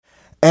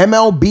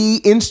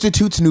MLB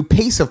institutes new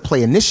pace of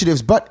play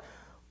initiatives, but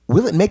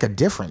will it make a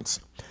difference?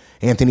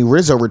 Anthony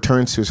Rizzo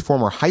returns to his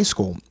former high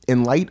school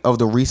in light of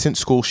the recent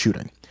school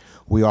shooting.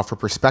 We offer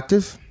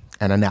perspective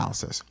and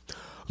analysis.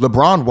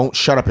 LeBron won't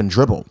shut up and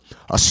dribble.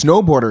 A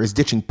snowboarder is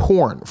ditching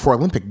porn for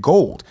Olympic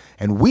gold.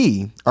 And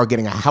we are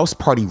getting a House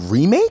Party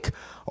remake?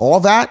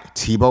 All that,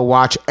 Tebow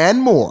Watch, and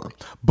more.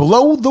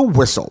 Blow the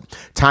whistle.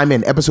 Time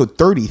in. Episode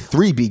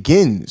 33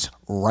 begins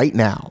right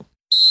now.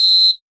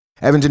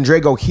 Evans and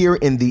Drago here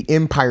in the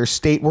Empire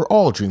State where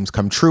all dreams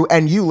come true,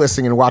 and you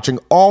listening and watching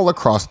all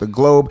across the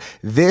globe.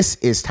 This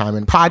is Time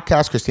in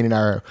Podcast. Christine and I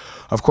are,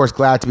 of course,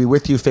 glad to be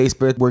with you.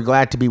 Facebook, we're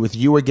glad to be with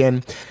you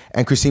again.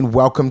 And Christine,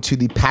 welcome to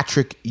the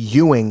Patrick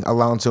Ewing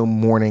Alonso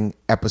Morning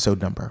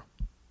episode number.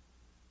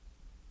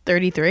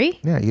 33?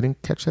 Yeah, you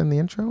didn't catch that in the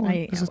intro?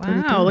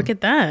 Wow, look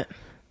at that.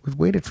 We've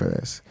waited for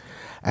this.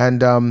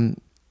 And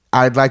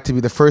I'd like to be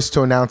the first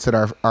to announce that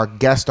our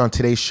guest on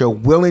today's show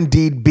will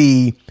indeed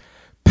be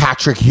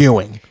Patrick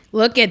Ewing.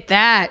 Look at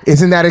that.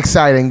 Isn't that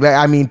exciting?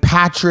 I mean,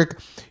 Patrick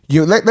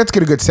Ewing. Let's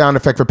get a good sound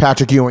effect for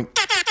Patrick Ewing.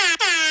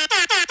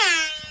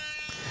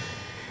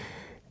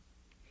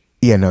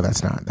 Yeah, no,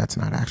 that's not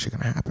actually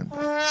going to happen.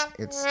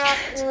 It's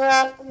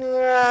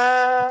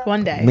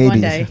one day.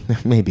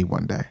 Maybe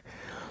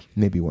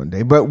one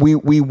day. But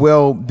we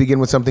will begin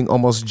with something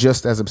almost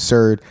just as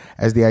absurd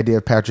as the idea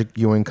of Patrick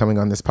Ewing coming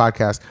on this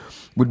podcast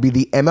would be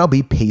the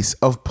MLB pace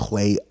of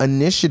play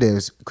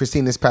initiatives.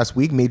 Christine, this past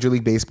week, Major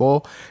League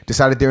Baseball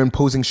decided they're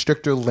imposing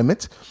stricter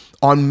limits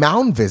on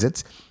mound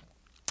visits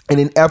in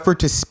an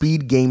effort to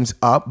speed games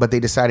up, but they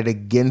decided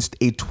against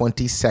a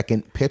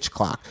 20-second pitch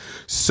clock.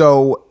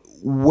 So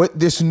what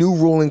this new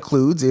rule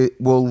includes, it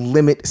will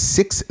limit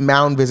 6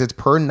 mound visits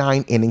per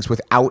 9 innings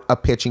without a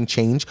pitching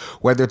change,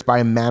 whether it's by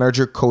a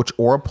manager, coach,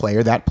 or a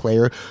player. That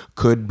player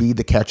could be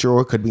the catcher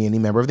or it could be any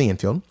member of the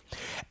infield.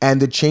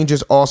 And the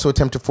changes also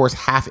attempt to force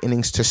half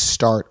innings to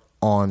start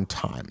on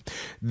time.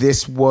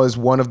 This was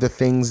one of the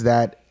things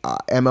that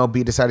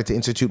MLB decided to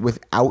institute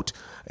without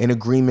an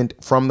agreement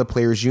from the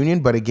players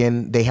union. But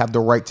again, they have the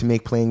right to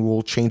make playing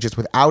rule changes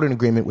without an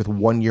agreement with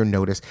 1 year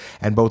notice.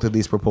 And both of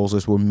these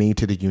proposals were made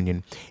to the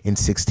union in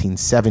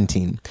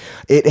 16-17.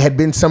 It had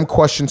been some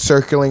questions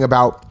circling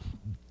about,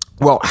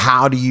 well,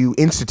 how do you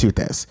institute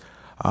this?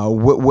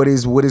 What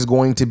is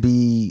going to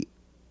be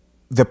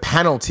the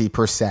penalty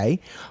per se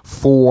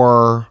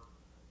for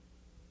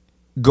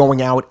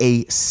going out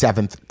a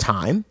 7th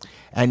time?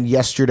 And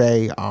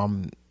yesterday, in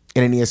an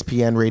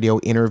ESPN radio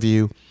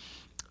interview,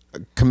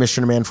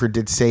 Commissioner Manfred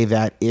did say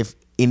that if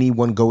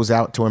anyone goes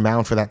out to a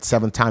mound for that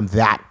 7th time,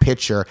 that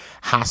pitcher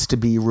has to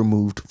be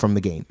removed from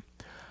the game.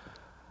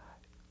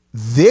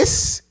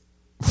 This,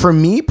 for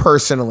me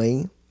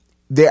personally,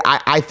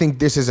 I think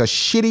this is a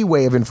shitty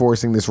way of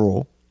enforcing this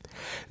rule.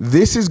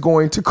 This is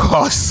going to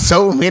cause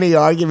so many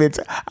arguments.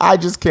 I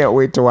just can't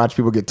wait to watch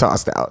people get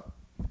tossed out.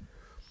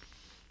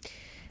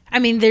 I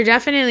mean, there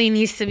definitely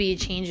needs to be a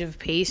change of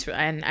pace,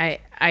 and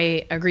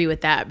I agree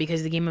with that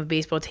because the game of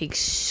baseball takes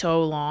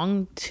so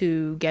long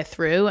to get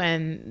through,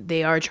 and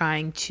they are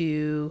trying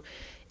to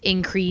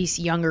increase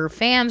younger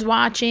fans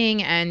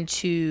watching and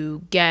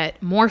to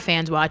get more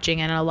fans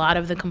watching. And a lot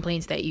of the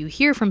complaints that you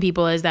hear from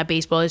people is that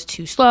baseball is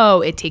too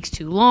slow, it takes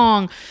too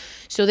long.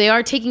 So they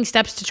are taking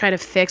steps to try to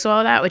fix all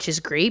of that, which is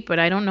great, but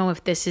I don't know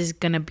if this is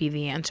going to be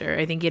the answer.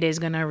 I think it is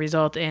going to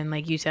result in,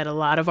 like you said, a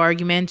lot of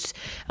arguments,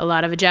 a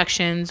lot of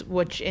ejections,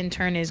 which in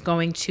turn is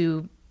going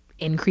to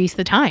increase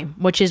the time,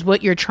 which is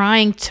what you're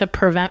trying to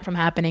prevent from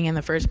happening in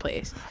the first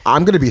place.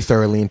 I'm going to be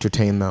thoroughly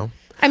entertained, though.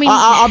 I mean,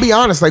 I'll be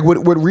honest, like what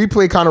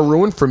replay kind of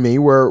ruined for me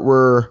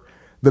were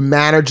the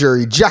manager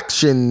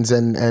ejections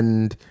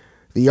and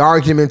the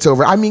arguments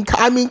over. I mean,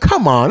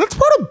 come on, that's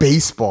part of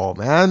baseball,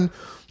 man.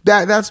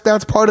 That's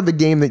part of the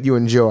game that you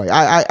enjoy.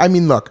 I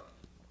mean, look,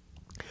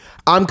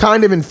 I'm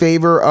kind of in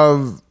favor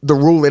of the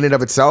rule in and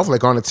of itself,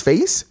 like on its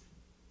face,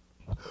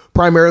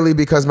 primarily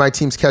because my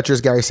team's catcher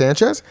is Gary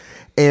Sanchez,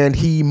 and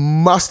he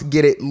must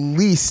get at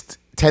least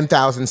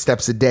 10,000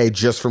 steps a day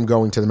just from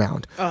going to the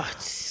mound. Oh,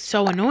 it's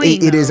so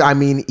annoying. It is. I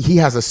mean, he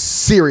has a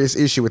serious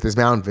issue with his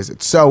mound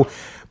visits. So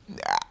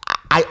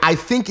I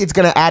think it's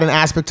going to add an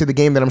aspect to the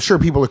game that I'm sure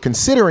people are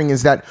considering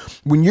is that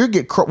when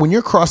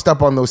you're crossed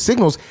up on those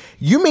signals,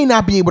 you may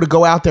not be able to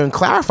go out there and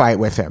clarify it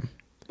with him.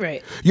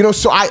 Right. You know,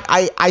 so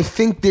I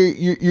think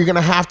you're going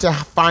to have to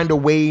find a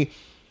way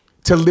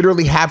to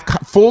literally have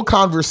full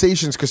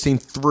conversations, Christine,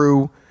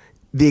 through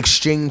the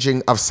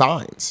exchanging of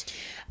signs.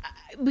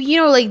 You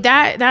know, like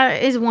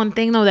that is one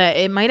thing, though, that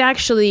it might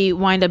actually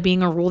wind up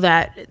being a rule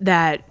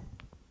that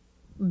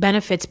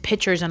benefits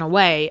pitchers in a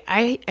way.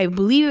 I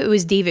believe it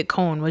was David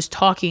Cohn was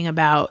talking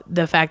about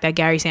the fact that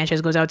Gary Sanchez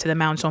goes out to the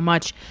mound so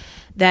much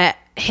that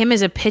him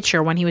as a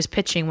pitcher, when he was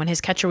pitching, when his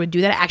catcher would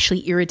do that,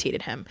 actually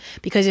irritated him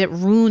because it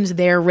ruins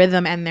their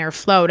rhythm and their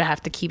flow to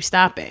have to keep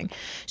stopping.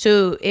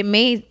 So it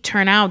may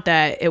turn out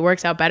that it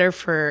works out better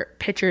for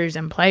pitchers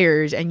and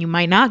players, and you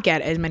might not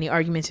get as many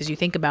arguments as you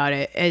think about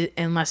it,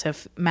 unless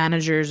if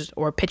managers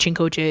or pitching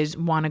coaches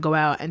want to go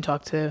out and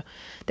talk to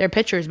their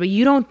pitchers. But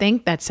you don't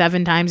think that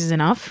 7 times is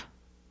enough?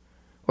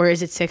 Or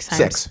is it 6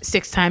 times? 6.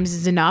 6 times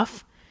is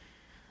enough?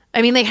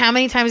 I mean, like, how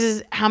many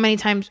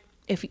times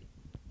if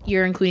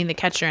you're including the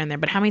catcher in there,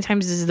 but how many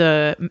times does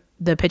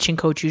the pitching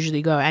coach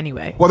usually go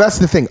anyway? Well, that's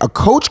the thing. A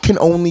coach can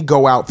only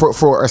go out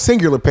for a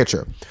singular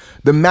pitcher.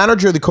 The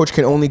manager or the coach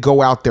can only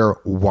go out there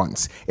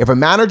once. If a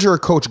manager or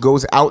coach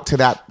goes out to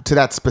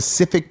that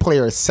specific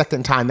player a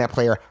second time, that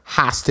player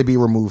has to be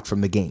removed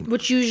from the game.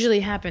 Which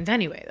usually happens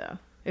anyway, though,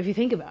 if you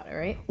think about it,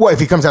 right? Well, if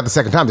he comes out the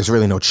second time, there's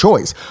really no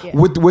choice. Yeah.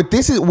 What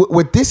this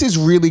is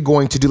really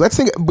going to do, let's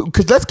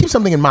keep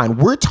something in mind.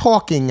 We're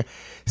talking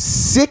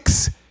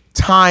 6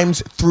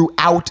 times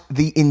throughout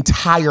the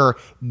entire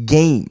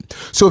game.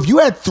 So if you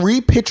had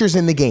 3 pitchers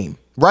in the game,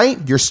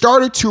 right? Your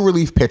starter, 2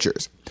 relief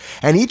pitchers,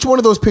 and each one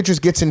of those pitchers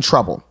gets in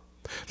trouble.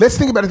 Let's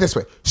think about it this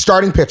way.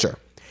 Starting pitcher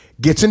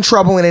gets in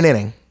trouble in an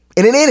inning.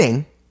 In an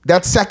inning,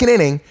 that second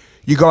inning,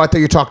 you go out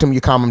there, you talk to him,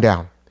 you calm him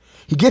down.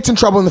 He gets in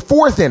trouble in the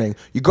 4th inning,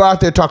 you go out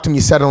there, talk to him,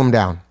 you settle him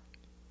down.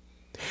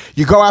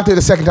 You go out there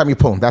the second time, you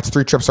pull him. That's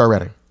 3 trips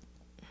already.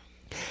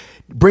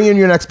 Bring in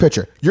your next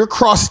pitcher. You're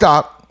crossed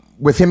up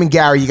with him and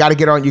Gary. You got to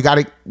get on. You got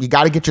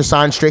to get your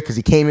sign straight because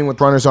he came in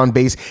with runners on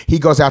base. He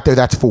goes out there.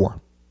 That's 4.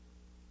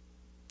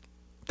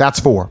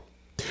 That's 4.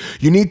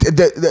 You need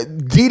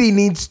Didi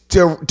needs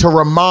to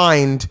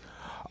remind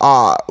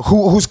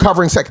who's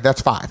covering second.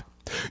 That's 5.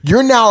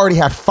 You're now already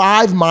had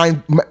 5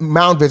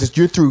 mound visits.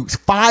 You're through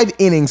 5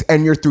 innings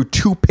and you're through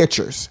 2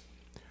 pitchers.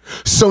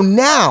 So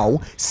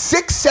now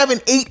 6, 7,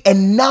 8,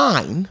 and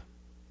 9.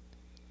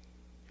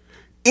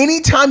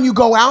 Anytime you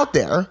go out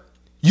there,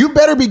 you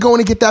better be going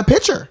to get that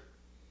pitcher.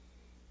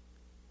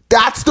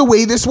 That's the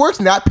way this works.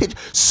 That pitch.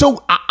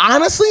 So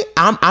honestly,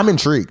 I'm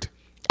intrigued.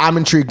 I'm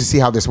intrigued to see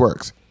how this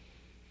works.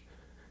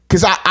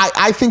 Because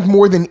I think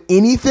more than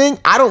anything,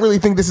 I don't really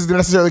think this is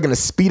necessarily going to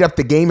speed up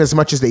the game as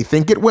much as they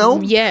think it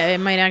will. Yeah, it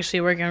might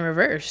actually work in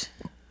reverse.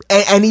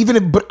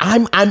 But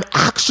I'm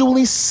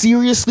actually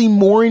seriously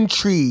more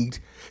intrigued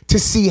to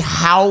see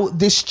how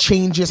this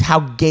changes how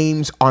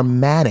games are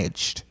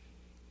managed.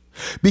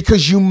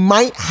 Because you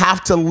might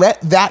have to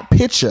let that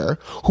pitcher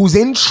who's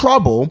in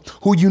trouble,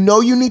 who you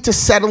need to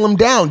settle him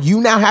down. You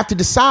now have to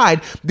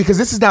decide, because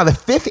this is now the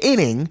 5th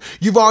inning.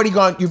 You've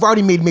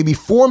already made maybe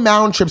 4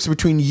 mound trips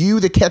between you,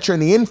 the catcher,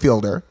 and the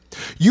infielder.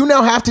 You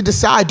now have to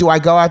decide, do I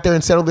go out there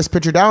and settle this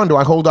pitcher down? Do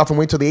I hold off and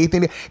wait till the 8th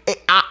inning?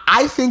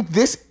 I think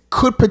this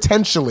could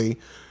potentially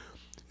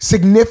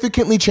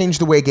significantly change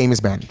the way a game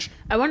is managed.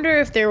 I wonder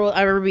if there will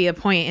ever be a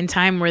point in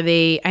time where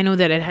I know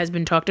that it has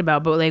been talked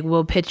about, but like,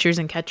 will pitchers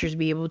and catchers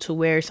be able to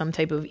wear some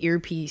type of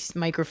earpiece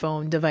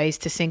microphone device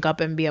to sync up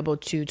and be able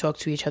to talk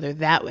to each other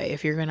that way,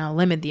 if you're going to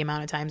limit the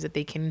amount of times that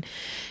they can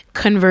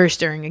converse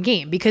during a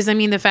game? Because I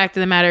mean, the fact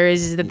of the matter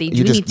is that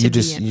you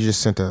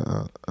just sent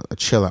a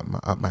chill up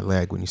my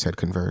leg when you said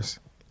converse.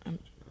 I'm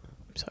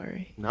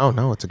sorry.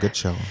 No, it's a good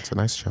chill. It's a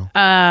nice chill.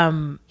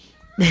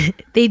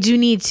 They do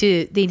need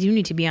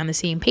to be on the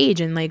same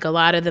page, and like a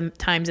lot of the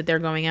times that they're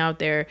going out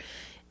there,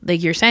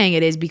 like you're saying,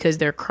 it is because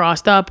they're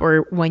crossed up,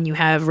 or when you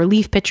have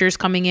relief pitchers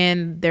coming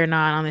in, they're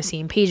not on the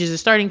same page as a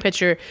starting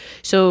pitcher.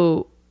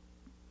 So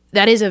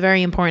that is a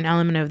very important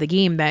element of the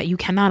game that you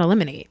cannot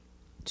eliminate.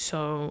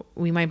 So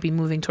we might be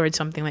moving towards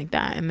something like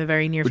that in the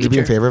very near future. Would you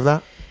be in favor of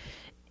that?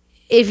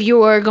 If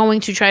you're going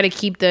to try to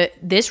keep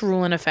this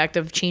rule in effect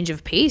of change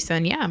of pace,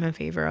 then yeah, I'm in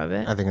favor of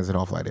it. I think it's an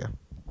awful idea.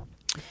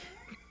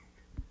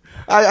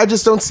 I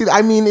just don't see that.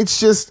 I mean, it's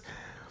just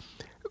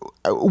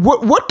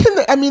what can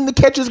the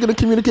catcher's going to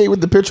communicate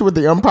with the pitcher, with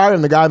the umpire,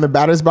 and the guy in the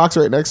batter's box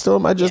right next to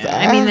him. I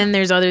mean, then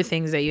there's other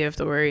things that you have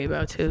to worry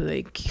about too.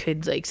 Like,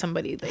 could like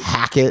somebody like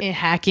hack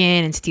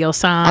in and steal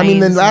signs? I mean,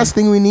 the last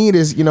thing we need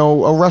is a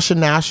Russian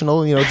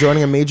national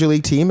joining a major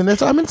league team, and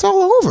it's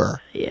all over.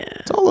 Yeah,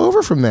 it's all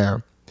over from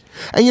there.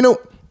 And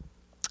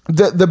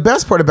the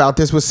best part about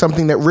this was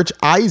something that Rich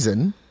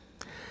Eisen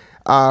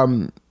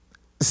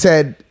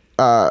said.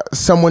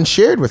 Someone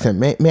shared with him.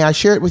 May I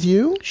share it with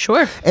you?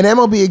 Sure. An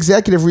MLB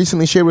executive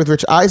recently shared with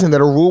Rich Eisen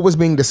that a rule was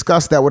being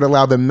discussed that would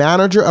allow the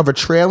manager of a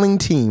trailing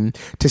team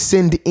to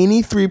send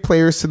any 3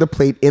 players to the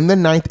plate in the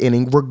 9th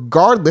inning,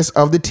 regardless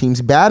of the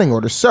team's batting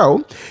order.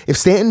 So, if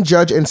Stanton,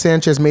 Judge, and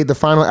Sanchez made the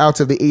final outs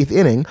of the 8th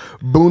inning,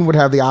 Boone would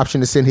have the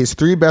option to send his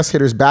 3 best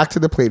hitters back to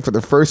the plate for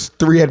the first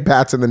 3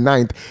 at-bats in the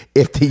 9th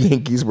if the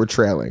Yankees were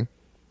trailing.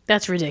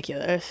 That's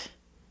ridiculous.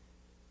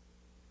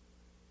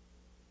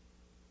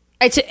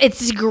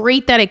 It's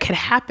great that it could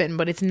happen,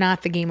 but it's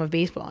not the game of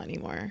baseball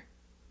anymore.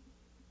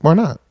 Why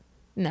not?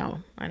 No,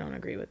 I don't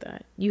agree with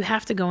that. You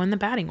have to go in the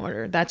batting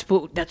order. That's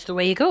the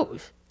way it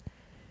goes.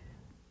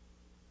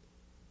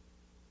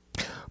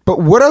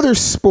 But what other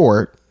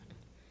sport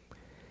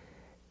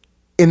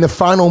in the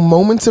final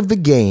moments of the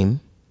game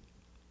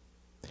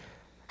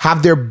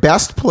have their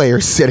best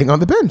players sitting on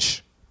the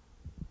bench?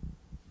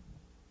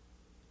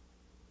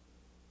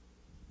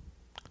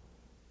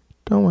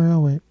 Don't worry,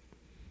 I'll wait.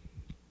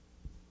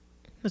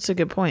 That's a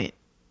good point.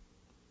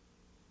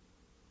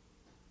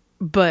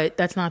 But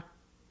that's not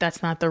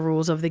the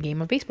rules of the game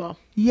of baseball.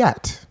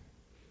 Yet.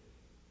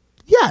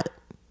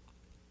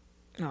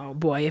 Oh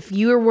boy, if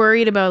you are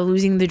worried about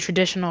losing the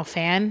traditional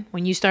fan,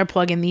 when you start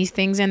plugging these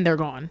things in, they're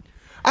gone.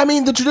 I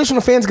mean, the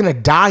traditional fan's going to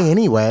die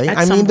anyway. At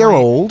I some mean, they're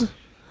point. old.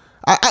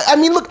 I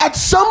mean, look, at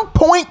some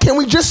point, can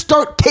we just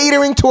start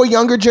catering to a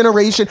younger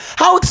generation?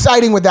 How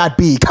exciting would that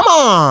be? Come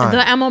on. The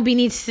MLB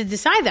needs to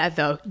decide that,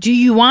 though. Do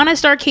you want to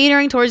start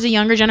catering towards the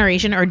younger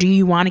generation, or do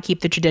you want to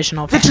keep the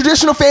traditional fan? The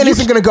traditional fan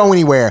isn't going to go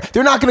anywhere.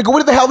 They're not going to go.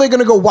 What the hell are they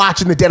going to go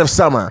watch in the dead of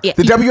summer? Yeah,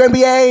 the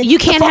WNBA? You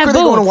can't the fuck have are they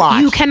going to both.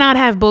 watch? You cannot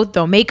have both,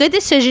 though. Make a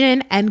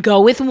decision and go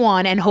with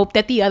one and hope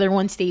that the other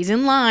one stays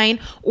in line,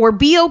 or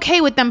be okay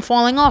with them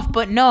falling off,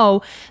 but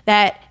know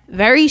that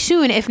very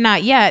soon, if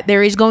not yet,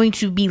 there is going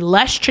to be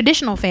less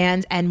traditional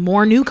fans and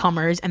more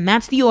newcomers, and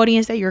that's the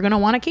audience that you're going to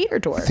want to cater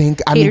toward. Think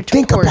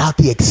towards. about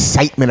the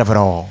excitement of it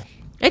all.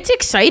 It's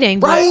exciting,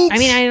 but Right? I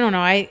mean, I don't know.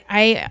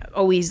 I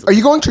always Are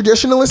you going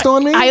traditionalist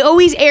on me? I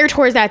always err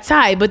towards that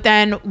side, but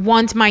then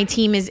once my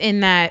team is in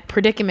that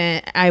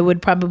predicament, I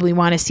would probably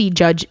want to see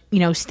Judge,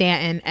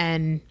 Stanton,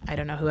 and I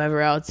don't know,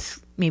 whoever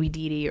else, maybe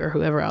Didi or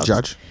whoever else.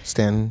 Judge,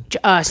 Stan,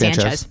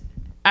 Sanchez.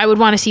 I would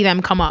want to see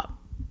them come up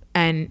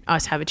and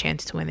us have a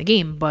chance to win the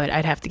game, but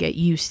I'd have to get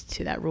used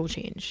to that rule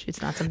change.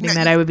 It's not something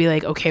that I would be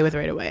like okay with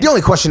right away. The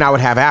only question I would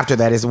have after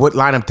that is, what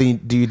lineup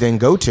do you then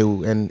go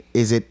to, and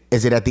is it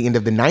at the end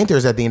of the ninth, or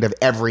is it at the end of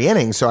every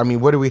inning? So I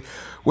mean, what are we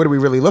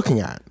really looking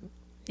at?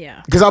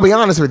 Yeah, Because I'll be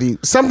honest with you,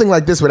 something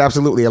like this would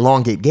absolutely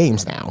elongate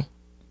games now.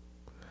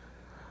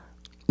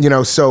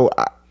 So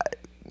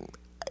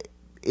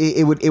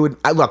it would.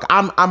 Look,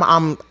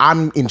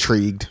 I'm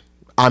intrigued.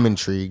 I'm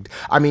intrigued.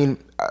 I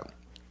mean,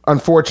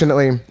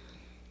 unfortunately,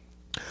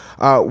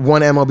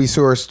 one MLB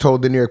source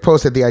told the New York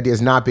Post that the idea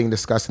is not being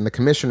discussed in the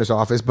commissioner's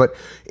office, but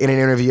in an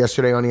interview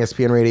yesterday on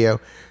ESPN Radio,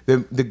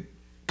 the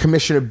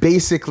commissioner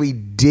basically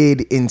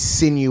did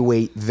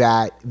insinuate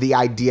that the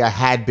idea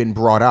had been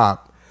brought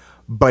up,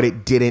 but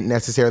it didn't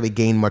necessarily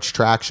gain much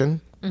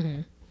traction.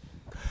 Mm-hmm.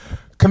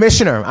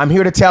 Commissioner, I'm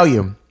here to tell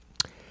you,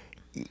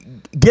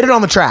 get it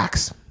on the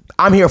tracks.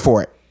 I'm here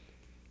for it.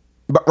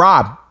 But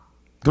Rob,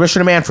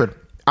 Commissioner Manfred,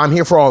 I'm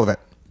here for all of it.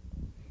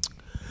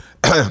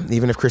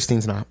 Even if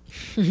Christine's not.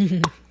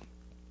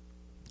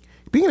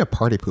 Being a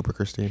party pooper,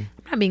 Christine.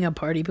 I'm not being a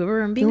party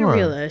pooper. I'm being You a are.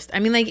 realist. I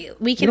mean, like,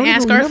 we can You don't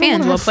ask even- you our never fans.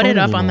 wanna We'll have put it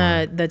fun up on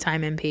anymore. the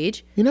time in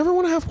page You never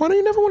want to have fun.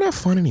 You never want to have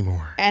fun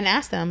anymore. and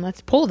ask them.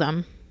 Let's poll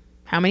them.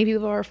 How many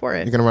people are for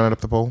it? You're gonna run it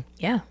up the pole.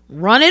 Yeah,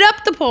 run it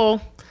up the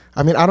poll.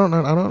 I mean, I don't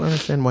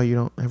understand why you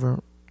don't ever.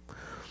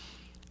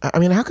 I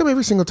mean, how come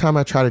every single time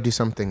I try to do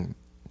something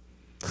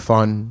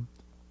fun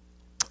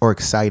or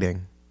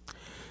exciting,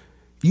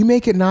 you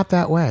make it not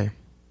that way?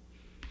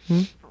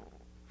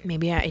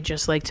 Maybe I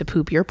just like to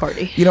poop your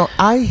party.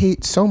 I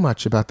hate so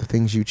much about the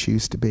things you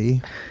choose to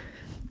be.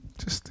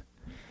 Just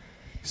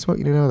want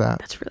you to know that.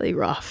 That's really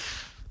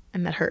rough,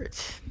 and that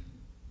hurts.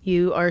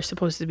 You are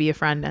supposed to be a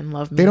friend and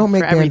love me. They don't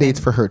make for everything. Band-Aids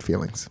for hurt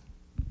feelings.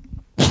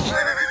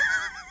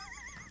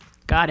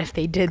 God, if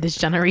they did, this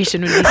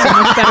generation would be so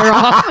much better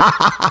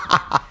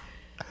off.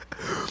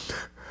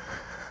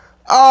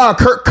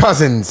 Kirk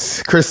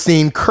Cousins,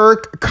 Christine.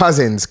 Kirk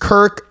Cousins.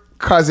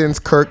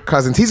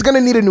 He's going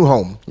to need a new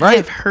home, right?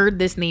 I've heard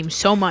this name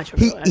so much.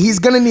 over the last- He's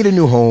going to need a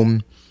new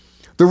home.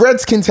 The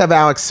Redskins have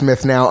Alex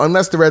Smith now,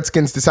 unless the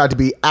Redskins decide to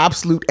be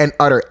absolute and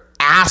utter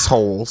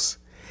assholes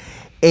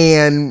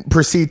and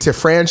proceed to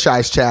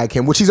franchise tag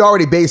him, which he's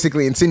already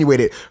basically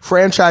insinuated.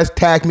 Franchise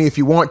tag me if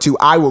you want to.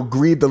 I will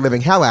grieve the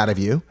living hell out of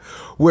you,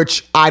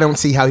 which I don't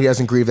see how he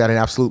doesn't grieve that and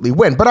absolutely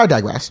win. But I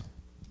digress.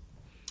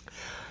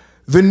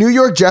 The New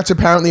York Jets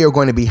apparently are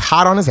going to be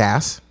hot on his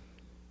ass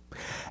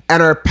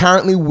and are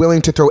apparently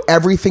willing to throw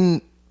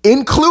everything,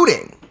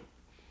 including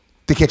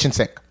the kitchen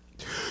sink.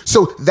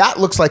 So that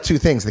looks like two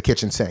things, the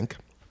kitchen sink.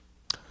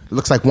 It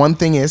looks like one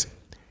thing is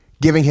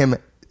giving him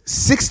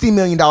 $60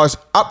 million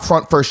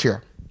upfront first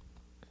year.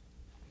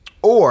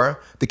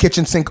 Or the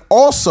kitchen sink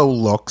also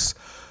looks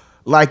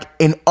like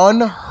an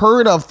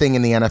unheard of thing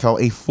in the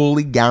NFL, a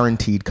fully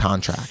guaranteed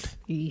contract.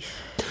 Eesh.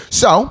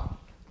 So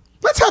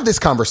let's have this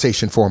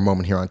conversation for a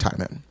moment here on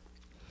Time In.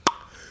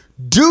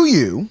 Do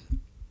you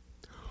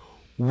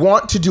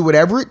want to do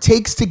whatever it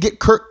takes to get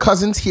Kirk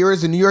Cousins here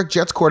as the New York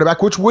Jets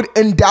quarterback, which would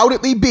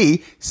undoubtedly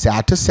be,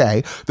 sad to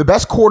say, the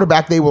best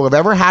quarterback they will have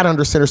ever had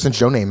under center since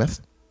Joe Namath?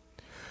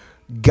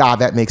 God,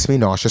 that makes me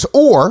nauseous.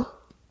 Or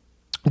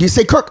do you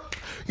say, Kirk,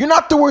 you're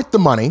not worth the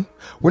money.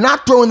 We're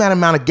not throwing that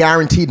amount of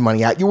guaranteed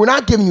money at you. We're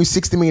not giving you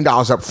 $60 million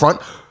up front.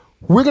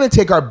 We're going to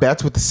take our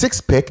bets with the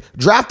 6th pick,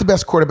 draft the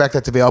best quarterback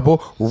that's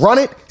available, run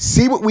it,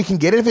 see what we can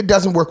get. And if it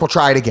doesn't work, we'll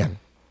try it again.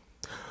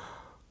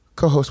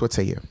 Co-host, what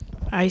say you?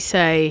 I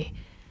say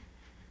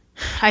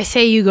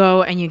you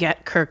go and you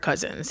get Kirk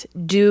Cousins.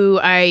 Do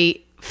I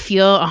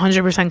feel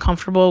 100%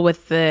 comfortable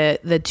with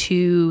the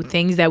two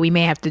things that we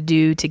may have to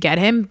do to get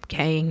him,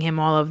 paying him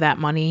all of that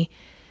money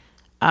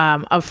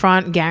up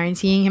front,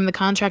 guaranteeing him the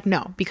contract?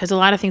 No, because a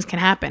lot of things can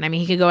happen. I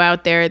mean, he could go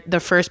out there the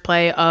first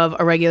play of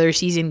a regular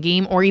season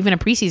game or even a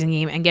preseason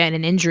game and get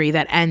an injury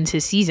that ends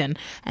his season,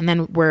 and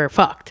then we're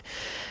fucked.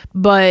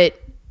 But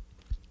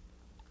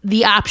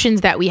the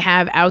options that we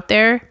have out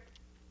there,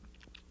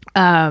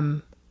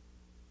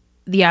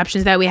 the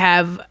options that we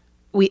have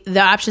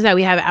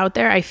out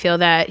there, I feel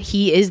that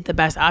he is the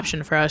best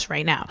option for us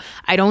right now.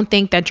 I don't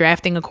think that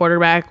drafting a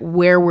quarterback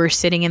where we're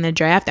sitting in the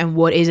draft and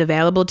what is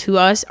available to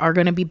us are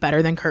going to be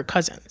better than Kirk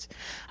Cousins.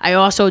 I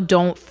also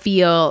don't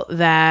feel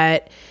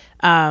that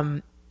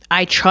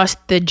I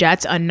trust the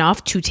Jets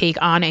enough to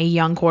take on a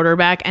young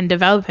quarterback and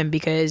develop him,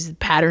 because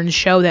patterns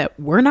show that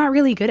we're not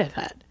really good at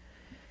that.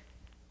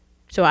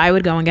 So I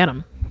would go and get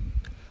him.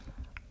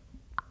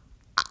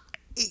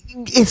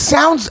 It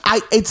sounds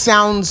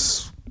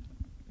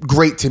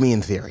great to me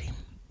in theory.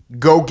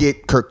 Go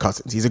get Kirk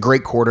Cousins. He's a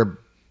great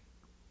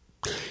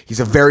He's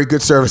a very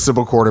good,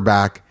 serviceable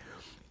quarterback.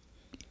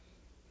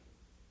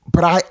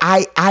 But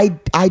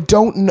I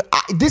don't know.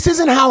 This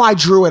isn't how I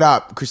drew it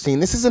up, Christine.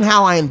 This isn't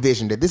how I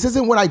envisioned it. This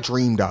isn't what I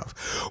dreamed of.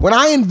 When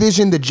I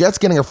envisioned the Jets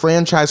getting a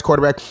franchise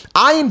quarterback,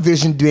 I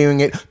envisioned doing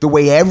it the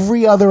way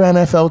every other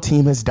NFL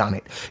team has done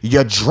it.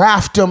 You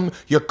draft him,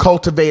 you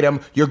cultivate him,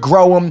 you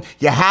grow him,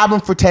 you have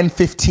him for 10,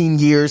 15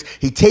 years.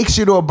 He takes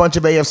you to a bunch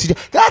of AFC.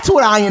 That's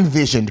what I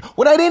envisioned.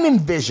 What I didn't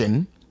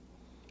envision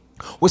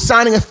was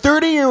signing a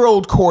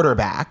 30-year-old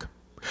quarterback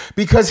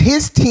because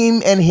his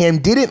team and him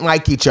didn't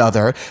like each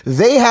other.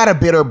 They had a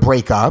bitter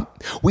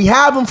breakup. We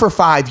have him for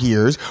 5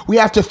 years. We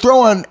have to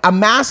throw a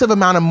massive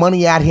amount of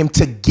money at him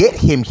to get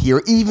him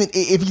here, even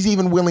if he's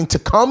even willing to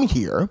come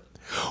here.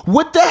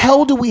 What the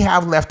hell do we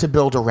have left to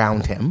build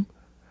around him?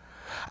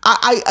 Look,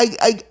 I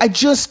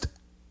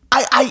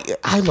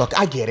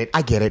get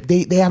it.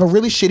 They have a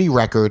really shitty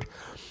record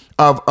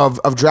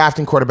of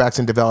drafting quarterbacks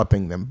and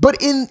developing them.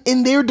 But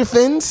in their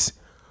defense,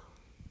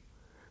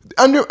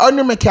 Under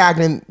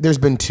McCagnon, there's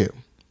been two.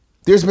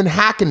 There's been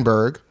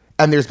Hackenberg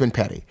and there's been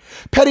Petty.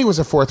 Petty was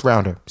a fourth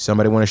rounder.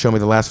 Somebody want to show me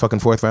the last fucking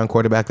fourth round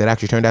quarterback that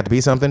actually turned out to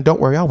be something? Don't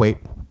worry, I'll wait.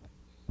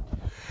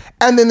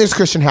 And then there's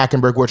Christian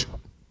Hackenberg, which,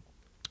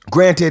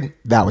 granted,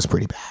 that was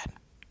pretty bad.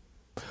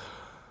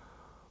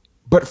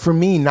 But for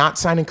me, not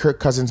signing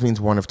Kirk Cousins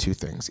means one of two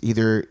things.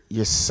 Either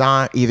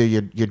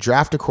you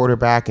draft a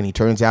quarterback and he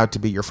turns out to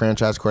be your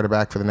franchise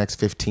quarterback for the next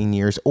 15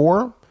 years,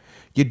 or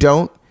you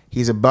don't.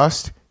 He's a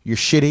bust. You're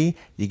shitty,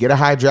 you get a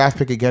high draft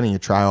pick again, and you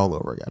try all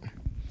over again.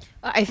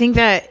 I think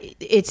that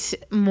it's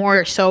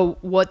more so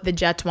what the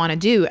Jets want to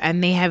do,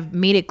 and they have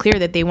made it clear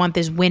that they want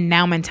this win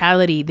now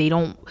mentality.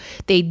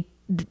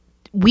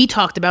 We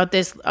talked about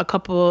this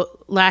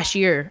last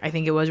year, I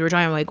think it was. We were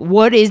talking like,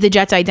 what is the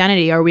Jets'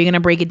 identity? Are we going to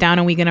break it down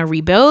and we going to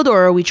rebuild,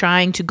 or are we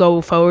trying to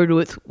go forward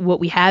with what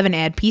we have and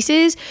add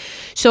pieces?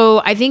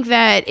 So I think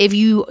that if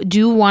you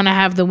do want to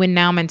have the win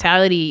now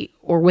mentality,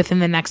 or within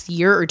the next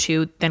year or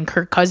two, then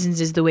Kirk Cousins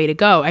is the way to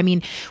go. I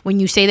mean, when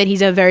you say that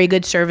he's a very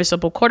good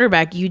serviceable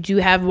quarterback, you do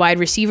have wide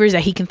receivers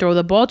that he can throw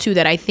the ball to,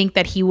 that I think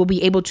that he will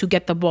be able to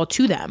get the ball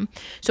to them.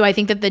 So I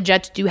think that the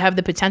Jets do have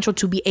the potential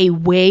to be a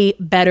way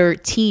better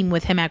team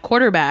with him at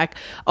quarterback,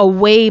 a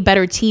way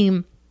better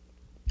team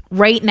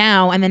right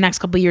now and the next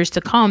couple of years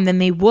to come than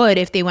they would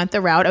if they went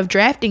the route of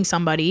drafting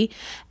somebody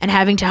and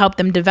having to help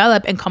them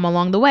develop and come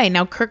along the way.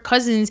 Now, Kirk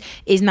Cousins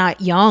is not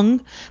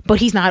young, but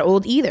he's not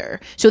old either.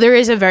 So there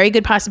is a very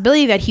good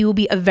possibility that he will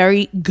be a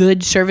very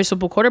good,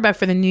 serviceable quarterback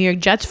for the New York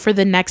Jets for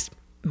the next,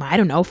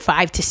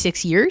 5 to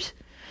 6 years.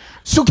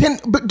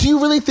 But do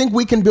you really think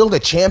we can build a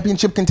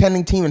championship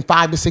contending team in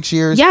 5 to 6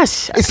 years?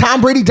 Yes. Is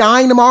Tom Brady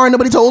dying tomorrow and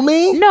nobody told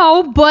me?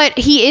 No, but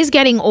he is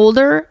getting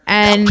older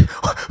and...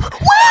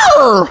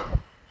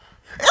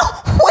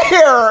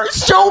 Where?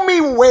 Show me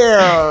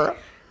where.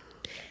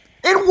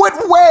 In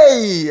what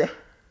way?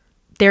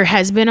 There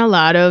has been a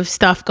lot of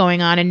stuff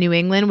going on in New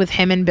England with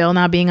him and Bill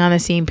not being on the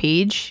same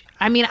page.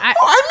 I don't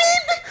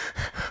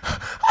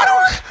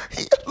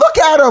look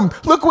at him.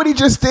 Look what he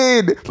just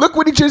did.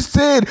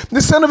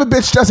 The son of a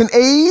bitch doesn't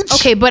age.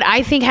 Okay, but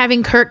I think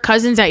having Kirk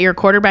Cousins at your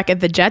quarterback at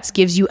the Jets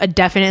gives you a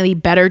definitely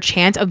better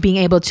chance of being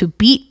able to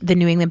beat the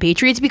New England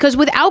Patriots, because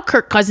without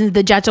Kirk Cousins,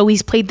 the Jets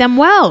always played them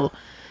well.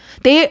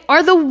 They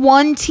are the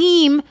one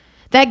team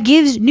that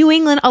gives New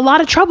England a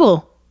lot of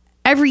trouble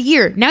every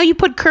year. Now you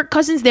put Kirk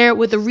Cousins there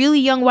with a really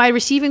young wide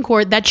receiving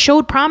core that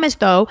showed promise,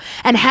 though,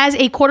 and has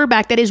a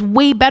quarterback that is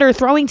way better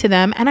throwing to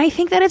them, and I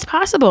think that it's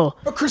possible.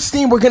 But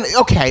Christine, let's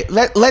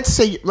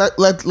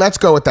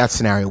go with that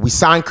scenario. We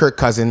sign Kirk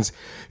Cousins.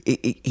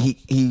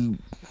 He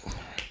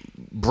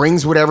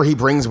brings whatever he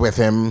brings with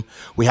him.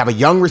 We have a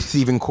young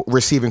receiving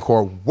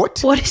core.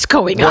 What is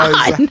going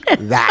on?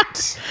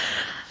 That?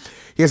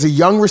 He has a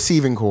young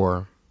receiving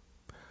core.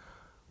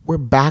 We're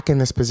back in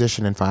this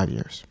position in 5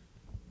 years.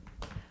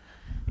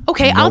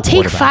 Okay, I'll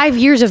take 5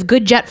 years of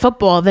good Jet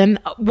football than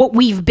what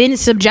we've been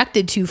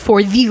subjected to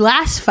for the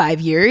last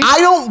 5 years. I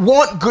don't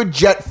want good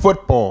Jet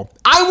football.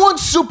 I want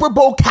Super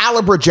Bowl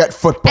caliber Jet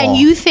football. And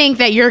you think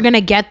that you're going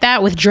to get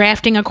that with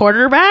drafting a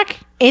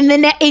quarterback in the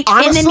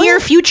near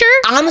future?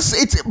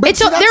 Honestly,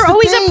 they're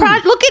always a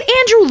project. Look at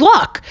Andrew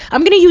Luck.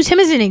 I'm going to use him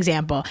as an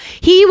example.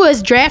 He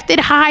was drafted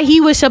high.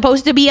 He was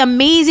supposed to be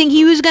amazing.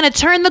 He was going to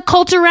turn the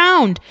Colts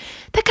around.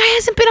 That guy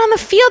hasn't been on the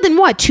field in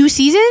 2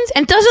 seasons?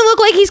 And doesn't look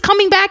like he's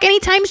coming back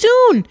anytime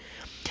soon.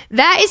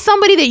 That is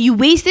somebody that you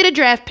wasted a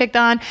draft pick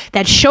on,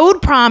 that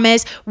showed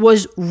promise,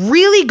 was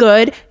really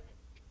good,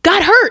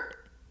 got hurt.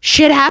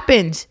 Shit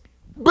happens.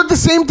 But the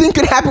same thing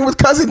could happen with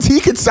Cousins. He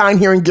could sign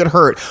here and get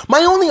hurt. My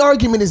only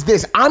argument is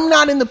this. I'm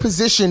not in the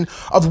position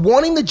of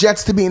wanting the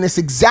Jets to be in this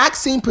exact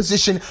same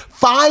position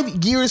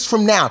 5 years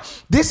from now.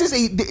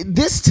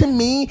 This to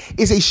me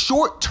is a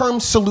short-term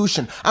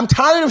solution. I'm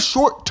tired of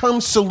short-term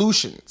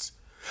solutions.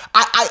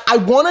 I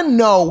want to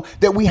know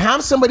that we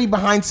have somebody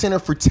behind center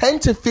for 10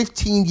 to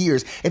 15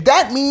 years. If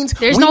that means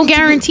there's no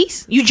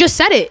guarantees. You just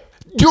said it.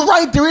 You're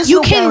right. There is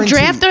no guarantee. You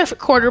can draft a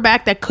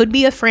quarterback that could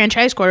be a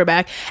franchise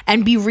quarterback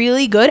and be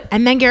really good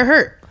and then get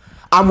hurt.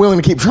 I'm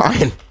willing to keep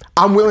trying.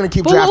 I'm willing to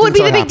keep drafting. What would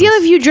be the big deal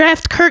if you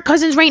draft Kirk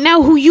Cousins right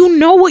now, who you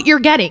know what you're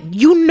getting?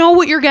 You know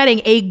what you're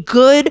getting. A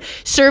good,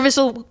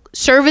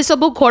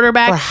 serviceable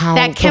quarterback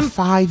that can... For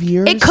 5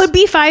 years? It could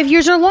be 5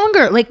 years or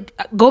longer. Like,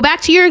 go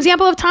back to your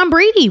example of Tom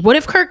Brady. What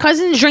if Kirk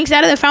Cousins drinks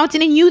out of the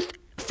fountain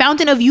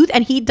of youth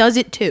and he does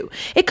it too?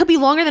 It could be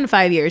longer than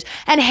 5 years.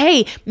 And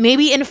hey,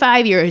 maybe in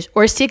 5 years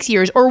or 6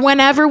 years or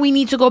whenever we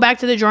need to go back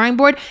to the drawing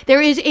board,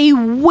 there is a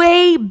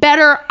way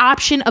better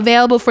option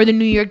available for the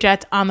New York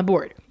Jets on the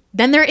board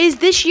than there is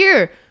this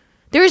year.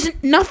 There's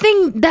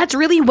nothing that's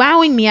really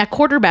wowing me at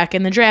quarterback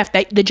in the draft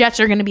that the Jets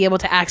are going to be able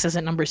to access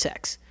at number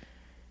 6.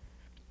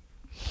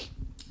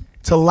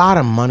 It's a lot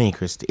of money,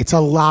 Christy. It's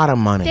a lot of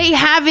money. They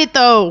have it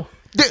though.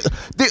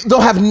 They'll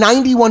have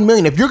 $91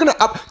 million. If you're gonna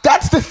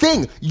that's the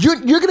thing.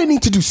 You're gonna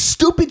need to do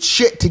stupid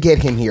shit to get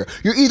him here.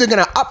 You're either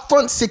gonna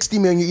upfront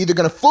 $60 million. You're either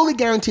gonna fully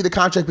guarantee the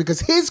contract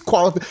because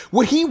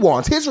what he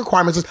wants, his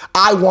requirements is,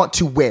 I want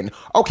to win.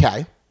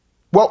 Okay,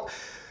 well.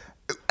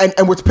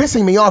 And what's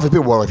pissing me off is,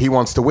 well, if he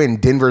wants to win,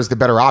 Denver's the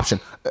better option.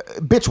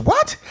 Bitch,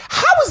 what?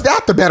 How is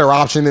that the better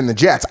option than the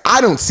Jets? I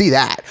don't see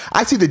that.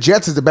 I see the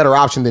Jets as the better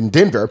option than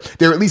Denver.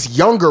 They're at least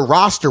younger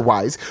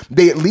roster-wise.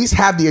 They at least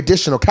have the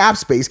additional cap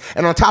space.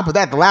 And on top of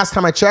that, the last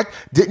time I checked,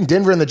 didn't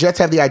Denver and the Jets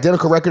have the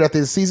identical record at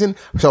the season?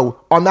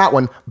 So on that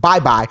one,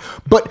 bye-bye.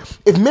 But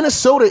if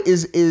Minnesota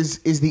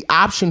is the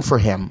option for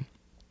him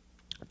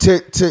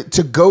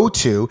to go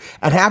to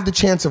and have the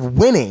chance of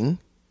winning,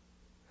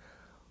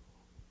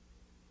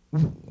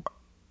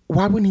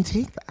 why wouldn't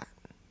he take that?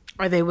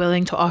 Are they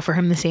willing to offer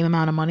him the same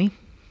amount of money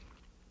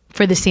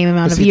for the same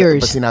amount of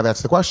years? But see, now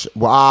that's the question.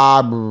 Well,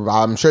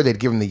 I'm sure they'd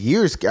give him the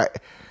years,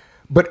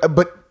 but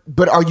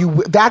are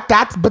you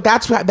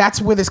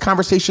that's where this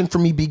conversation for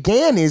me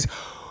began? Is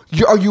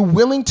are you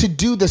willing to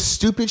do the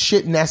stupid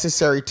shit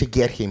necessary to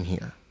get him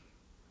here?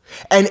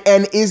 And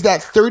is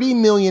that $30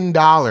 million?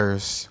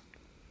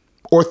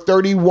 Or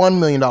 $31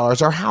 million,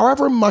 or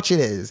however much it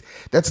is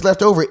that's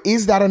left over,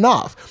 is that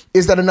enough?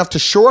 Is that enough to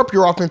shore up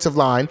your offensive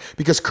line?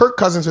 Because Kirk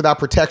Cousins without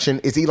protection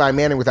is Eli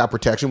Manning without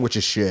protection, which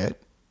is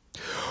shit.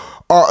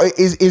 Or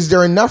is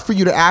there enough for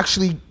you to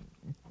actually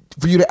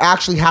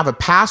have a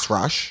pass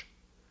rush?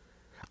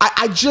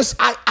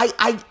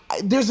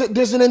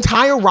 There's an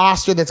entire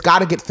roster that's got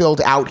to get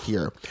filled out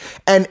here,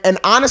 and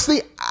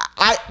honestly,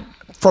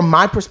 from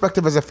my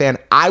perspective as a fan,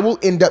 I will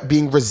end up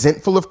being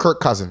resentful of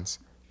Kirk Cousins.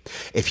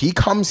 If he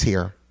comes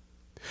here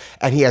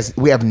and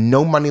we have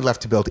no money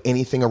left to build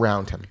anything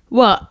around him.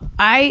 Well,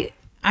 I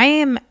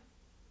am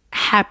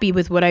happy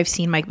with what I've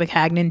seen Mike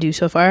McCagnon do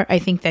so far. I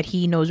think that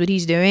he knows what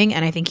he's doing,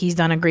 and I think he's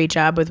done a great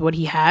job with what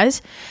he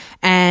has.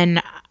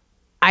 And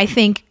I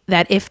think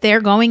that if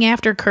they're going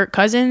after Kirk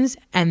Cousins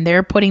and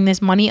they're putting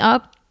this money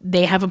up,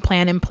 they have a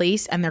plan in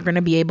place and they're going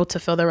to be able to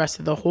fill the rest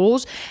of the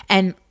holes.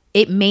 And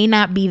it may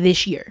not be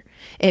this year.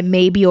 It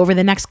may be over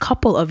the next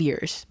couple of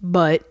years,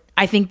 but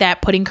I think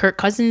that putting Kirk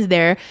Cousins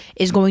there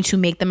is going to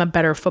make them a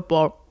better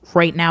football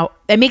right now.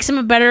 It makes them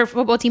a better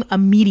football team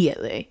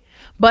immediately.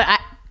 But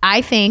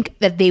I think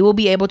that they will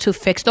be able to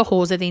fix the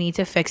holes that they need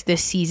to fix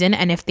this season.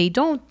 And if they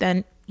don't,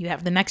 then you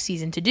have the next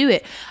season to do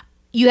it.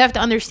 You have to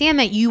understand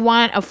that you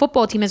want a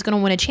football team that's going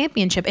to win a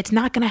championship. It's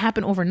not going to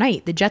happen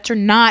overnight. The Jets they're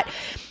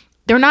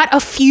not a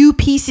few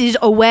pieces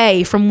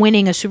away from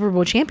winning a Super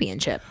Bowl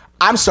championship.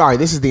 I'm sorry,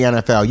 this is the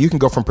NFL. You can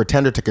go from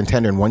pretender to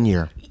contender in 1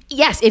 year.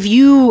 Yes,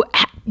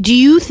 do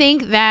you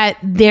think that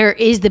there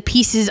is the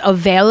pieces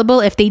available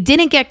if they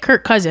didn't get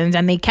Kirk Cousins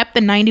and they kept the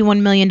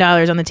 $91 million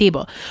on the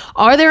table?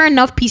 Are there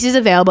enough pieces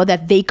available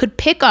that they could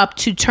pick up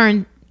to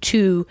turn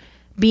to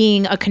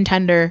being a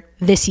contender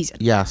this season?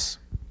 Yes.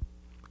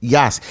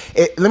 Let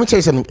me tell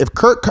you something. If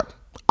Kirk,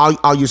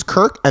 I'll use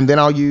Kirk, and then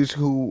I'll use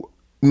who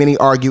many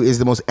argue is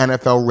the most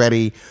NFL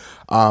ready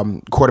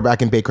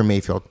quarterback in Baker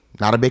Mayfield.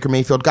 Not a Baker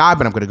Mayfield guy,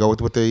 but I'm going to go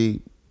with what the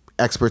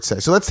experts say.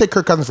 So let's take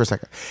Kirk Cousins for a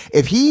second.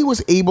 If he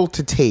was able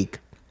to take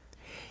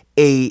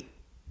a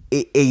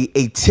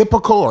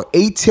typical or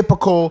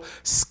atypical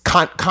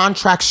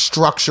contract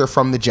structure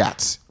from the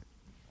Jets,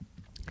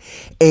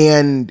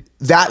 and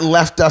that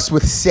left us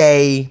with,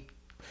 say,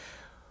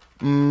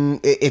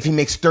 if he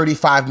makes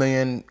 $35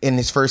 million in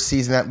his first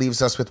season, that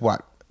leaves us with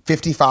what,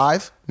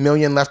 $55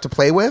 million left to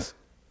play with?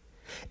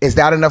 Is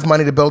that enough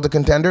money to build a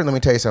contender? Let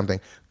me tell you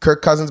something.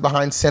 Kirk Cousins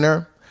behind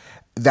center,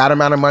 that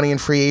amount of money in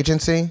free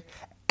agency,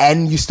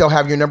 and you still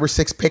have your number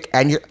 6 pick,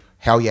 and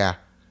hell yeah.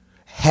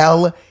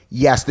 Hell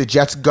yes, the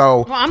Jets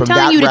go. Well, I'm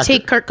telling you to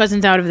take Kirk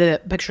Cousins out of the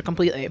picture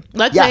completely.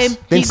 Let's say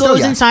he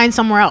goes and signs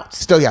somewhere else.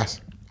 Still yes.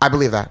 I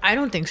believe that. I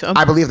don't think so.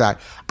 I believe that.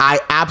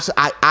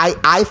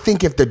 I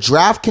think if the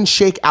draft can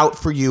shake out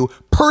for you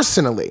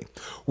personally,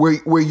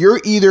 where you're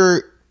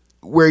either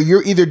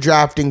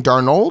drafting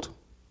Darnold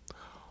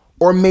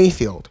or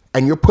Mayfield,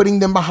 and you're putting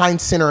them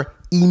behind center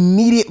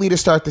immediately to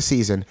start the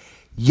season,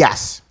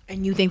 yes.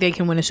 And you think they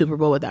can win a Super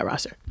Bowl with that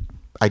roster?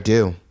 I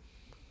do,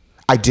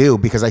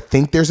 because I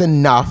think there's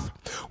enough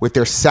with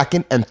their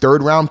second and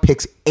third round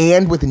picks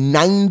and with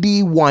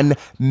 $91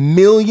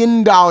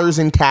 million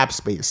in cap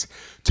space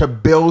to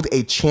build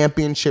a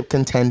championship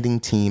contending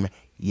team.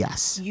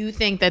 Yes. You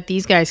think that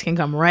these guys can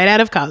come right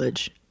out of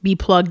college, be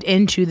plugged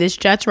into this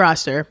Jets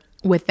roster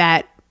with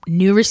that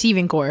new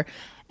receiving core,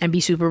 and be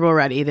Super Bowl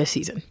ready this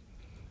season?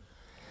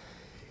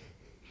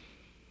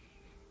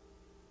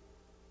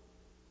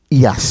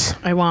 Yes.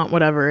 I want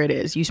whatever it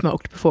is you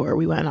smoked before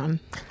we went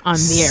on the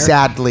air.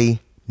 Sadly,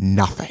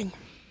 nothing.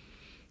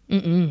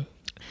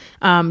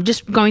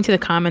 Just going to the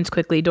comments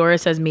quickly. Dora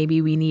says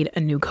maybe we need a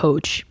new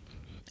coach.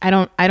 I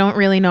don't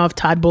really know if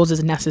Todd Bowles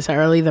is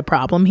necessarily the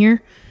problem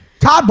here.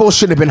 Todd Bowles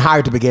shouldn't have been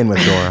hired to begin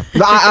with, Dora.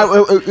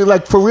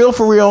 Like for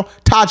real,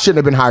 Todd shouldn't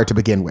have been hired to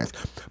begin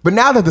with. But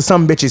now that the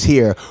some bitch is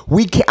here,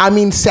 we can't. I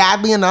mean,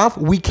 sadly enough,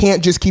 we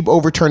can't just keep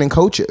overturning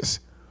coaches.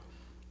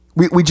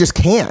 We just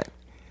can't.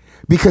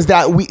 Because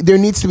there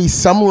needs to be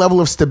some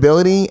level of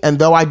stability, and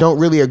though I don't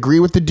really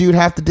agree with the dude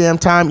half the damn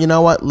time, you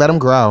know what? Let him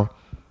grow.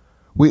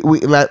 We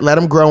let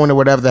him grow into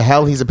whatever the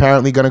hell he's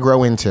apparently going to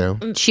grow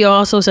into. She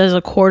also says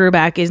a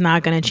quarterback is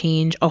not going to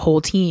change a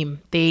whole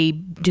team. They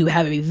do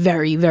have a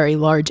very, very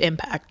large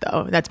impact,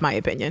 though. That's my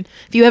opinion.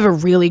 If you have a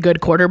really good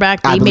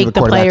quarterback, they make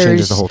the players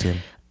changes the whole team.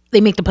 They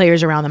make the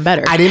players around them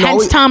better.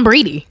 Hence Tom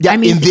Brady. Yeah, I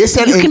mean,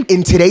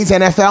 in today's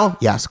NFL,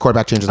 yes,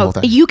 quarterback changes the whole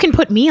thing. You can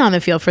put me on the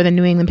field for the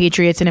New England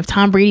Patriots, and if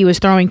Tom Brady was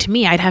throwing to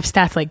me, I'd have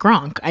stats like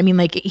Gronk. I mean,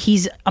 like,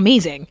 he's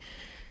amazing.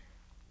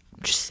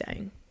 Just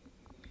saying.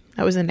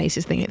 That was the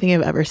nicest thing I think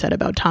I've ever said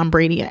about Tom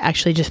Brady. I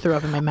actually just threw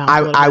up in my mouth.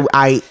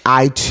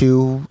 I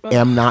too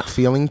am not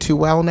feeling too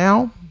well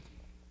now,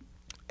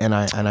 and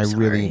I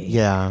really,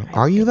 yeah.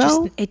 Are you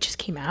though? It just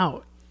came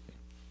out.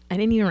 I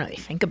didn't even really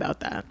think about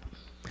that.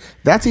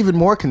 That's even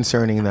more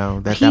concerning, though.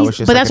 That was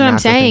just. But that's what I'm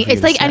saying.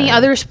 It's like any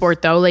other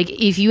sport, though. Like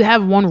if you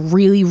have one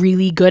really,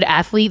 really good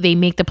athlete, they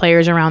make the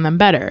players around them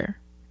better.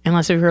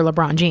 Unless if you're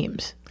LeBron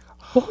James.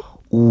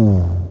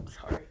 Ooh.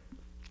 Sorry.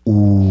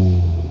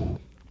 Ooh.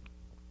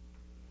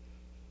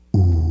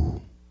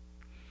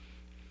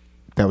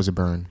 That was a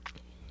burn.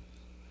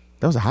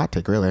 That was a hot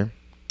take, really.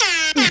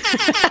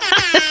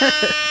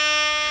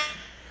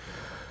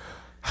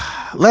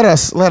 Let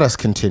us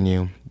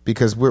continue.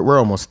 Because we're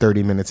almost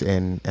 30 minutes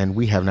in, and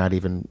we have not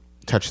even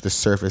touched the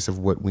surface of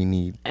what we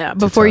need.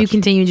 Before you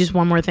continue, just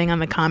one more thing on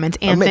the comments.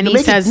 Anthony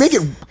says... Make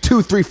it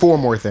 2, 3, 4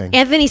 more things.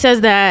 Anthony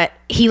says that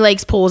he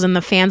likes polls and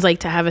the fans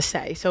like to have a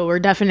say. So we're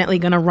definitely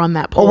going to run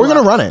that poll. Oh, we're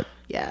going to run it.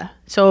 Yeah.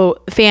 So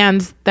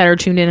fans that are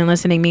tuned in and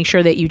listening, make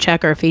sure that you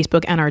check our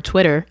Facebook and our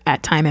Twitter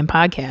at Time and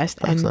Podcast.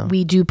 And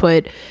we do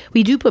put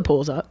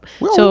polls up.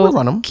 We'll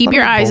run them. Keep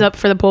your eyes up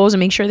for the polls and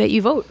make sure that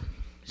you vote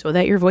so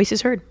that your voice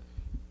is heard.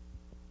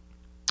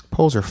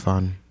 Polls are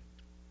fun.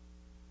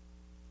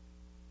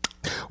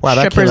 Wow,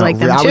 strippers like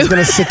them too. I was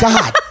gonna say,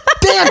 God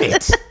damn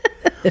it!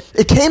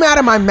 It came out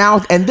of my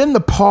mouth, and then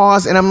the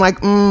pause, and I'm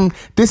like,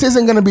 this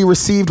isn't gonna be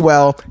received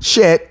well.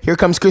 Shit! Here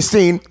comes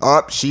Christine.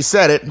 Oh, she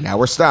said it. Now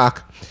we're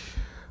stuck.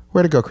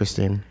 Where to go,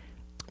 Christine?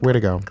 Where to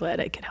go? Glad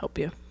I could help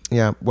you.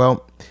 Yeah.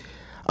 Well,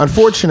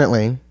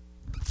 unfortunately,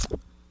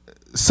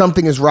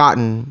 something is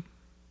rotten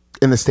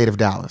in the state of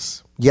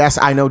Dallas. Yes,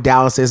 I know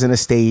Dallas isn't a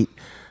state.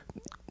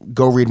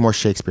 Go read more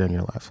Shakespeare in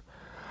your life.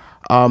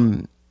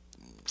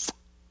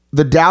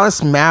 The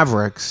Dallas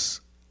Mavericks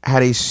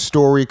had a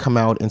story come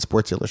out in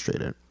Sports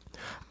Illustrated.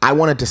 I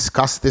want to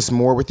discuss this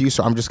more with you,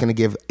 so I'm just going to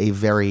give a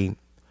very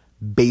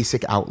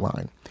basic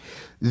outline.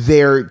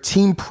 Their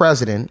team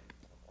president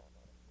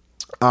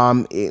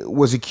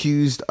was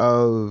accused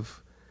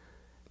of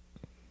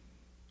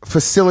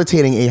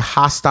facilitating a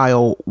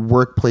hostile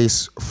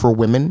workplace for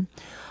women.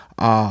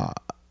 Turdima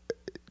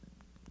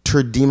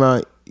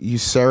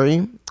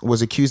Useri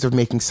was accused of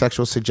making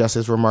sexual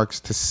suggestive remarks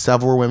to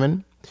several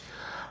women.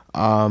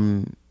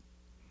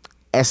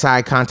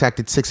 SI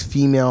contacted 6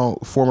 female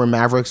former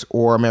Mavericks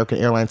or American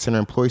Airlines Center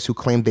employees who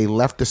claimed they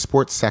left the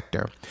sports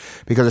sector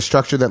because of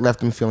structure that left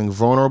them feeling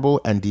vulnerable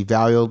and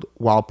devalued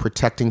while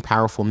protecting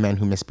powerful men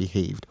who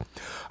misbehaved.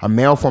 A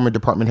male former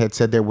department head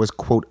said there was,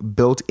 quote,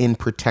 built-in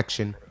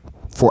protection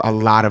for a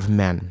lot of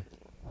men.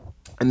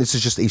 And this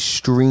is just a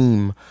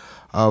stream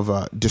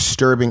of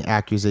disturbing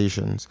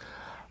accusations.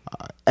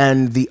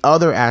 And the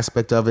other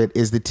aspect of it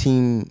is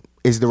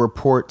the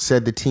report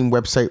said the team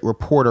website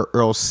reporter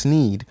Earl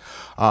Snead,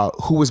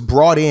 who was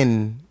brought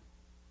in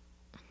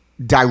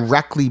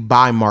directly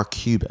by Mark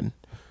Cuban.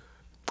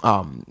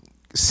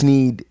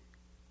 Snead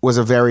was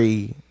a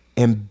very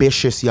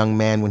ambitious young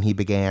man when he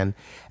began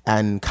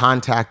and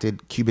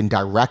contacted Cuban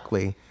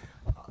directly,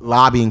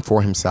 lobbying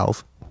for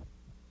himself.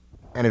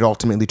 And it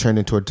ultimately turned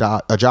into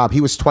a job.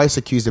 He was twice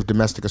accused of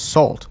domestic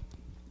assault.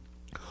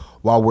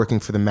 while working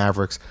for the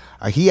Mavericks.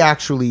 He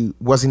actually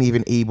wasn't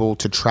even able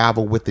to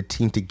travel with the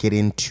team to get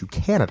into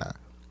Canada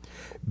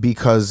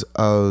because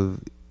of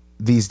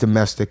these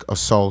domestic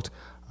assault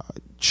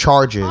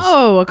charges.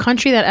 Oh, a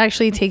country that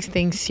actually takes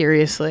things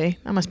seriously.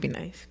 That must be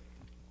nice.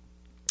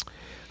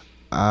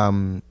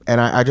 And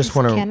I just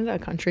want to... Canada a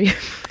country?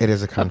 It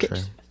is a country.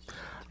 Okay.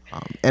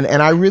 And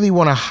I really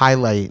want to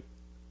highlight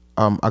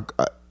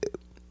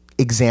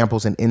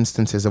examples and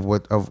instances of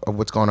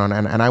what's going on.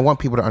 And I want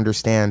people to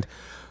understand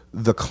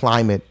the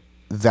climate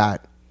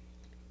that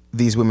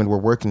these women were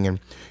working in.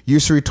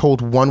 Usuri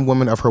told one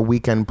woman of her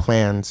weekend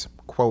plans,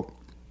 quote,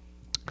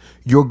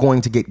 "You're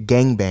going to get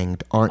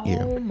gangbanged, aren't you?"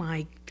 Oh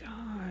my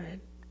God.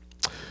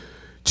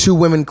 Two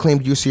women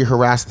claimed Usuri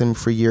harassed them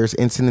for years,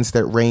 incidents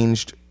that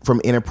ranged from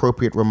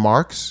inappropriate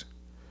remarks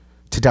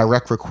to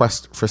direct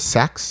requests for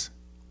sex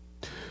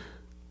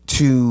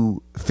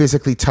to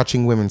physically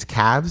touching women's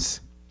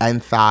calves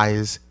and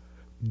thighs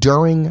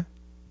during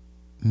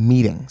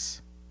meetings.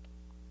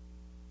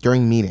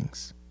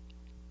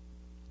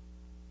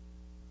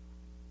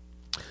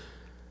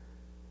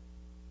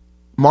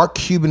 Mark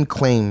Cuban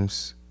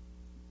claims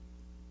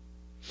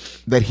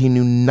that he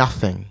knew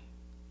nothing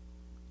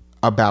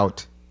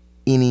about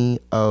any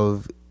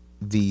of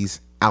these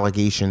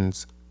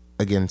allegations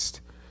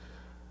against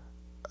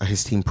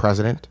his team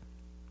president.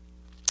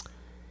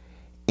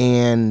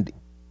 And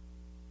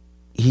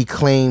he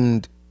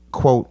claimed,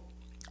 quote,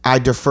 "I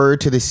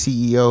deferred to the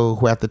CEO,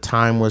 who at the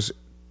time was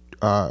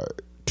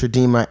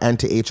Tredima, and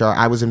to HR.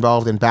 I was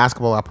involved in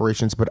basketball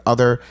operations, but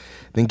other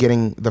than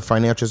getting the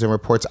financials and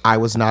reports, I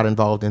was not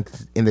involved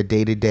in the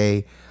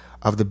day-to-day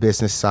of the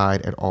business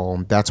side at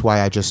all. That's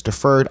why I just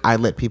deferred. I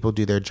let people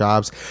do their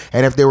jobs.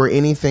 And if there were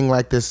anything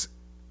like this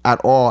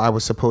at all I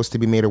was supposed to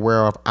be made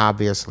aware of,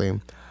 obviously,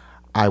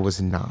 I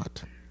was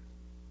not."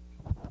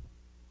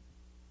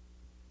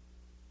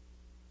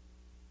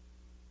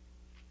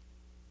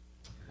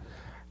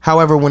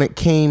 However, when it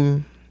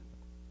came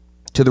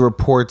to the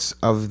reports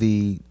of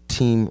the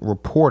team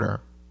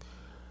reporter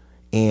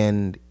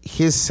and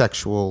his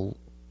sexual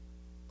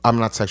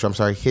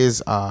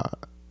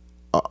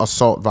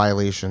assault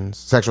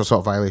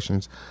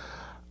violations,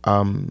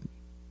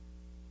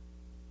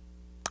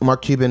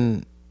 Mark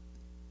Cuban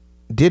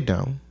did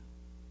know,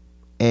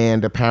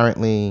 and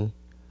apparently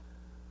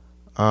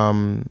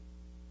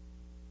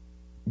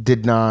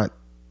did not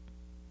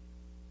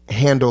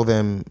handle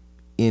them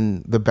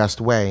in the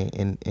best way,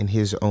 in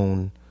his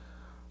own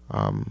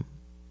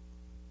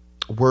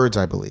words,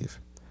 I believe.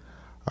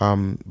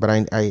 But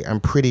I'm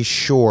pretty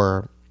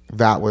sure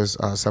that was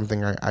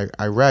something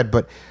I read.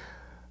 But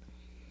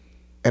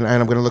and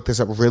I'm going to look this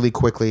up really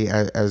quickly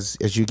as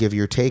you give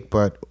your take.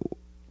 But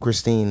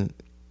Christine,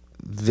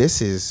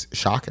 this is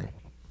shocking.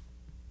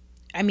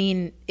 I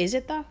mean, is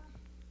it though?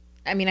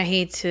 I mean, I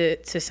hate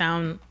to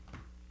sound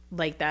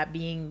like that,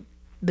 being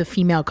the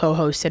female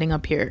co-host sitting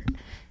up here,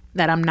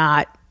 that I'm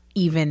not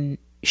even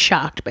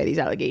shocked by these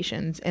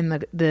allegations.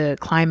 And the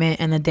climate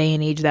and the day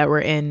and age that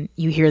we're in,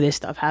 you hear this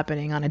stuff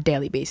happening on a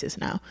daily basis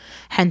now.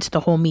 Hence the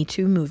whole Me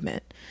Too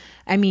movement.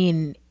 I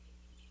mean,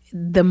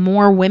 the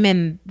more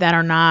women that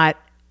are not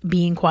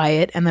being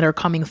quiet and that are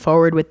coming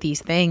forward with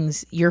these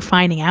things, you're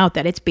finding out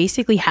that it's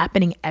basically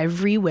happening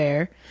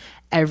everywhere,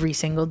 every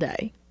single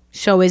day.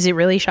 So is it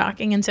really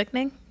shocking and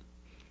sickening?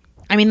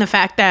 I mean, the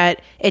fact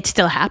that it's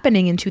still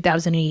happening in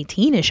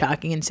 2018 is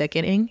shocking and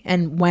sickening.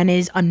 And when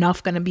is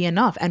enough going to be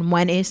enough? And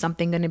when is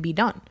something going to be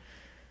done?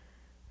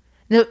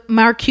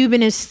 Mark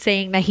Cuban is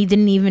saying that he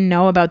didn't even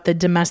know about the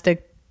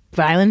domestic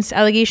violence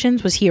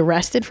allegations. Was he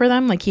arrested for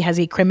them? Like, he has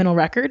a criminal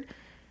record?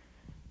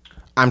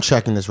 I'm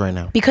checking this right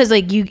now. Because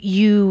like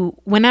you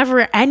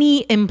whenever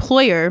any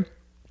employer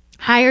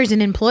hires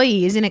an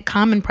employee, isn't it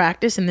common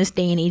practice in this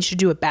day and age to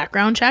do a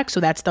background check so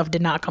that stuff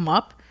did not come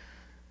up?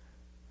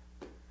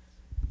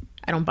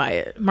 I don't buy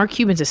it. Mark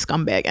Cuban's a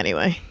scumbag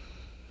anyway.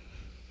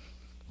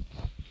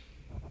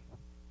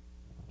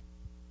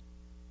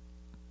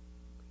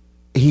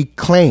 He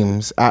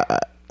claims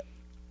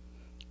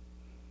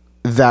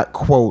that,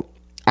 quote,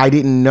 "I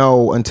didn't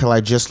know until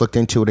I just looked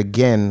into it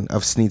again,"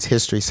 of Snead's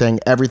history, saying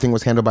everything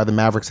was handled by the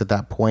Mavericks at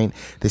that point.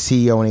 The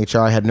CEO and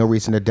HR had no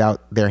reason to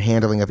doubt their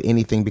handling of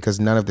anything because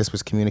none of this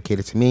was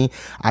communicated to me.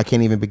 I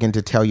can't even begin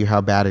to tell you how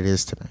bad it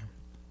is to me.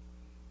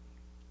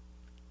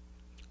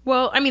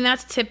 Well, I mean,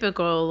 that's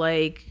typical,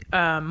 like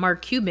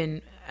Mark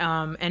Cuban,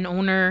 an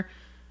owner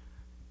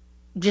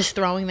just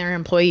throwing their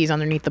employees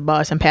underneath the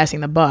bus and passing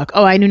the buck.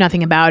 Oh, I knew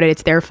nothing about it.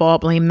 It's their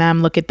fault. Blame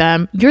them. Look at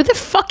them. You're the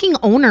fucking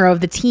owner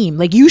of the team.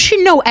 Like, you should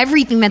know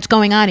everything that's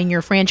going on in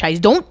your franchise.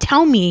 Don't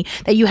tell me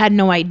that you had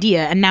no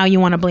idea and now you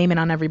want to blame it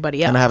on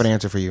everybody else. And I have an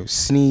answer for you.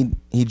 Snead,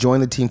 he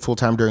joined the team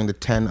full-time during the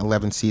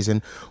 10-11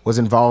 season, was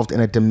involved in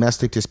a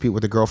domestic dispute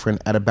with a girlfriend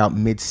at about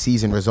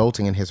mid-season,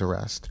 resulting in his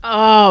arrest.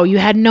 Oh, you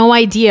had no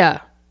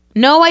idea.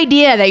 No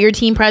idea that your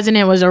team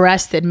president was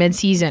arrested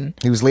mid-season.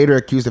 He was later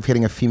accused of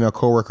hitting a female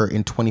coworker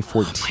in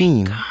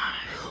 2014,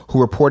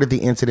 who reported the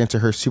incident to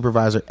her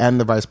supervisor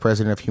and the vice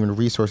president of human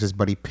resources,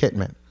 Buddy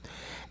Pittman.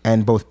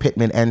 And both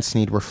Pittman and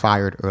Snead were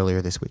fired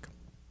earlier this week.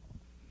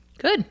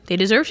 Good. They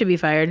deserve to be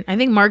fired. I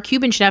think Mark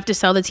Cuban should have to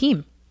sell the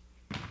team.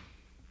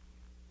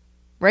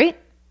 Right?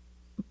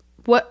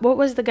 What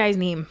was the guy's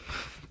name?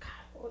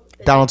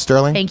 Donald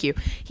Sterling? Thank you.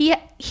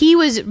 He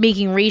was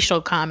making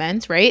racial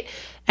comments, right?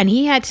 And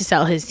he had to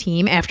sell his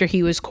team after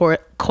he was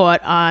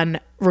caught on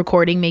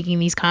recording making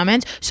these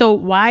comments. So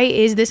why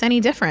is this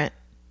any different?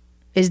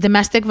 Is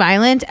domestic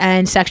violence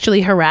and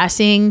sexually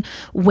harassing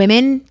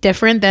women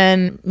different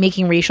than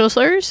making racial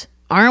slurs?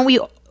 Aren't we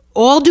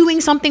all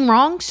doing something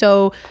wrong?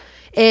 So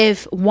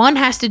if one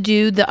has to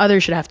do, the other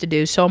should have to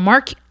do. So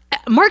Mark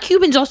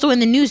Cuban's also in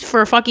the news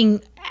for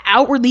fucking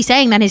outwardly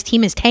saying that his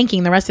team is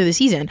tanking the rest of the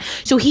season.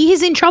 So he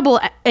is in trouble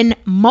in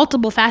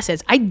multiple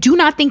facets. I do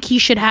not think he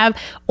should have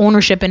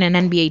ownership in an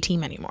NBA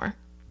team anymore.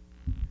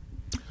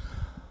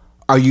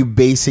 Are you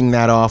basing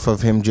that off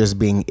of him just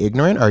being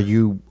ignorant? Are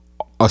you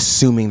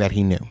assuming that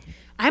he knew?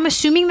 I'm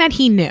assuming that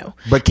he knew.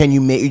 But can you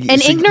make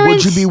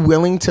ignorance? Would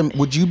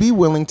you be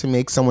willing to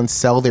make someone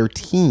sell their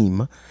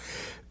team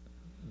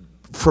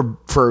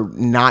for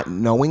not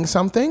knowing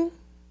something?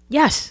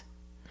 Yes.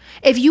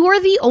 If you are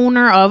the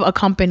owner of a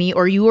company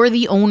or you are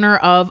the owner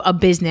of a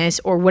business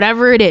or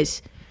whatever it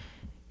is,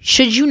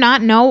 should you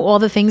not know all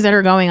the things that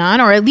are going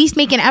on, or at least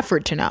make an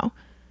effort to know?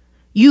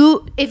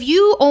 If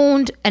you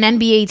owned an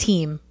NBA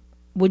team,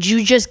 would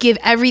you just give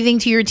everything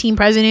to your team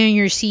president and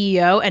your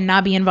CEO and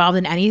not be involved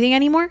in anything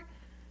anymore?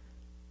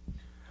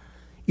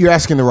 You're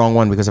asking the wrong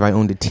one, because if I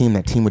owned a team,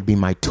 that team would be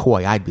my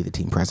toy. I'd be the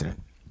team president.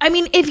 I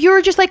mean, if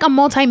you're just like a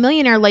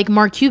multimillionaire like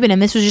Mark Cuban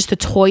and this was just a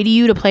toy to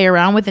you to play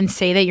around with and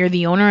say that you're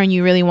the owner and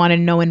you really wanted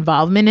no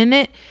involvement in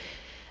it,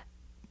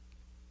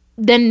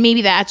 then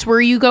maybe that's where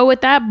you go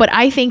with that. But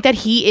I think that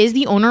he is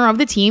the owner of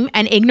the team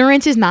and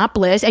ignorance is not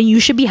bliss and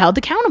you should be held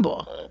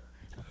accountable.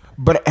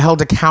 But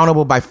held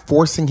accountable by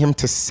forcing him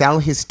to sell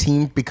his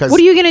team because... What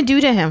are you going to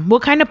do to him?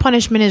 What kind of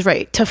punishment is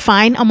right? To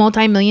fine a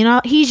multimillionaire?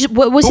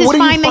 What was his fine?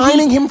 What are you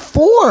fining him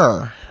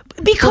for?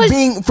 Because...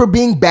 For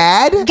being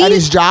bad at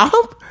his job?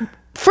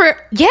 But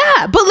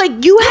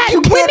like you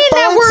can't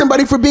find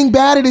somebody for being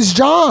bad at his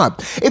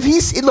job. If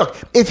he's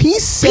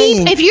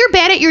saying, if you're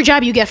bad at your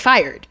job, you get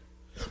fired.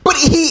 But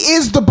he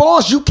is the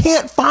boss. You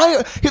can't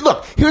fire.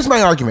 Look, here's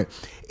my argument.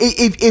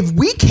 If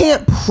we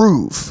can't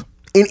prove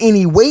in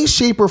any way,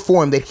 shape, or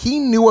form that he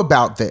knew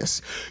about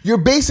this, you're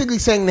basically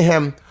saying to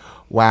him,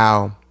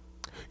 wow,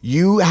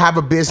 you have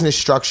a business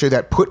structure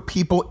that put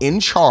people in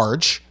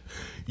charge.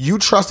 You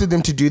trusted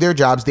them to do their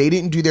jobs. They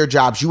didn't do their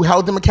jobs. You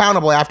held them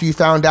accountable after you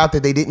found out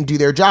that they didn't do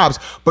their jobs,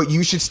 but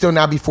you should still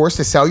now be forced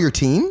to sell your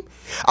team?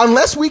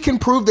 Unless we can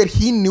prove that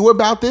he knew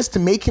about this, to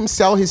make him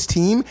sell his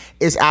team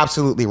is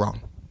absolutely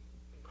wrong.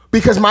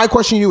 Because my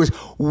question to you is,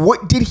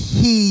 what did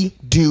he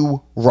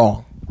do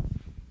wrong?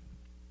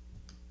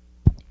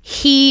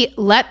 He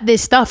let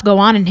this stuff go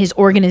on in his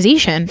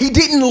organization. He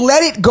didn't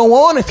let it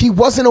go on if he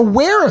wasn't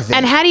aware of it.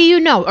 And how do you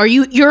know?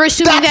 You're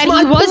assuming that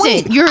he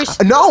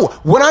wasn't? No.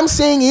 What I'm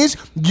saying is,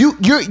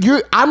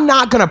 I'm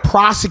not gonna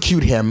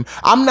prosecute him.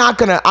 I'm not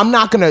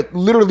gonna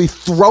literally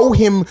throw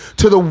him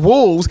to the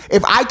wolves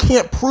if I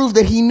can't prove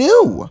that he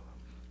knew.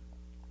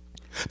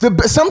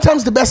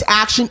 Sometimes the best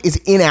action is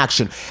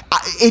inaction.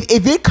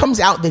 If it comes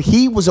out that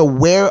he was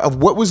aware of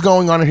what was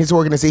going on in his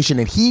organization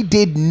and he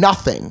did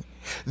nothing,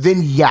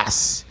 then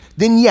yes,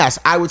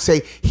 I would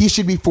say he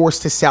should be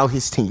forced to sell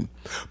his team.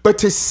 But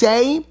to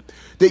say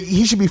that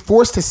he should be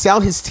forced to sell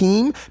his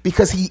team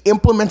because he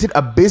implemented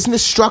a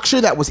business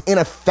structure that was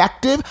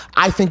ineffective,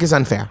 I think is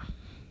unfair.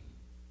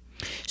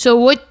 So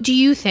what do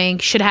you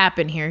think should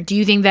happen here? Do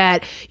you think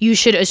that you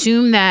should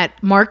assume that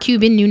Mark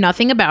Cuban knew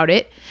nothing about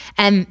it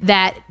and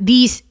that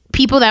these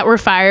people that were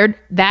fired,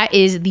 that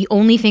is the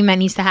only thing that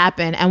needs to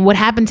happen? And what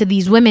happened to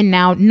these women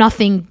now,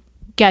 nothing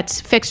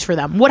gets fixed for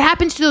them? What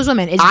happens to those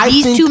women? Is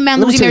these two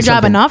men losing their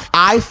job enough?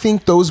 I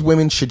think those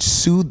women should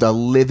sue the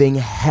living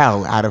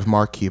hell out of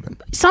Mark Cuban.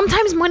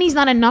 Sometimes money's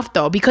not enough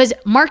though, because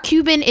Mark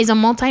Cuban is a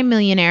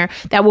multimillionaire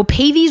that will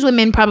pay these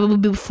women probably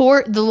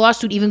before the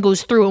lawsuit even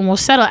goes through and will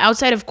settle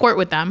outside of court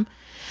with them.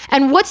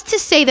 And what's to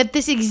say that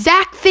this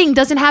exact thing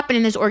doesn't happen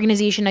in this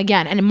organization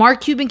again? And Mark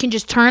Cuban can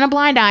just turn a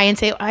blind eye and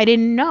say, I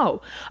didn't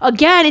know.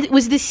 Again, it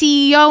was the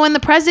CEO and the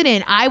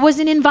president. I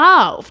wasn't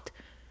involved.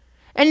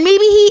 And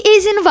maybe he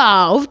is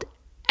involved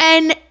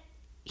and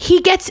he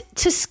gets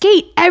to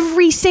skate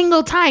every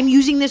single time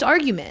using this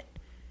argument.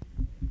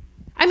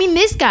 I mean,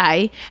 this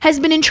guy has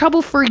been in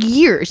trouble for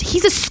years.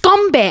 He's a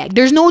scumbag.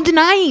 There's no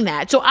denying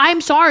that. So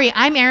I'm sorry.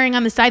 I'm erring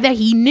on the side that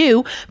he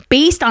knew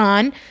based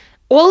on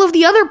all of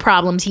the other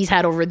problems he's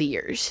had over the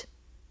years.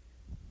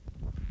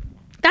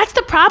 That's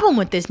the problem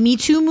with this Me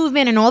Too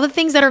movement and all the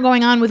things that are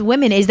going on with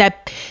women, is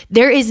that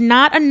there is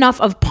not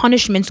enough of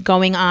punishments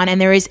going on.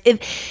 And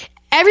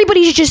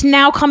everybody's just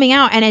now coming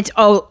out and it's,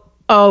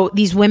 oh,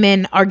 these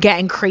women are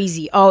getting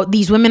crazy. Oh,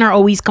 these women are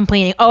always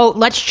complaining. Oh,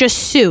 let's just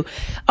sue.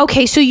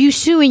 Okay, so you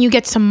sue and you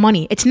get some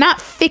money. It's not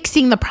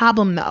fixing the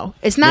problem, though.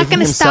 It's not going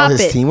to stop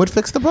it. His team would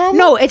fix the problem?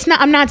 No, it's not.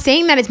 I'm not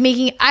saying that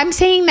I'm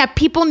saying that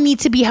people need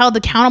to be held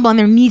accountable and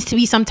there needs to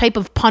be some type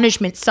of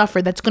punishment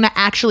suffered that's going to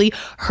actually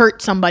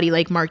hurt somebody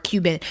like Mark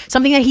Cuban.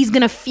 Something that he's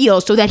going to feel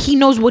so that he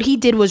knows what he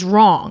did was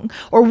wrong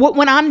or what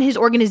went on in his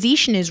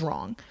organization is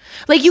wrong.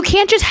 Like, you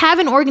can't just have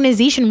an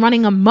organization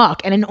running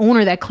amok and an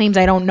owner that claims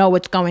I don't know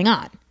what's going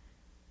on.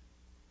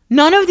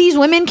 None of these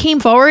women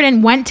came forward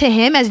and went to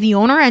him as the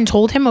owner and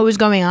told him what was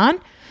going on.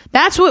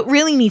 That's what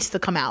really needs to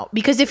come out.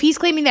 Because if he's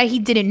claiming that he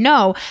didn't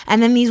know,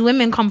 and then these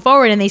women come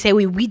forward and they say,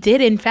 we did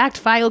in fact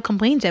file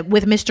complaints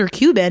with Mr.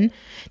 Cuban,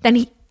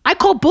 then I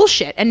call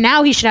bullshit. And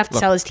now he should have to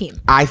sell his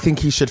team. I think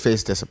he should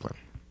face discipline.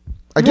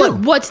 I do.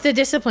 What's the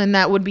discipline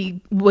that would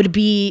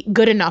be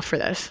good enough for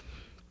this?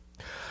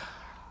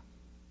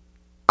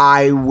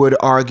 I would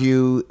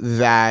argue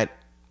that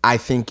I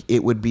think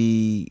it would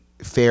be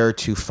fair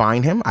to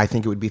fine him. I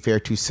think it would be fair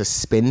to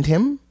suspend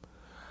him.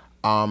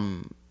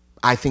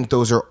 I think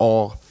those are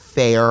all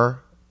fair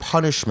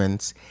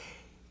punishments,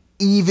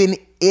 even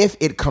if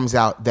it comes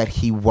out that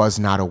he was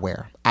not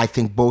aware. I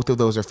think both of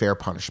those are fair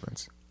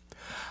punishments.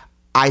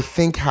 I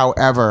think,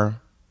 however,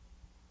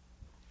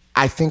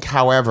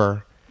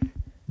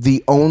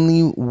 the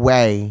only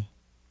way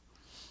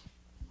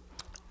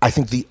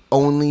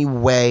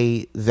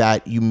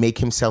that you make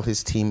him sell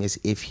his team is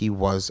if he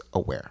was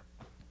aware.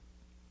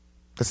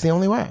 That's the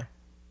only way.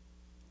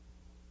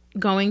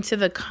 Going to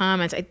the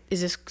comments,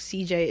 is this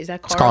CJ? Is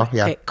that Carl? It's Carl,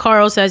 yeah. Okay.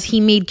 Carl says he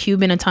made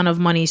Cuban a ton of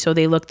money, so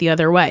they look the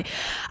other way.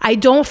 I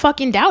don't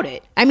fucking doubt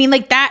it. I mean,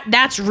 like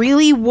that's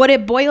really what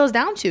it boils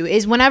down to,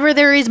 is whenever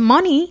there is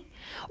money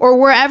or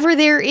wherever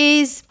there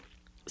is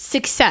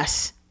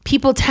success,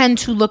 people tend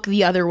to look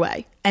the other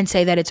way and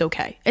say that it's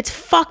okay. It's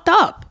fucked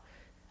up.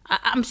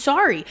 I'm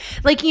sorry.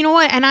 Like, you know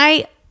what? And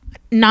I,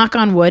 knock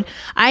on wood,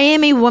 I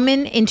am a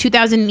woman in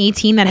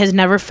 2018 that has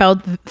never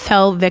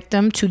fell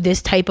victim to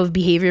this type of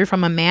behavior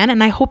from a man,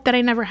 and I hope that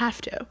I never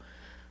have to.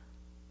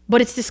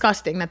 But it's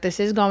disgusting that this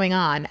is going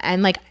on.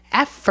 And like,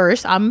 at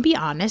first, I'm gonna be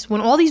honest,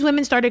 when all these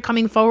women started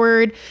coming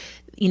forward,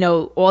 you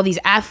know, all these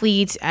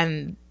athletes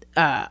and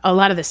a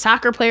lot of the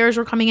soccer players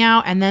were coming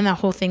out, and then the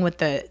whole thing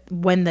with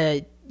when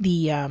the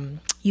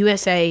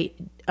USA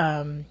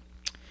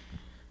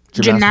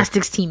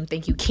gymnastics team,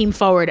 thank you, came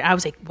forward, I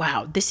was like,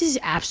 wow, this is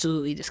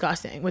absolutely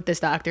disgusting what this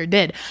doctor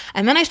did.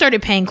 And then I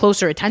started paying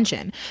closer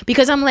attention,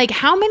 because I'm like,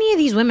 how many of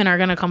these women are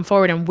going to come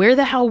forward, and where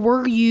the hell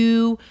were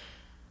you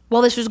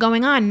while this was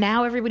going on?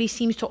 Now everybody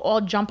seems to all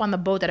jump on the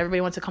boat that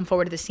everybody wants to come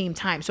forward at the same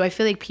time. So I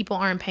feel like people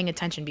aren't paying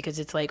attention, because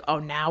it's like, oh,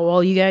 now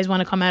all you guys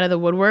want to come out of the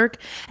woodwork.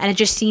 And it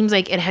just seems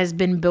like it has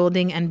been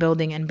building and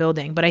building and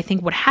building. But I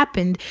think what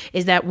happened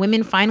is that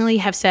women finally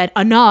have said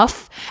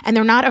enough, and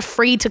they're not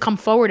afraid to come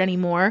forward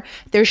anymore.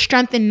 There's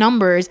strength in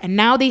numbers, and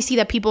now they see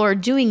that people are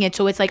doing it.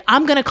 So it's like,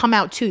 I'm going to come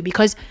out too,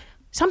 because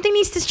something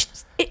needs to,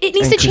 it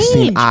needs to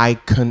Christine,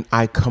 change.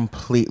 I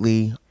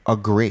completely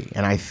agree.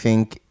 And I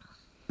think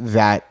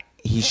that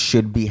he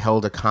should be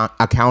held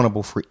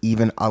accountable for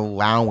even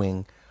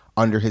allowing,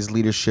 under his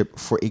leadership,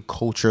 for a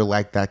culture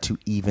like that to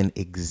even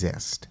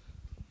exist.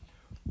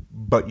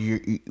 But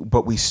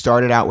we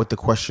started out with the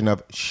question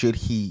of, should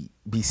he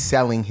be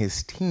selling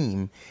his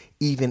team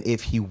even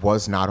if he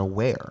was not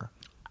aware?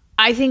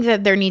 I think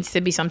that there needs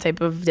to be some type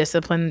of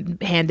discipline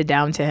handed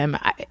down to him.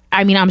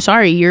 I mean, I'm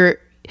sorry, you're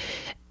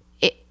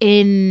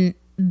in...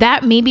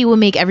 That maybe will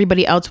make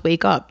everybody else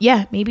wake up.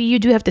 Yeah, maybe you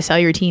do have to sell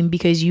your team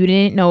because you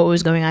didn't know what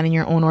was going on in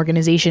your own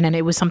organization, and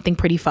it was something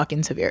pretty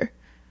fucking severe.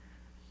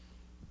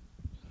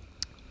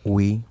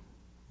 We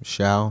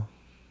shall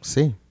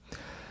see. I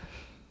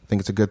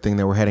think it's a good thing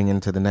that we're heading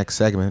into the next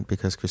segment,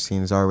 because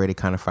Christine is already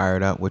kind of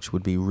fired up, which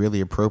would be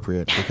really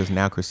appropriate, because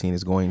now Christine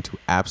is going to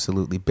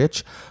absolutely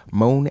bitch,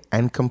 moan,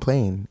 and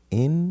complain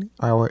in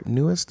our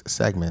newest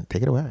segment.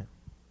 Take it away.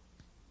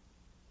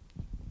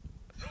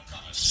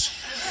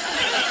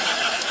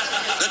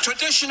 The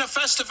tradition of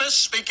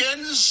Festivus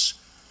begins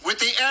with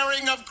the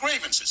airing of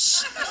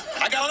grievances.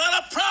 I got a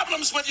lot of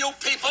problems with you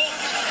people.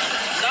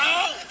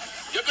 Now,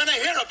 you're going to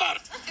hear about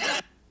it.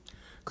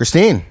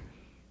 Christine,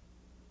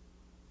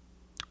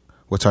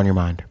 what's on your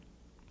mind?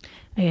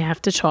 I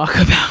have to talk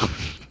about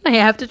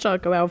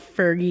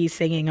Fergie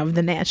singing of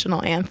the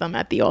national anthem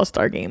at the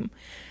All-Star game.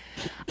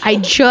 I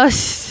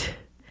just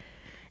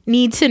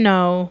need to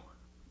know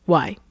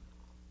why.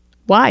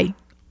 Why?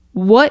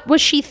 What was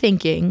she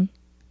thinking?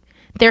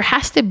 There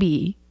has to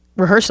be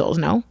rehearsals,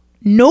 no?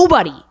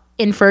 Nobody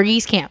in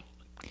Fergie's camp,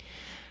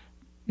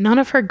 none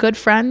of her good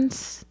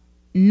friends,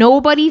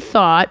 nobody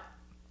thought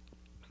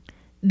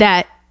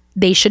that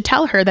they should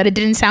tell her that it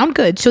didn't sound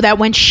good, so that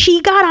when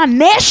she got on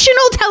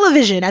national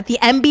television at the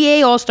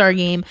NBA All-Star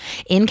game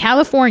in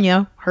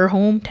California, her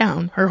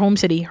hometown, her home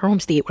city, her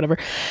home state, whatever,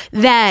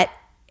 that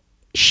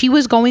she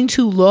was going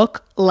to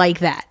look like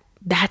that.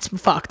 That's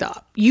fucked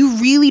up. You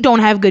really don't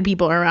have good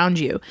people around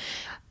you.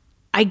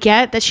 I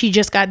get that she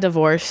just got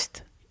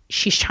divorced.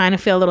 she's trying to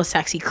feel a little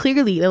sexy.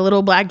 Clearly, the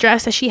little black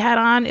dress that she had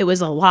on, it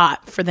was a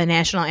lot for the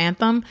national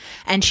anthem.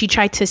 And she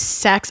tried to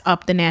sex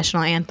up the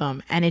national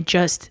anthem, and it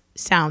just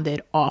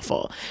sounded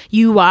awful.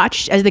 You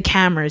watched as the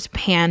cameras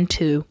panned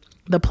to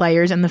the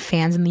players and the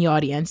fans in the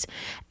audience,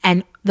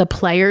 and the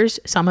players,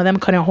 some of them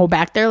couldn't hold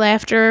back their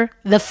laughter.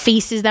 The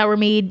faces that were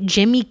made,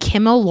 Jimmy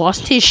Kimmel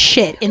lost his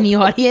shit in the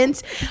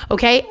audience.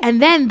 Okay,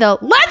 and then the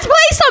let's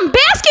play some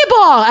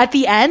basketball at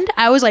the end.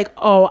 I was like,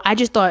 oh, I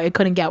just thought it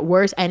couldn't get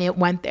worse, and it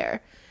went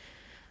there.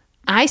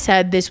 I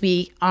said this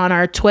week on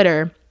our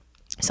Twitter,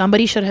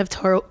 somebody should have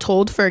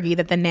told Fergie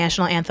that the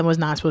national anthem was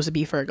not supposed to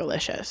be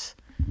Fergalicious.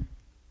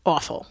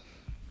 Awful.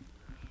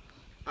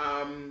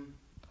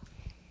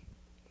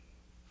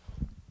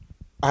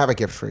 I have a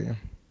gift for you.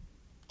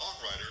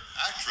 Songwriter,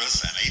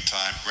 actress, and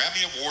 8-time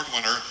Grammy Award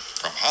winner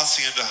from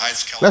Hacienda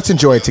Heights, California. Let's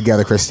enjoy it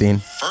together, Christine.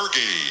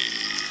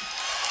 Fergie.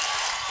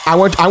 I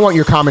want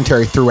your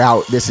commentary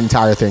throughout this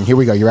entire thing. Here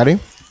we go. You ready?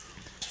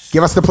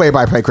 Give us the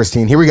play-by-play,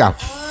 Christine. Here we go.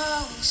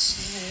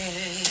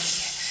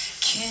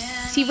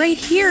 See, right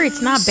here,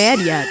 it's not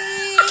bad yet.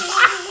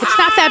 It's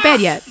not that bad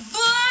yet.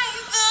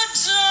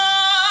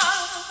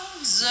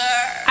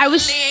 I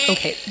was,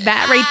 okay,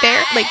 that right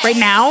there, like right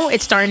now,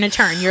 it's starting to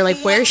turn. You're like,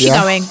 where is she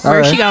going?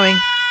 Where is she going?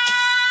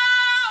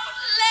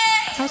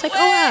 I was like,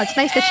 oh, wow, it's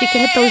nice that she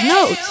could hit those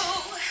notes.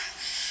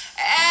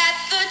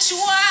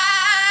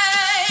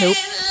 Nope.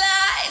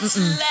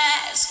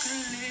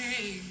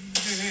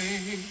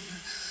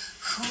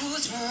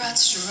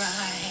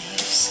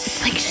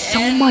 It's like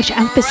so much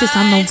emphasis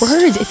on the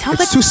words. It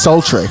sounds It's too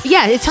sultry.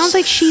 Yeah, it sounds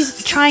like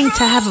she's trying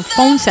to have a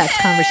phone sex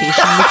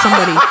conversation with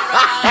somebody.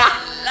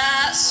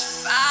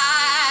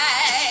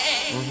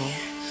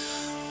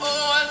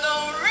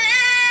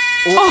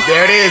 Oh,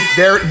 there it is.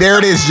 There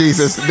it is,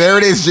 Jesus. There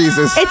it is,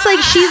 Jesus. It's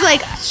like she's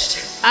like,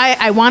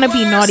 I want to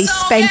be naughty,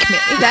 spank me.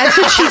 That's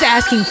what she's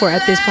asking for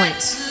at this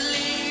point.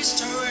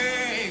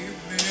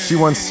 She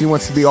wants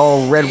to be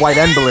all red, white,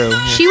 and blue.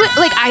 She would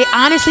like. I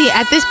honestly,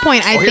 at this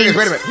point, I Here it think. is.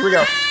 Wait a minute. Here we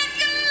go.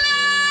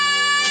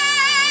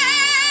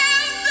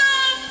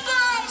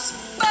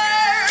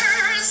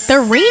 The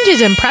range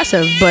is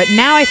impressive, but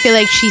now I feel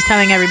like she's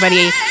telling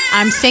everybody,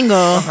 I'm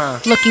single,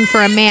 looking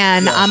for a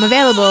man, I'm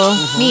available,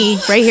 me,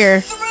 right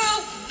here.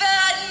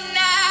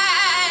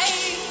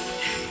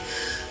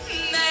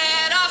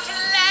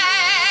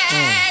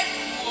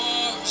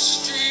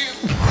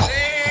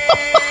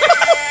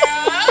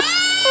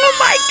 Oh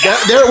my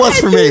God. There it was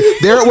for me.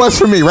 There it was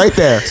for me, right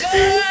there.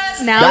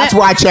 Now That's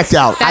why I checked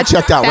out. I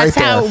checked out right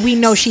there. That's how we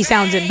know she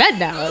sounds in bed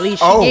now. At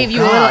least she gave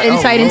you a little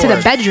insight into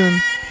the bedroom.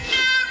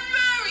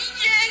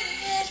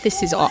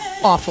 This is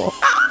awful.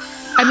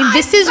 I mean,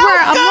 this is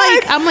where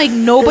I'm like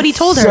nobody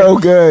told her. So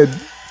good.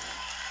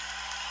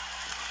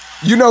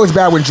 You know it's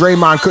bad when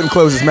Draymond couldn't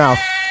close his mouth.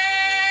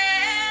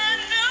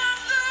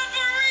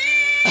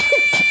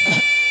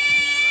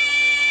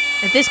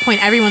 At this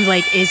point, everyone's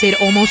like, is it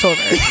almost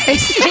over?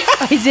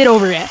 Is it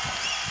over yet?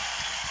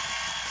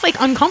 It's like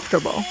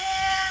uncomfortable.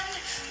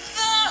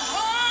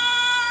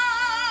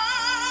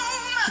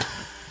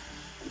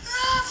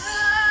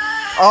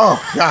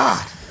 Oh,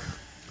 God.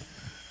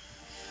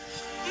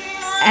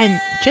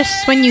 And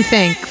just when you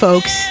think,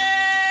 folks,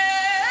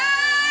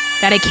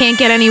 that it can't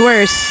get any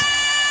worse,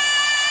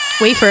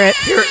 wait for it.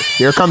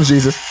 Here comes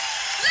Jesus.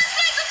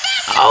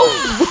 Oh,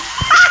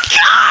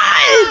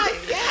 God!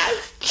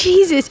 Yes.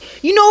 Jesus.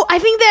 You know, I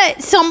think that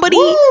somebody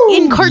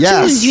in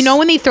cartoons, you know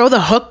when they throw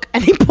the hook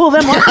and they pull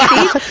them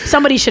off stage?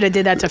 Somebody should have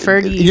did that to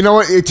Fergie. You know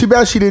what? Too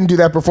bad she didn't do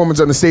that performance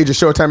on the stage at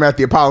Showtime at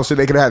the Apollo so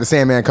they could have had the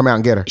Sandman come out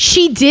and get her.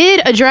 She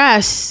did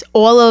address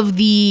all of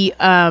the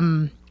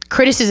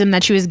criticism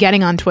that she was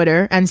getting on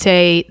Twitter and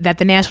say that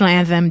the national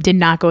anthem did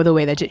not go the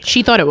way that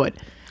she thought it would.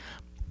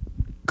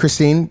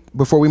 Christine,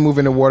 before we move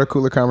into water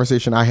cooler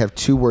conversation, I have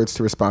 2 words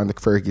to respond to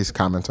Fergie's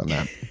comments on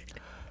that.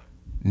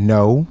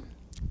 No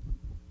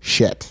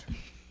shit.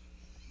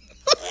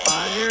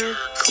 Water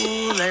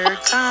cooler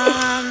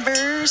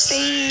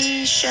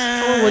conversation.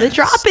 Oh, well, the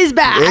drop is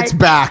back. It's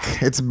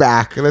back. It's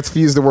back. Let's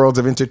fuse the worlds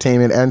of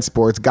entertainment and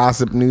sports,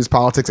 gossip, news,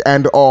 politics,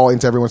 and all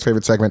into everyone's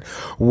favorite segment,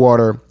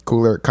 Water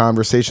Cooler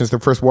Conversations. The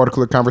first water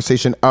cooler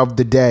conversation of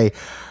the day.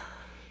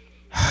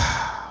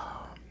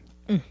 I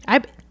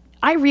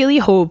really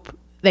hope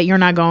that you're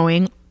not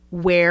going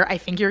where I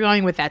think you're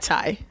going with that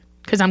sigh,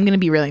 because I'm going to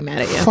be really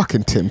mad at you.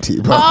 Fucking Tim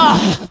Tebow.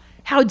 Oh,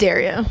 how dare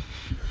you?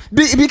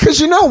 Because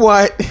you know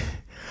what?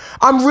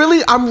 I'm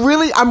really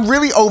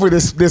over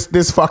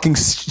this fucking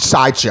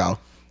sideshow.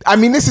 I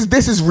mean, this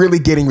is really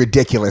getting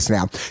ridiculous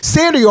now.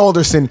 Sandy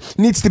Alderson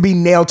needs to be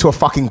nailed to a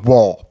fucking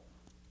wall.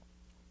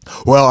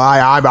 Well,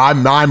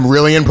 I'm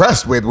really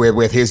impressed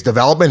with his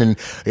development, and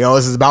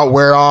this is about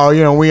where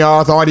we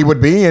all thought he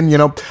would be, and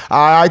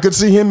I could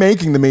see him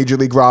making the major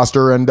league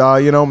roster, and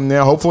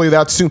hopefully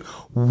that's soon.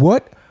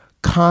 What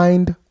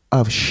kind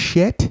of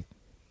shit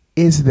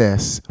is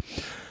this?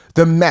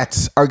 The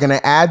Mets are going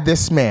to add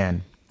this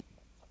man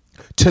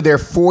to their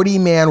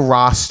 40-man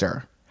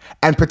roster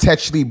and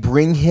potentially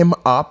bring him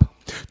up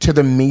to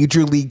the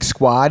Major League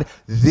squad,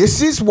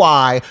 this is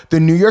why the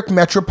New York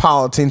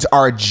Metropolitans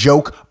are a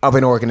joke of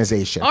an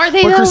organization. Are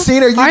they But though?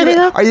 Christina, are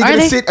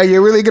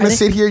you really going to they?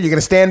 sit here? You're going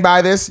to stand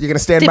by this? You're going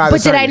to stand by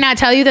this? But did I not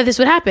tell you that this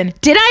would happen?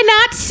 Did I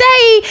not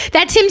say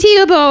that Tim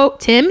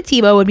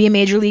Tebow would be a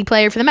Major League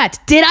player for the Mets?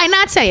 Did I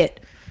not say it?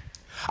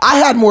 I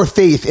had more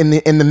faith in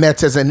the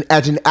Mets as an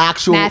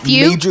actual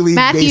Major League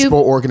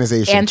Baseball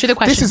organization. Answer the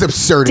question. This is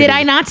absurdity. Did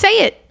I not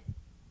say it?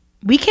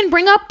 We can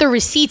bring up the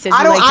receipts.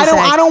 I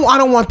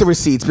don't want the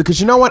receipts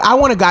because you know what? I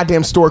want a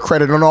goddamn store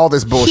credit on all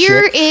this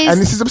bullshit. And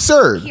this is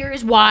absurd. Here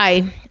is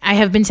why I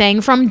have been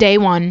saying from day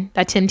one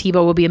that Tim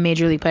Tebow will be a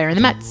Major League player in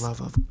the Mets.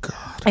 Love of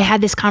God. I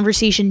had this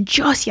conversation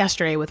just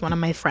yesterday with one of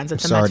my friends.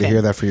 Sorry to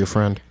hear that for your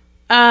friend.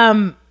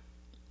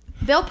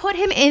 They'll put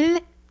him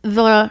in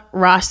the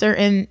roster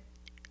and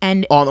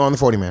on the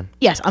 40-man.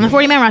 Yes, on the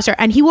 40-man roster,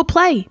 and he will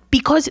play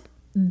because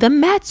the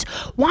Mets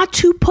want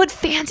to put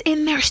fans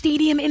in their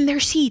stadium in their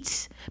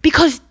seats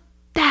because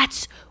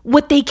that's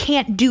what they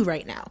can't do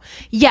right now.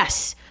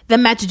 Yes, the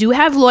Mets do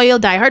have loyal,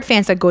 diehard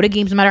fans that go to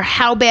games no matter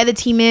how bad the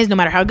team is, no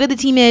matter how good the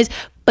team is,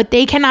 but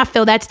they cannot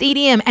fill that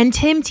stadium. And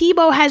Tim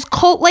Tebow has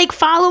cult-like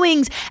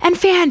followings and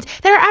fans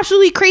that are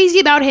absolutely crazy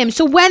about him.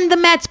 So when the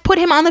Mets put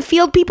him on the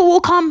field, people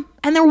will come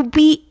and there will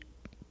be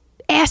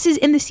asses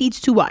in the seats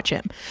to watch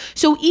him.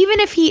 So even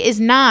if he is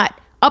not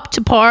up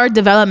to par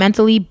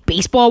developmentally,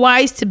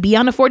 baseball-wise, to be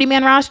on a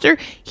 40-man roster,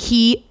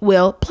 he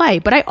will play.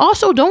 But I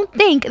also don't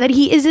think that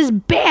he is as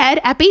bad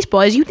at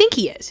baseball as you think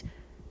he is.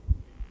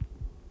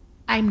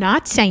 I'm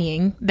not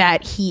saying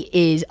that he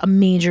is a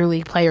Major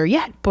League player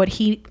yet, but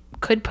he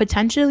could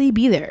potentially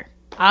be there.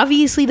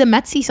 Obviously, the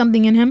Mets see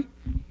something in him.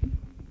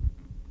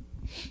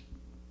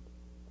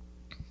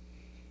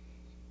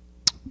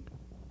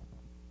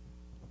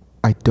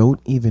 I don't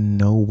even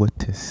know what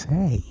to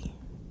say.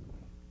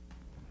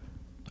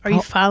 Are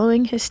you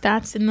following his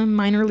stats in the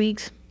minor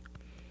leagues?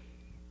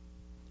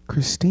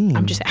 Christine.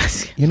 I'm just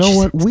asking. You know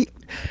what?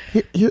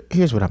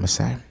 Here's what I'm going to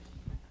say.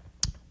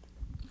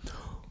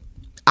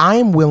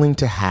 I'm willing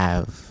to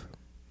have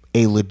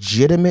a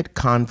legitimate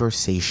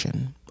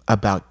conversation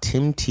about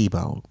Tim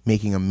Tebow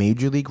making a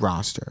Major League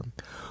roster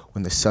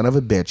when the son of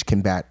a bitch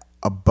can bat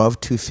above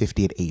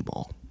 250 at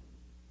A-ball.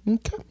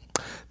 Okay.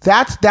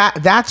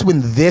 That's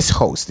when this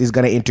host is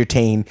going to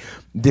entertain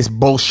this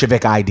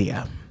Bolshevik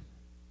idea.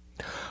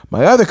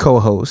 My other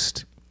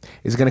co-host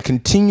is going to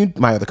continue.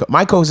 My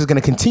co-host is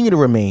going to continue to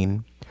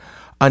remain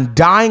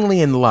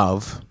undyingly in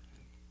love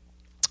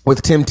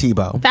with Tim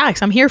Tebow.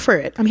 Facts. I'm here for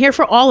it. I'm here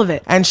for all of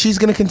it. And she's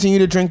going to continue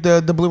to drink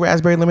the blue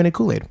raspberry lemonade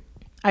Kool-Aid.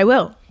 I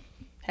will.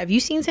 Have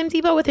you seen Tim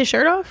Tebow with his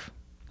shirt off?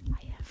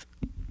 I have.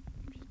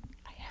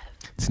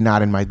 It's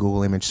not in my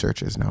Google image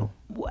searches. No.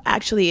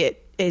 Actually,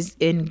 it is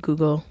in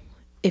Google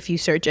if you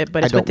search it,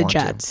 but it's with the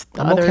Jets.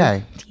 The I'm other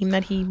okay. team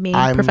that he made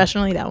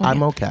professionally, that one.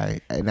 I'm okay.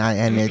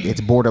 And it's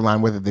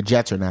borderline whether the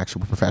Jets are an actual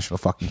professional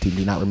fucking team. Do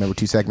you not remember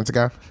 2 segments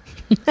ago?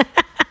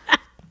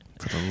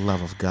 For the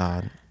love of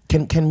God.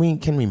 Can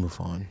we move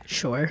on?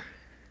 Sure.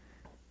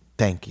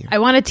 Thank you. I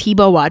want a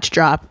Tebow watch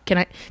drop. Can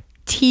I?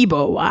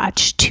 Tebow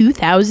watch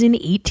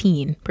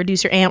 2018.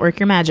 Producer Ant, work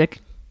your magic.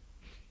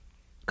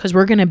 Because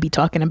we're going to be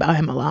talking about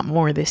him a lot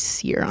more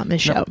this year on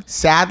this show. No,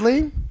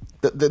 sadly,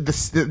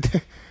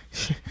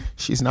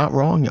 she's not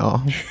wrong,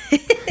 y'all.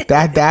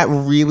 that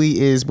really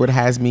is what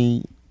has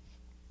me.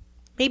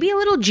 Maybe a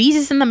little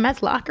Jesus in the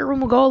Mets locker room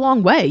will go a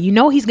long way. You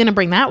know he's going to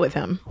bring that with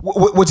him.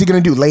 What's he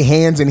going to do? Lay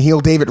hands and heal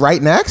David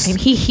Wright next? And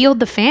he healed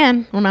the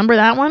fan. Remember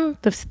that one?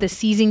 The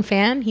seizing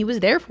fan? He was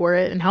there for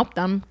it and helped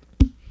them.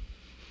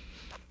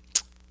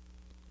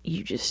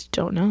 You just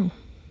don't know.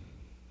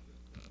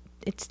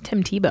 It's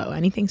Tim Tebow.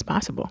 Anything's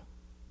possible.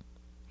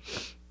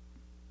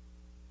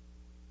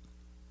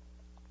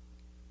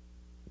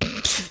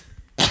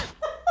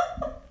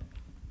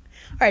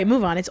 All right,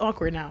 move on. It's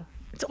awkward now.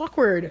 It's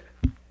awkward.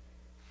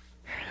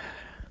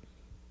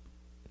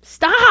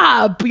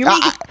 Stop. You're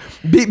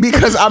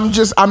because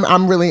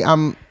I'm really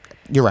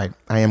you're right.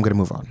 I am going to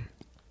move on.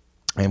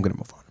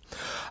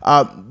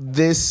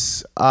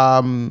 This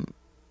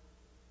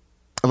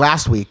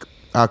last week,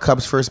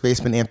 Cubs first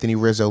baseman Anthony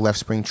Rizzo left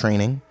spring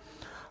training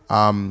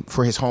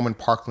for his home in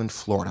Parkland,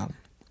 Florida,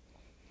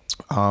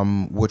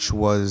 which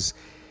was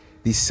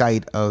the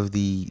site of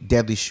the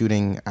deadly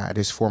shooting at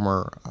his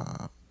former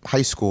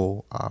high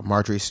school,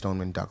 Marjorie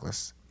Stoneman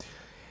Douglas.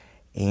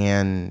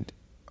 And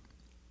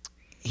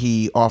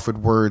he offered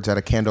words at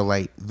a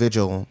candlelight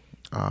vigil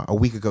a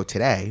week ago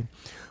today,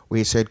 where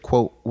he said,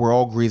 quote, "We're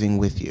all grieving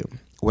with you.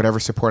 Whatever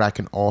support I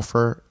can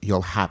offer,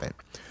 you'll have it.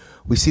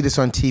 We see this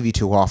on TV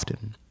too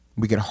often.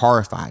 We get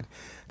horrified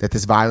that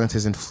this violence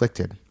is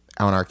inflicted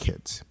on our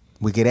kids.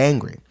 We get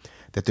angry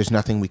that there's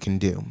nothing we can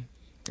do.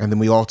 And then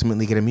we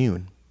ultimately get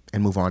immune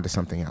and move on to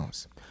something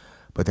else.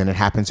 But then it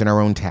happens in our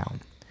own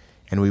town.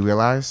 And we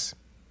realize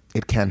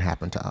it can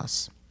happen to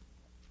us.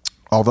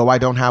 Although I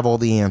don't have all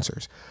the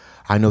answers,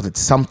 I know that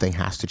something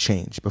has to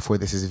change before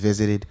this is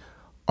visited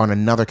on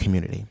another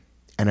community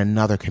and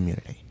another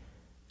community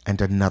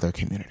and another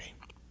community."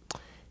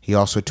 He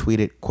also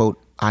tweeted, quote,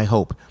 "I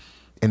hope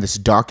in this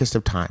darkest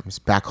of times,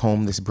 back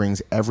home, this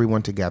brings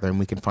everyone together and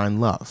we can find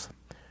love.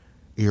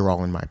 You're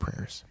all in my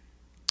prayers.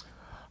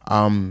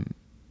 I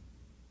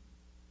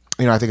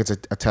think it's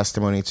a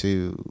testimony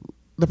to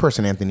the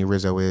person Anthony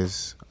Rizzo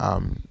is,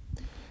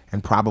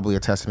 and probably a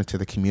testament to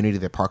the community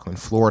that Parkland,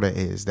 Florida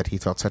is, that he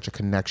felt such a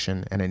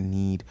connection and a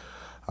need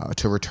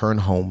to return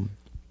home,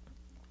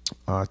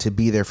 to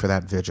be there for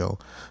that vigil,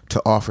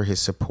 to offer his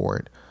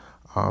support.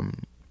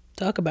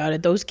 Talk about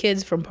it. Those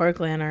kids from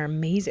Parkland are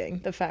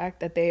amazing. The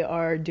fact that they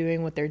are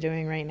doing what they're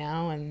doing right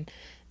now, and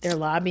they're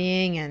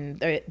lobbying, and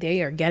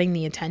they are getting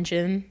the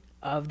attention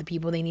of the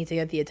people they need to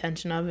get the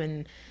attention of,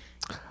 and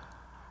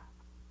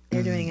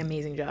they're doing an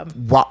amazing job.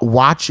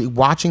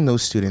 Watching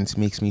those students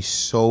makes me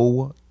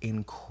so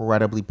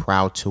incredibly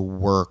proud to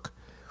work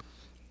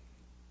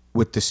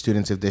with the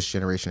students of this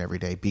generation every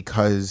day,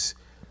 because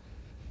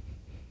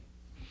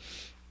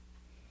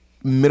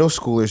middle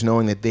schoolers,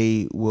 knowing that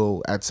they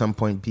will at some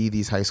point be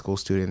these high school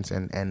students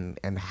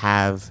and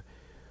have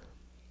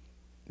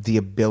the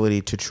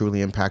ability to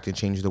truly impact and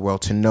change the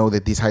world, to know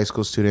that these high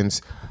school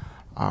students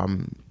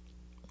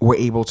were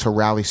able to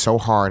rally so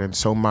hard and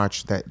so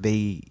much that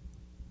they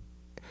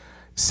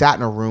sat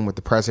in a room with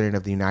the President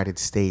of the United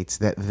States,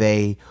 that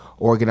they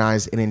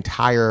organized an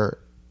entire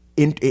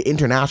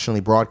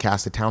internationally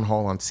broadcast a town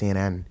hall on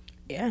CNN.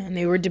 Yeah, and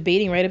they were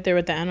debating right up there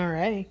with the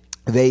NRA.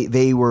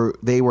 They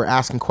were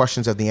asking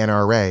questions of the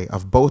NRA,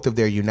 of both of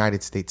their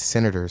United States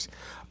senators,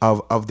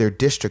 of their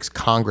district's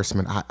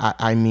congressmen.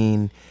 I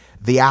mean,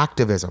 the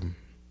activism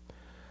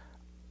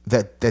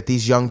that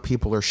these young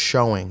people are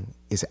showing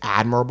is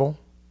admirable,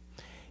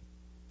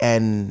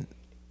 and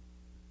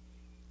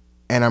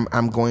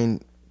I'm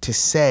going to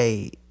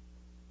say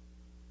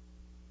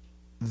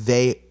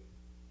they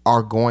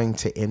are going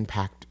to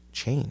impact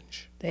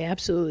change. They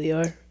absolutely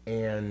are.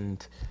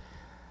 And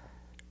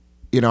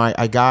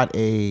I got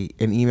an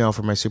email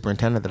from my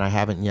superintendent that I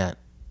haven't yet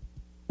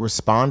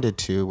responded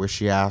to, where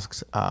she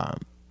asks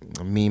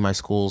me, my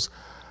school's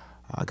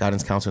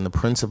guidance counselor, and the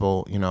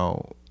principal,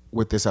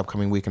 with this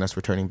upcoming week and us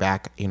returning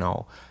back,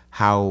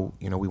 how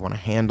we want to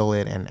handle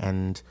it,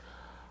 and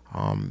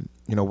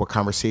what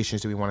conversations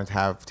do we want to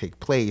have take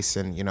place,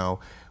 and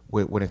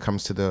when it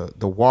comes to the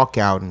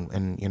walkout,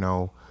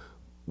 and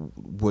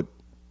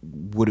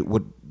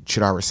what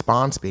should our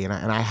response be? And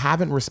I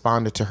haven't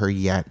responded to her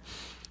yet,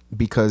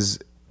 because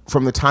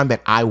from the time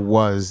that I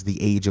was the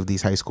age of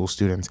these high school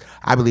students,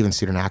 I believe in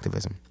student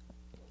activism.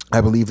 I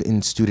believe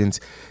in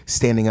students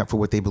standing up for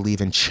what they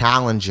believe in,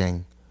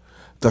 challenging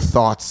the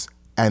thoughts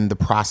and the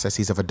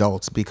processes of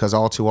adults, because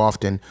all too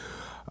often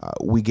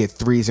we get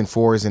 3s and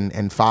 4s and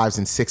 5s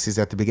and 6s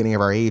at the beginning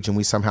of our age, and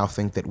we somehow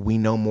think that we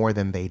know more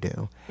than they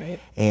do. Right.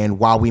 And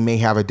while we may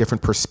have a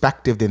different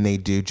perspective than they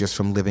do just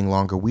from living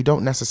longer, we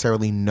don't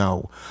necessarily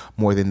know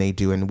more than they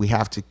do, and we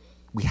have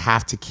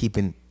to keep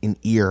an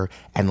ear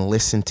and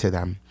listen to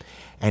them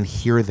and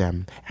hear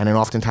them, and then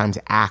oftentimes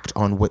act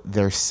on what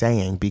they're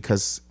saying,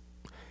 because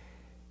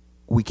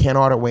we can't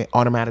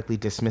automatically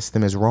dismiss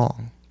them as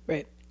wrong.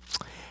 Right.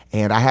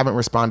 And I haven't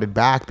responded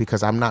back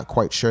because I'm not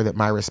quite sure that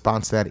my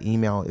response to that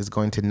email is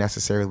going to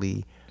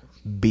necessarily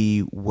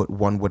be what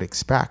one would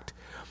expect.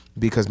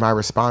 Because my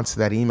response to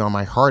that email,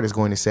 my heart is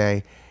going to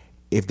say,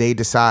 if they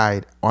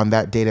decide on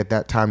that date at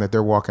that time that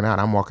they're walking out,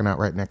 I'm walking out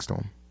right next to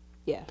them.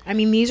 Yeah. I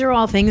mean, these are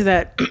all things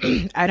that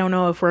I don't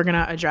know if we're going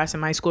to address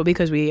in my school,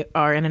 because we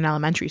are in an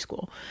elementary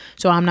school.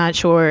 So I'm not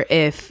sure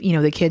if,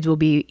 the kids will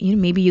be,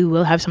 maybe you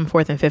will have some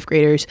 4th and 5th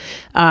graders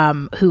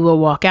who will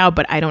walk out,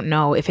 but I don't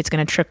know if it's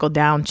going to trickle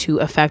down to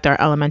affect our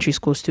elementary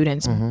school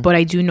students. Mm-hmm. But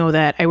I do know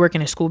that I work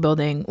in a school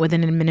building with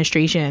an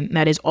administration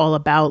that is all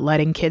about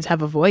letting kids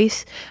have a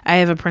voice. I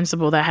have a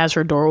principal that has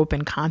her door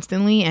open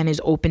constantly and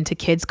is open to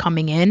kids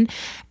coming in,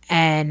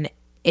 and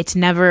it's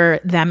never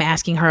them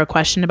asking her a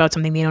question about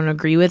something they don't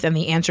agree with, and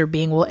the answer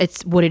being, well,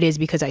 it's what it is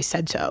because I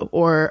said so.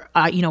 Or,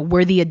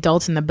 we're the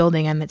adults in the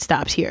building and it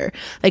stops here.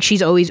 Like,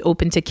 she's always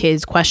open to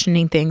kids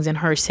questioning things and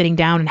her sitting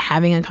down and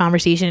having a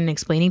conversation and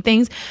explaining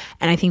things.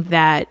 And I think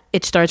that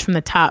it starts from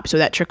the top. So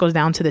that trickles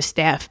down to the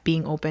staff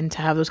being open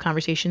to have those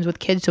conversations with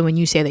kids. So when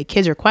you say that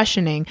kids are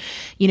questioning,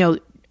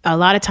 a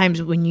lot of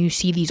times when you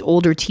see these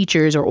older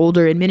teachers or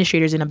older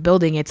administrators in a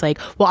building, it's like,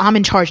 well, I'm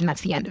in charge and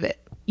that's the end of it.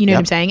 You know what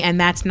I'm saying? And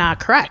that's not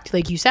correct.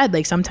 Like you said,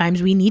 like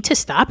sometimes we need to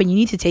stop and you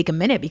need to take a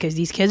minute, because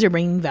these kids are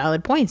bringing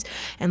valid points.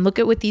 And look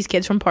at what these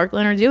kids from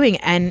Parkland are doing.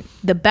 And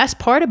the best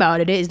part about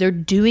it is they're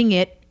doing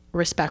it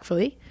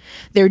respectfully.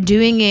 They're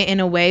doing it in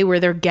a way where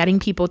they're getting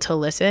people to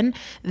listen.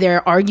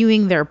 They're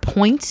arguing their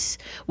points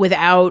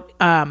without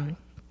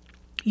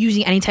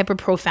using any type of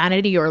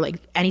profanity or like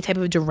any type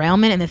of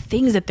derailment. And the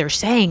things that they're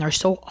saying are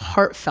so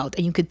heartfelt,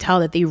 and you could tell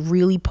that they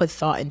really put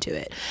thought into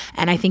it.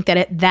 And I think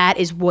that that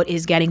is what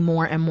is getting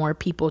more and more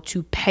people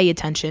to pay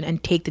attention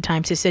and take the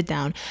time to sit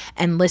down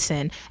and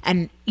listen.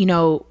 And,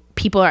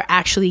 people are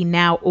actually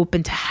now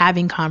open to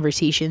having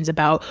conversations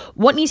about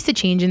what needs to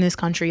change in this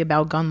country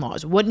about gun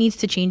laws, what needs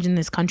to change in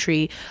this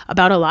country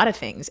about a lot of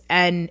things.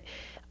 And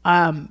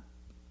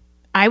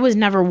I was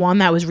never one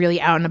that was really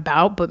out and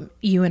about, but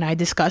you and I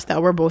discussed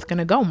that we're both going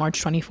to go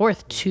March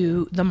 24th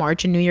to the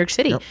march in New York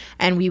City. Yep.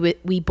 And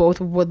we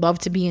both would love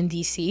to be in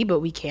DC,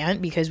 but we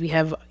can't because we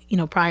have,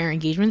 prior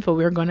engagements, but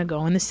we're going to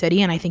go in the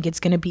city. And I think it's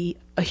going to be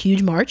a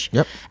huge march.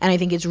 Yep. And I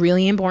think it's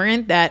really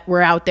important that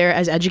we're out there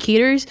as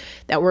educators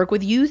that work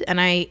with youth.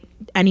 And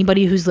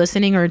anybody who's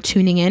listening or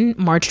tuning in,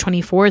 March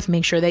 24th,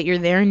 make sure that you're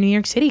there in New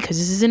York City because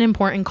this is an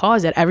important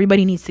cause that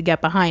everybody needs to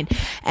get behind.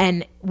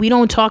 And we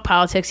don't talk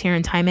politics here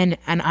in Time In,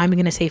 and I'm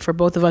going to say for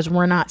both of us,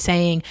 we're not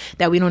saying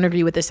that we don't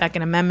agree with the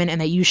Second Amendment and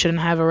that you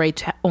shouldn't have a right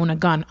to own a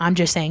gun. I'm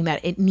just saying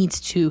that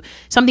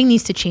something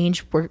needs to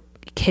change where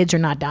kids are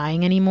not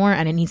dying anymore,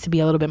 and it needs to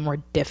be a little bit more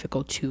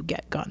difficult to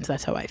get guns.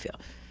 That's how I feel.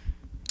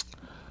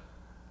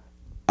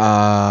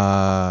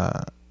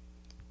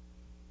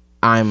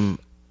 I'm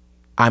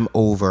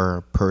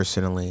over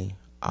personally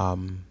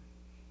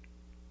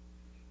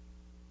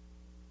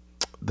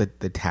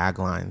the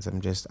taglines.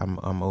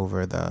 I'm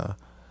over the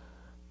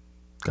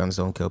guns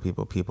don't kill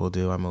people, people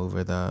do. I'm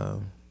over the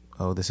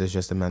this is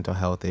just a mental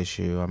health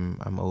issue.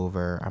 I'm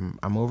over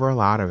a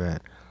lot of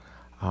it.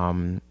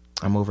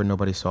 I'm over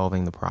nobody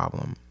solving the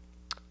problem.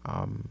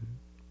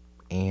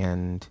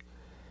 And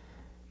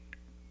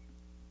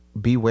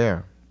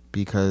beware,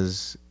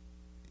 because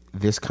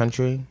this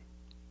country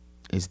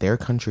is their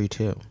country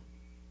too.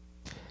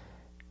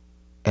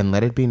 And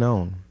let it be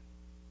known,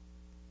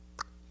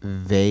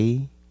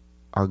 they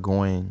are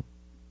going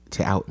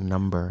to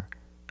outnumber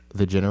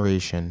the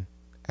generation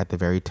at the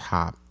very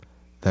top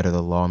that are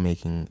the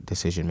lawmaking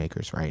decision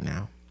makers right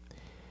now.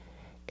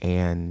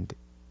 And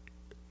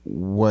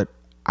what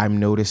I'm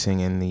noticing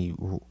in the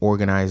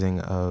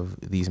organizing of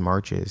these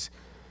marches,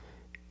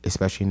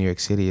 especially in New York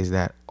City, is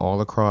that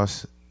all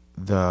across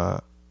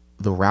the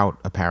route,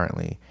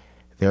 apparently,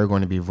 there are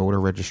going to be voter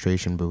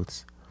registration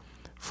booths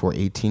for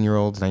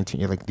 18-year-olds,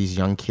 19, like these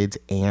young kids,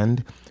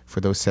 and for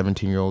those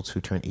 17-year-olds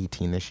who turn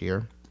 18 this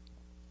year.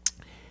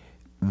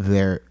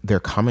 They're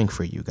coming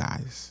for you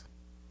guys.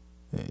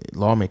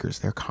 Lawmakers,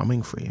 they're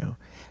coming for you.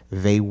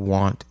 They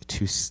want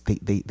to,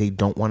 they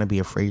don't want to be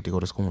afraid to go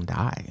to school and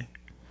die.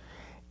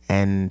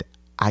 And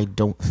I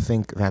don't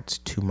think that's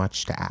too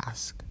much to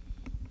ask.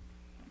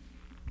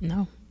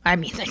 No. I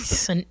mean,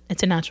 it's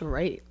a natural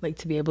right, like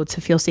to be able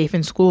to feel safe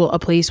in school, a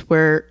place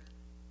where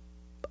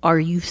our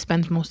youth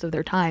spends most of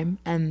their time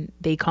and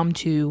they come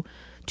to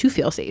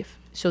feel safe.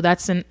 So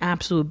that's an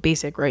absolute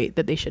basic right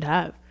that they should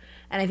have.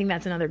 And I think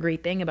that's another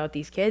great thing about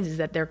these kids is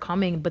that they're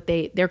coming, but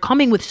they're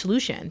coming with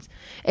solutions.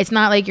 It's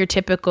not like your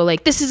typical,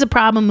 like, this is a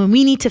problem and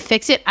we need to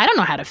fix it. I don't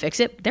know how to fix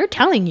it. They're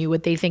telling you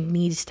what they think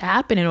needs to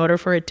happen in order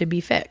for it to be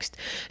fixed.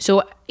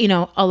 So,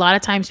 a lot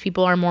of times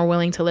people are more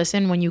willing to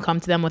listen when you come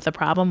to them with a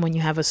problem, when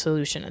you have a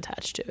solution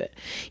attached to it.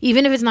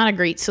 Even if it's not a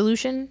great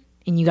solution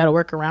and you got to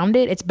work around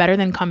it, it's better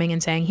than coming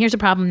and saying, here's a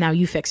problem, now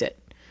you fix it.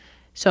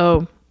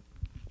 So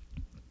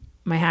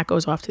my hat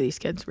goes off to these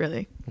kids,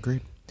 really.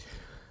 Agreed.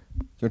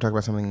 You want to talk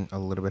about something a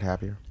little bit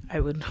happier? I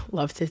would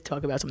love to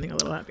talk about something a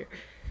little happier.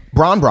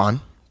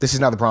 Bron. This is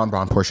now the Bron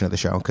portion of the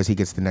show because he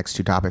gets the next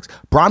two topics.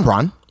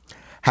 Bron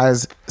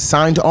has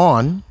signed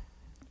on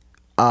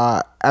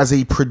as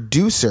a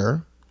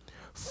producer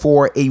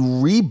for a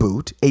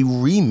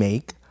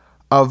remake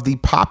of the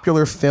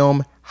popular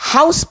film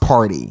House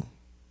Party.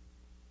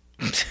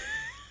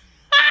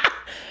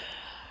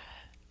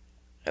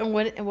 And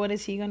what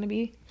is he going to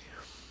be?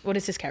 What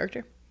is his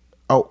character?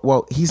 Oh,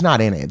 well, he's not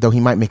in it, though he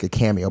might make a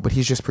cameo, but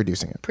he's just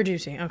producing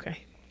it.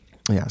 Okay.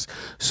 Yes.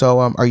 So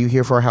are you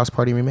here for a House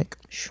Party remake?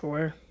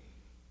 Sure.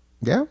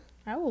 Yeah?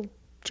 I will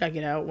check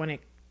it out when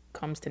it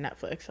comes to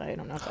Netflix. I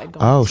don't know if I'd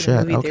go to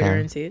the movie theater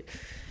and see it.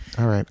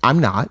 All right. I'm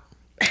not.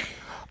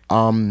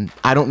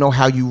 I don't know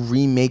how you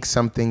remake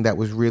something that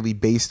was really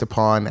based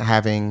upon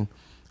having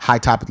high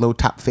top, low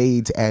top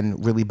fades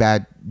and really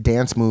bad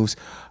dance moves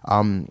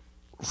from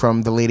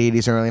the late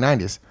 80s and early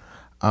 90s.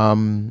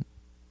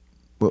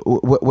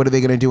 What are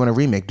they going to do in a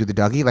remake? Do the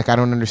Dougie? Like, I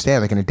don't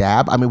understand. Like in a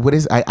dab? I mean, what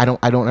is? I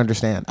don't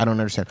understand. I don't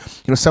understand.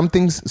 Some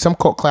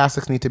cult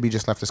classics need to be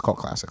just left as cult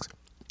classics.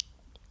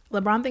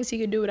 LeBron thinks he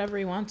could do whatever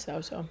he wants, though.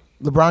 So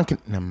LeBron can.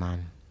 Never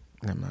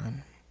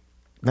mind.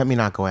 Let me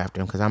not go after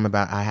him because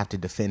I have to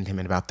defend him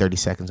in about 30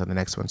 seconds on the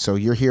next one. So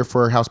you're here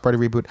for a House Party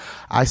reboot?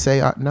 I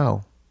say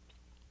no.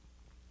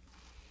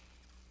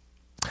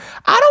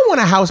 I don't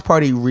want a House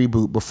Party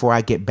reboot before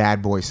I get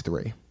Bad Boys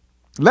 3.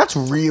 Let's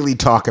really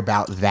talk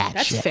about that.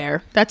 That's shit.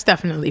 fair. That's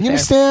definitely fair. You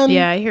understand?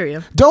 Yeah, I hear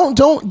you.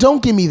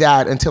 Don't give me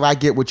that until I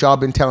get what y'all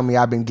been telling me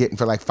I've been getting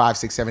for like 5,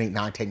 6, 7, 8,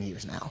 9, 10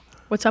 years now.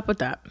 What's up with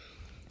that?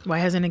 Why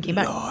hasn't it came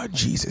back? Lord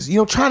Jesus.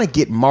 Trying to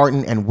get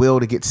Martin and Will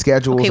to get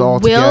schedules all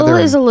together. Will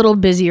is a little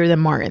busier than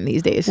Martin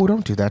these days. Oh,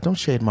 don't do that. Don't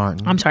shade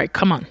Martin. I'm sorry.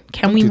 Come on.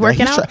 Can we work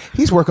it out?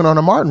 He's working on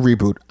a Martin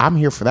reboot. I'm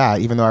here for that,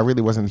 even though I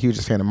really wasn't the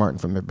hugest fan of Martin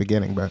from the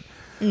beginning. But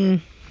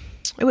it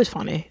was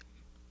funny.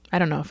 I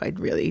don't know if I'd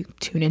really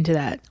tune into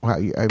that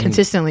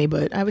consistently,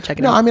 but I would check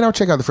it out. No, I mean, I'll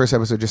check out the first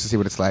episode just to see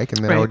what it's like.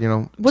 And then I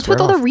would, What's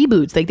with all the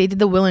reboots? Like they did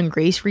the Will and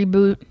Grace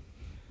reboot.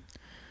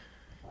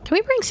 Can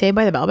we bring Saved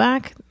by the Bell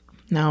back?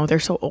 No, they're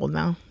so old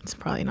now. It's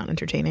probably not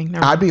entertaining.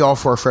 I'd be all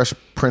for a Fresh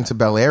Prince of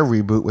Bel-Air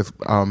reboot with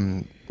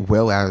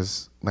Will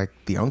as like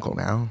the uncle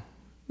now.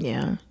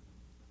 Yeah.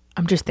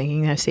 I'm just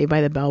thinking that Saved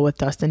by the Bell with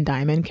Dustin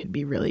Diamond could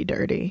be really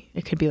dirty.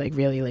 It could be like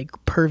really like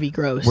pervy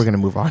gross. We're going to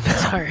move on now.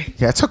 Sorry.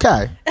 Yeah, it's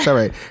okay. It's all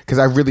right. Because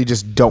I really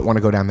just don't want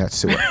to go down that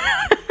sewer.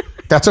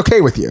 That's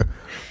okay with you.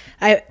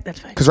 That's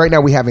fine. Because right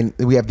now we have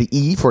the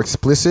E for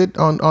explicit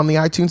on the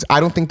iTunes. I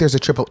don't think there's a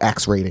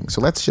XXX rating.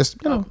 So let's just,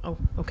 Oh,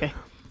 okay.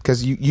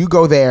 Because you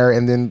go there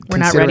and then We're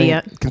not ready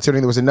yet.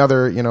 Considering there was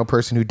another,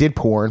 person who did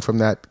porn from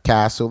that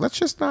cast. So let's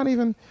just not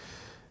even.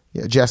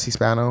 Yeah, Jessie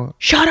Spano.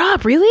 Shut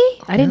up!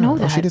 Really? I didn't know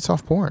that. She did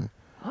soft porn.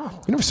 Oh,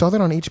 you never saw that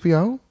on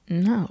HBO?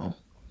 No.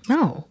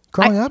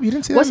 Growing up, you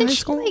didn't see that in high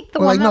school? Wasn't she like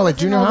the one that was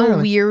junior in all high?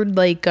 the weird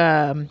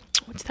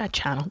what's that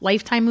channel?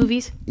 Lifetime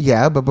movies?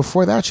 Yeah, but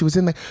before that, she was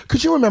in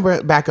could you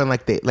remember back on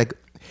HBO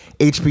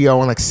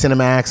and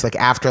Cinemax,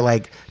 after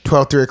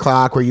 12, 3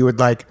 o'clock, where you would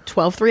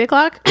 12, 3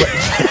 o'clock?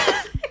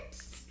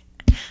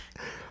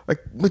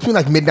 Between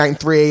midnight and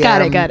 3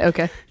 a.m. Got it,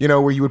 okay.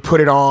 Where you would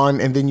put it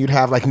on and then you'd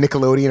have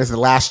Nickelodeon as the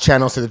last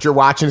channel so that you're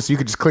watching it so you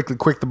could just click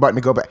the button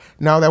to go back.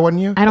 No, that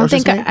wasn't you? I don't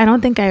think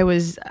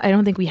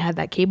we had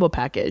that cable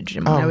package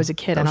when I was a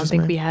kid. I don't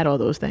think we had all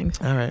those things.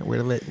 All right, way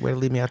to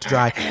leave me out to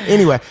dry.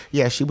 Anyway,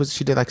 yeah, she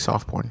did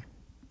soft porn.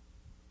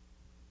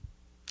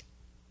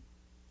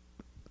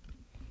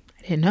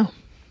 I didn't know.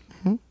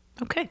 Mm-hmm.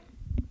 Okay.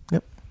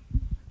 Yep.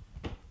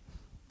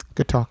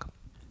 Good talk.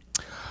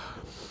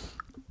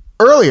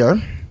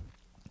 Earlier,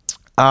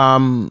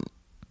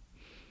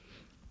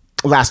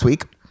 last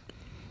week,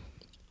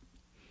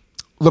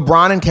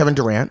 LeBron and Kevin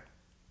Durant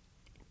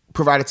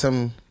provided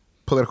some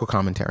political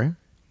commentary,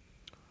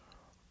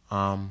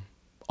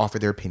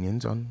 offered their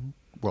opinions on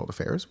world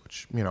affairs,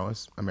 which,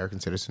 as American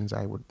citizens,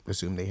 I would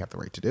assume they have the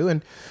right to do.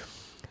 And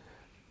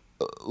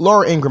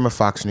Laura Ingraham of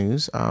Fox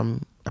News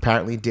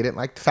apparently didn't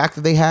like the fact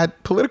that they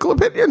had political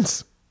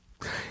opinions.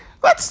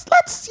 Let's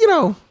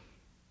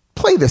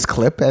play this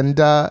clip and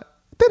then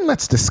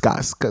let's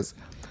discuss, because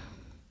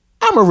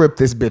I'm gonna rip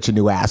this bitch a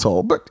new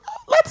asshole. But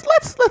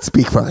let's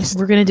speak first.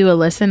 We're gonna do a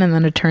listen and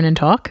then a turn and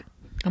talk.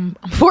 I'm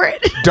for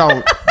it.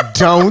 Don't.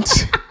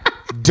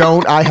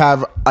 I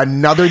have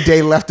another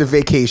day left of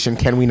vacation.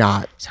 Can we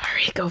not?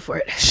 Sorry, go for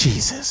it.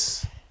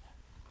 Jesus.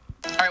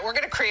 All right, we're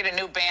going to create a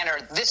new banner.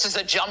 This is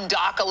a Jum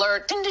Doc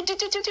alert.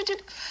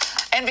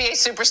 NBA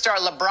superstar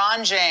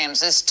LeBron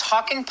James is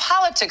talking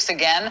politics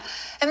again,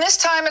 and this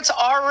time it's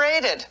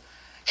R-rated.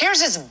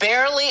 Here's his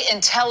barely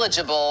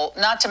intelligible,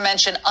 not to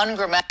mention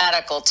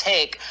ungrammatical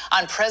take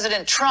on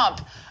President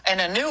Trump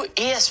in a new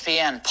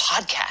ESPN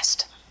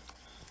podcast.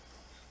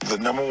 The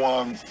number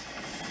one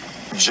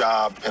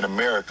job in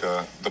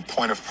America, the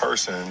point of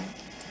person,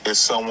 is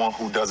someone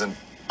who doesn't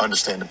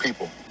understand the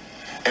people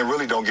and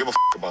really don't give a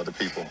about the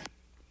people.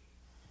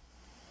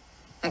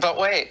 But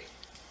wait,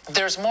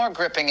 there's more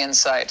gripping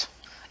insight.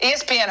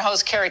 ESPN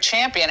host Carrie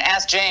Champion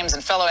asked James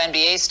and fellow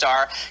NBA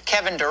star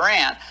Kevin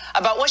Durant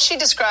about what she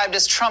described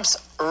as Trump's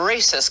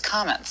racist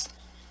comments.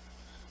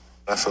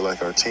 I feel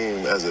like our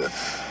team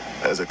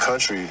as a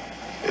country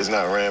is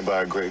not ran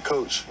by a great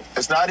coach.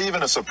 It's not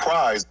even a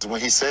surprise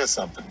when he says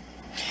something.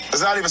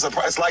 It's not even a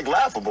surprise. It's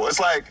laughable. It's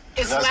laughable.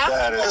 It's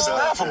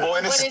laughable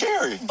and it's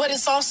scary. But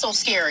it's also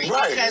scary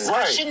because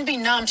I shouldn't be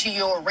numb to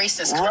your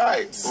racist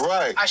comments.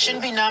 Right. I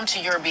shouldn't be numb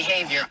to your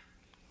behavior.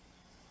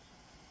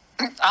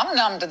 I'm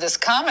numb to this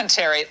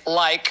commentary.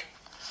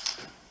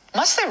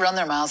 Must they run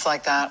their mouths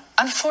like that?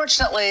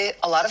 Unfortunately,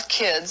 a lot of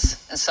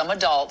kids and some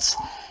adults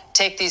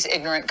take these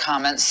ignorant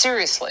comments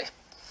seriously.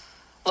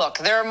 Look,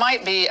 there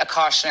might be a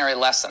cautionary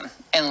lesson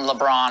in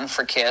LeBron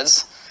for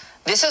kids.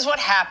 This is what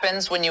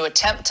happens when you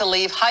attempt to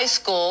leave high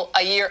school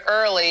a year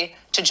early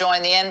to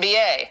join the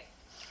NBA.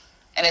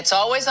 And it's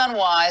always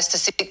unwise to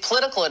seek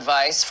political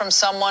advice from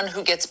someone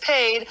who gets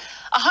paid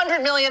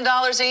 $100 million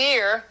a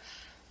year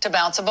to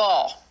bounce a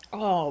ball.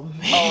 Oh, man.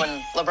 Oh,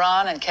 and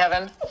LeBron and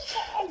Kevin,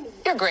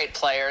 you're great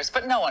players,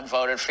 but no one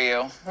voted for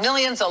you.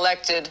 Millions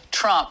elected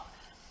Trump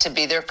to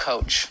be their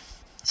coach.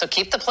 So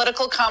keep the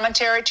political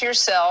commentary to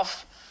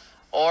yourself,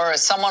 or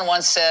as someone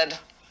once said,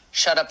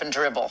 shut up and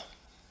dribble.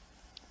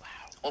 Wow.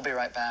 We'll be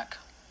right back.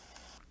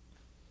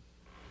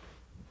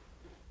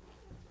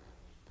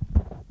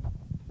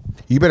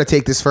 You better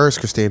take this first,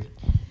 Christine.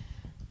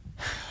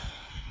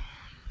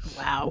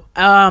 Wow.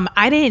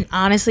 I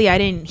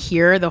didn't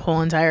hear the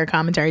whole entire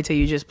commentary till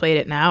you just played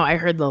it now. I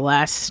heard the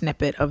last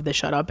snippet of the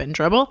shut up and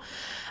dribble.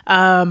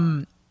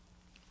 I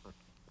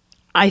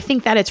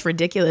think that it's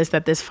ridiculous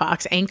that this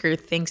Fox anchor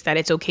thinks that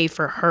it's okay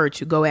for her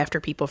to go after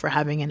people for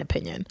having an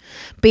opinion.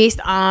 Based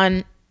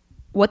on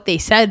what they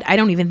said, I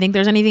don't even think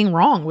there's anything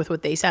wrong with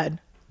what they said.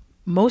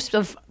 Most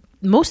of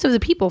the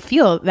people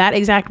feel that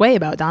exact way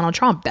about Donald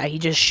Trump, that he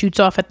just shoots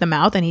off at the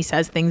mouth and he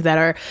says things that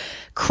are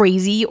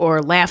crazy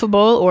or laughable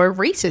or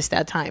racist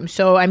at times.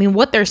 So, I mean,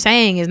 what they're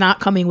saying is not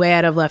coming way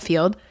out of left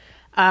field.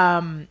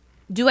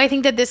 Do I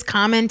think that this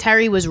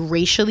commentary was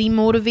racially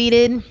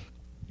motivated?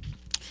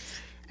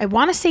 I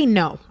want to say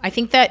no. I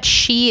think that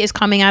she is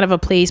coming out of a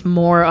place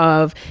more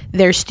of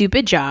they're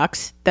stupid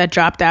jocks that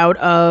dropped out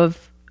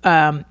of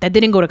that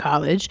didn't go to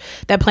college,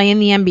 that play in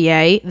the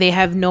NBA. They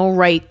have no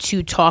right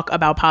to talk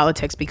about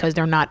politics because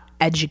they're not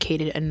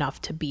educated enough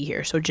to be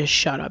here. So just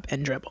shut up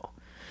and dribble.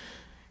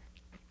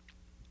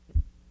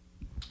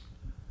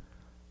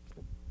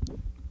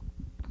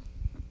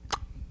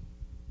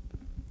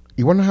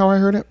 You want to know how I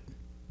heard it?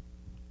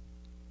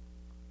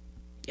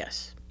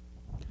 Yes.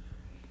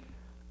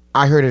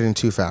 I heard it in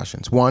two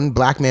fashions. One,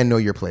 black man, know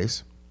your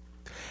place.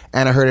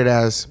 And I heard it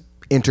as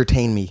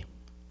entertain me.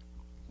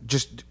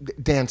 Just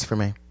dance for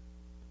me.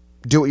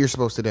 Do what you're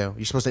supposed to do.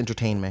 You're supposed to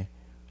entertain me.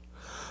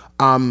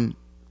 The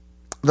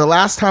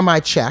last time I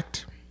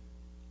checked,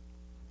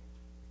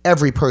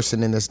 every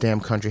person in this damn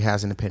country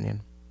has an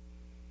opinion.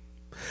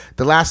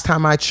 The last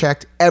time I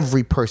checked,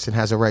 every person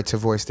has a right to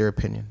voice their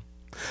opinion.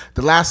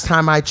 The last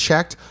time I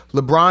checked,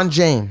 LeBron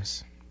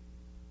James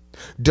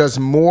does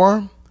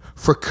more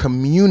for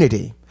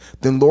community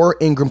than Laura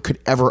Ingraham could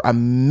ever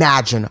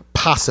imagine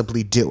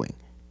possibly doing.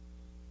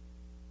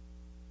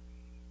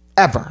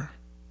 Ever.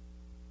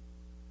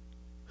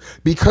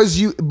 Because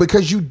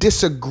you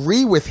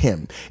disagree with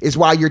him is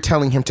why you're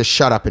telling him to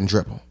shut up and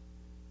dribble.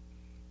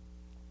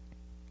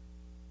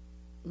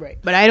 Right.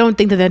 But I don't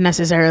think that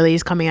necessarily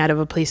is coming out of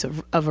a place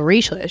of a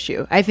racial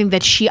issue. I think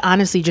that she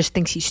honestly just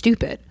thinks he's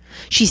stupid.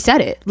 She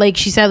said it. Like,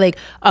 she said, like,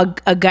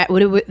 a guy,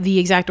 the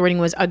exact wording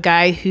was, a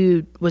guy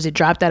who, was it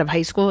dropped out of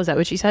high school? Is that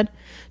what she said?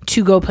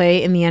 To go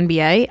play in the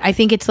NBA. I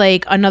think it's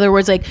like, in other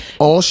words, like,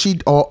 all she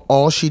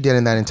did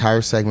in that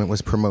entire segment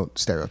was promote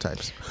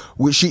stereotypes.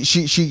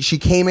 She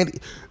came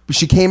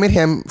at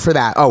him for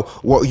that. Oh,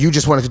 well, you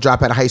just wanted to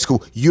drop out of high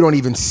school. You don't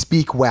even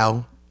speak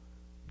well.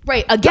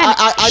 Right. Again,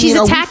 she's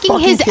attacking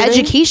his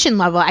education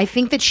level. I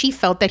think that she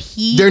felt that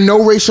there are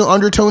no racial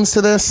undertones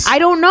to this. I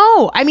don't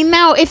know. I mean,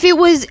 now if it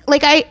was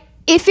Kristaps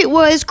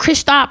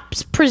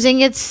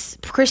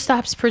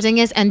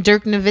Porzingis and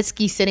Dirk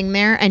Nowitzki sitting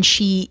there and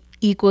she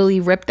equally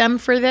ripped them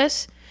for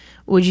this,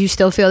 would you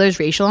still feel there's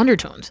racial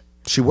undertones?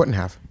 She wouldn't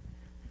have.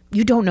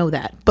 You don't know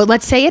that. But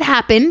let's say it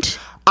happened.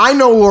 I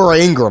know Laura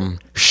Ingraham.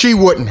 She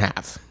wouldn't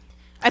have.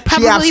 I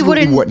probably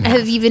wouldn't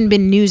have even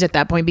been news at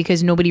that point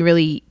because nobody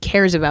really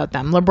cares about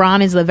them.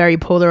 LeBron is a very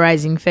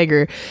polarizing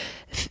figure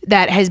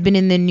that has been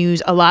in the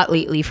news a lot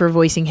lately for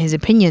voicing his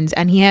opinions,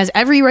 and he has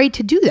every right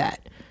to do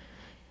that.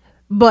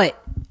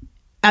 But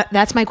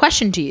that's my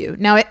question to you.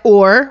 Now,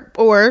 or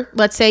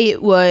let's say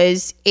it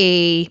was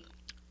a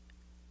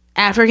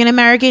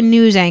African-American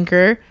news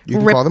anchor. You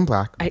can call them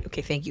black.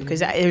 Okay, thank you, because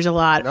there's a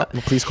lot. No,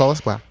 please call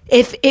us black.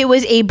 If it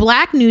was a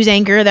black news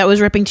anchor that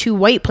was ripping two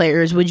white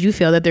players, would you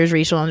feel that there's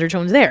racial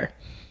undertones there?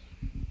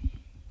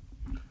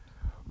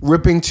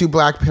 Ripping two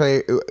black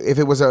players, if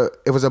it was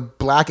a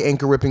black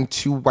anchor ripping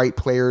two white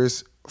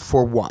players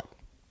for what?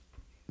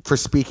 For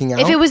speaking out?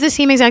 If it was the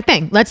same exact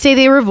thing. Let's say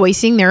they were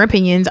voicing their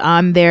opinions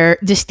on their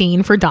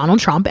disdain for Donald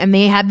Trump, and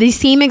they had the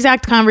same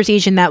exact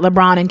conversation that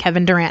LeBron and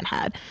Kevin Durant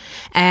had.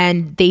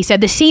 And they said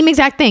the same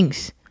exact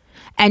things.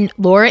 And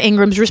Laura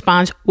Ingram's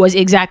response was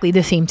exactly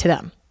the same to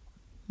them.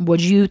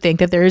 Would you think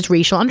that there is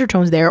racial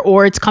undertones there,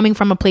 or it's coming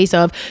from a place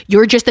of,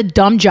 you're just a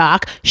dumb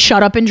jock,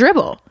 shut up and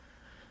dribble?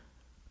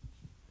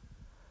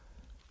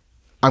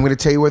 I'm going to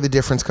tell you where the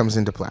difference comes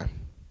into play.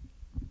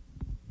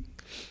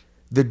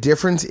 The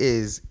difference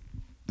is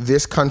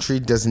this country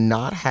does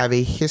not have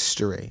a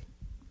history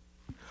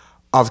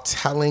of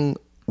telling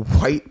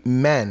white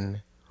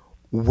men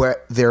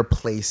what their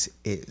place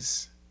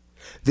is.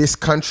 This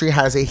country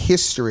has a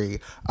history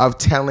of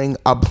telling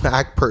a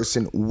black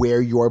person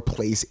where your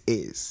place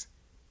is.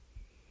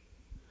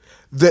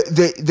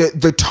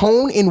 The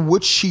tone in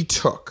which she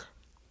took.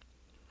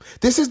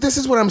 This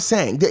is what I'm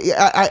saying.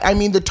 I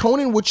mean, the tone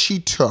in which she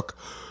took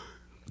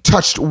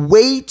touched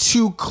way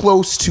too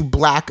close to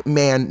black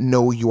man,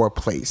 know your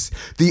place.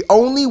 The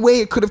only way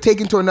it could have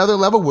taken to another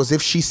level was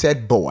if she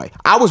said boy.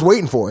 I was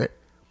waiting for it.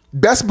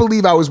 Best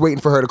believe I was waiting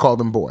for her to call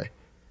them boy.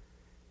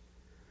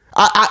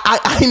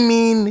 I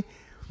mean,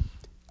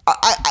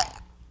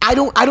 I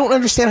don't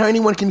understand how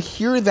anyone can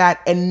hear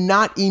that and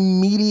not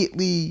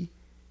immediately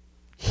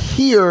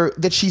hear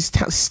that she's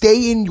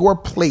stay in your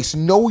place,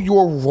 know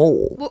your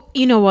role. Well,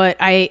 you know what?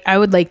 I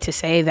would like to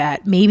say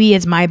that maybe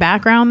it's my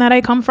background that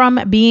I come from,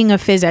 being a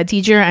phys ed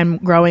teacher and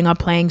growing up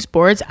playing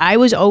sports. I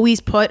was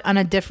always put on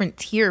a different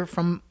tier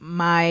from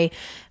my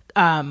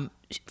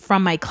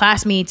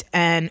classmates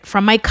and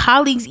from my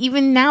colleagues,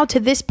 even now to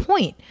this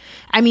point.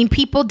 I mean,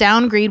 people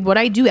downgrade what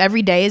I do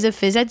every day as a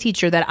phys ed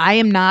teacher, that I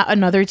am not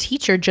another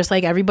teacher just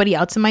like everybody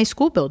else in my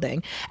school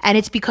building. And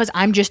it's because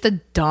I'm just a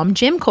dumb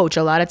gym coach.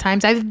 A lot of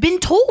times I've been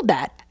told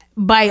that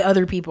by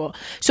other people.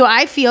 So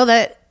I feel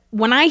that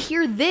when I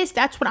hear this,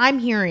 that's what I'm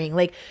hearing.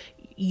 Like,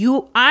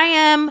 I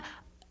am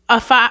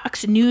a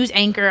Fox News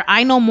anchor.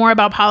 I know more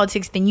about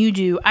politics than you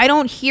do. I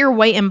don't hear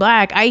white and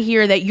black. I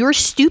hear that you're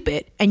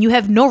stupid and you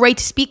have no right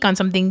to speak on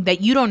something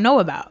that you don't know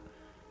about.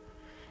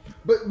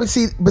 But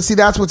see,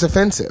 that's what's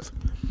offensive.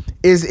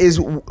 Is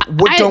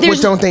what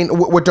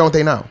don't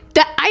they know?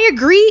 I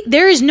agree.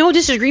 There is no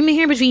disagreement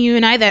here between you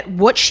and I that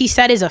what she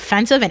said is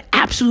offensive and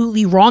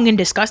absolutely wrong and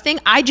disgusting.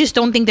 I just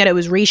don't think that it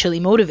was racially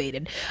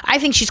motivated. I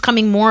think she's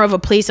coming more of a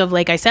place of,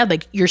 like I said,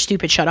 like, you're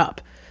stupid, shut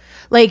up.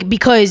 Like,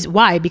 because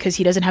why? Because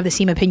he doesn't have the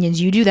same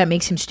opinions you do that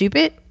makes him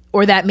stupid?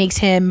 Or that makes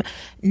him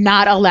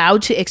not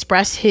allowed to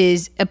express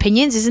his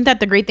opinions? Isn't that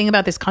the great thing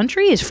about this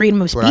country, is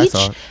freedom of speech,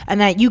 and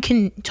that you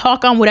can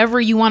talk on whatever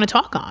you want to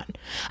talk on?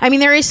 I mean,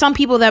 there is some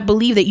people that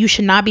believe that you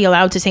should not be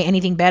allowed to say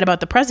anything bad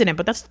about the president,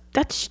 but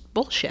that's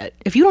bullshit.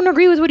 If you don't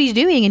agree with what he's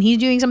doing and he's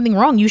doing something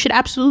wrong, you should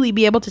absolutely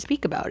be able to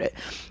speak about it.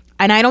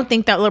 And I don't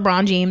think that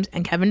LeBron James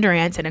and Kevin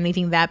Durant said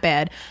anything that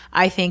bad.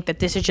 I think that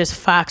this is just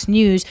Fox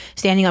News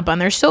standing up on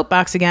their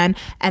soapbox again,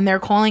 and they're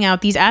calling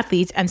out these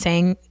athletes and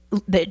saying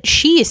that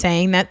she is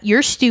saying that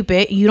you're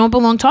stupid, you don't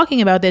belong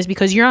talking about this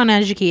because you're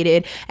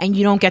uneducated and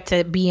you don't get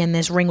to be in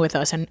this ring with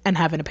us and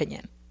have an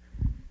opinion.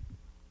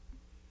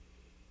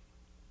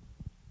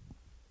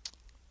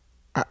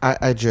 I'm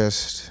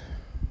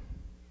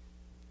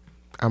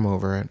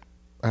over it.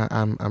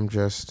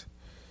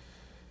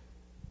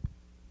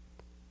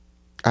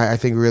 I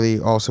think really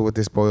also what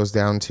this boils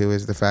down to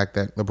is the fact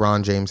that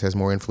LeBron James has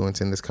more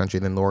influence in this country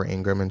than Laura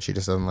Ingraham, and she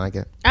just doesn't like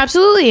it.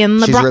 Absolutely,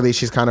 and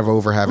she's kind of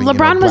over having.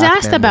 LeBron was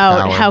asked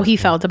about how he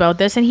felt about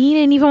this, and he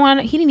didn't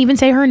even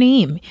say her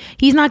name.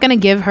 He's not going to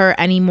give her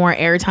any more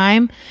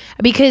airtime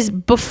because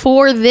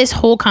before this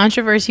whole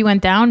controversy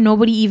went down,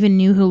 nobody even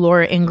knew who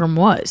Laura Ingraham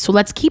was. So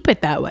let's keep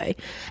it that way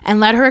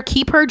and let her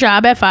keep her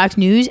job at Fox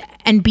News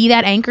and be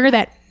that anchor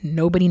that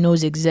nobody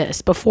knows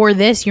exists. Before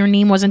this, your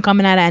name wasn't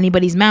coming out of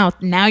anybody's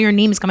mouth. Now your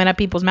name is coming out of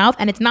people's mouth,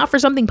 and it's not for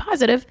something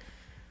positive.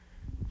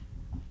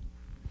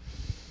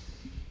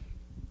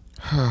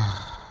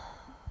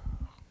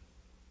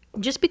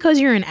 Just because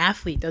you're an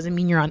athlete doesn't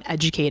mean you're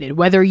uneducated.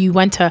 Whether you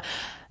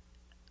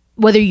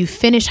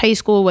finished high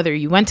school, whether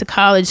you went to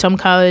college, some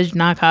college,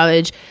 not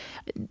college,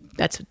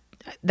 that's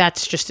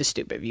just a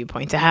stupid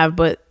viewpoint to have.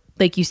 But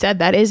like you said,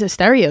 that is a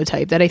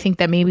stereotype that I think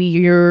that maybe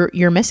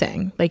you're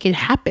missing. Like, it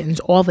happens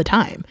all the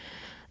time.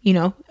 You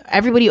know,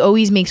 everybody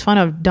always makes fun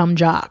of dumb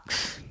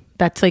jocks.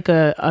 That's like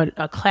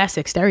a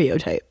classic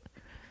stereotype.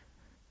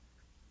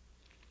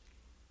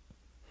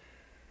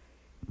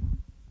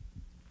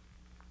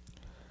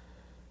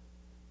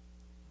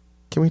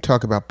 Can we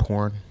talk about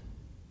porn?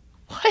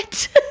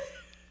 What?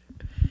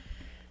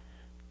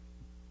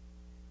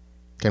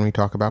 Can we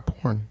talk about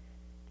porn?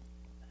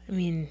 I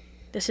mean,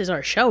 this is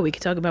our show. We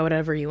can talk about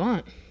whatever you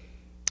want.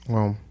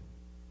 Well,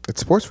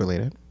 it's sports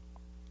related.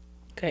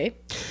 Okay.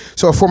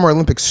 So a former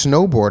Olympic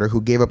snowboarder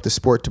who gave up the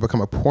sport to become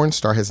a porn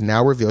star has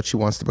now revealed she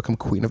wants to become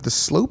queen of the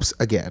slopes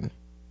again.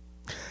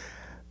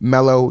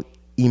 Melo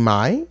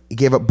Imai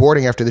gave up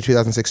boarding after the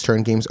 2006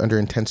 Turn Games under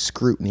intense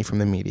scrutiny from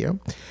the media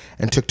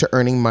and took to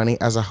earning money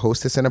as a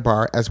hostess in a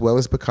bar, as well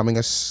as becoming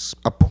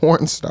a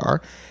porn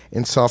star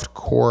in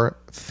softcore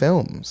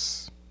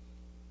films.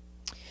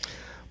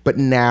 But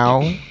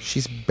now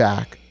she's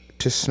back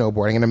to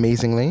snowboarding, and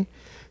amazingly,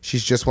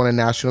 she's just won a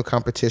national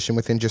competition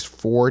within just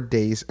 4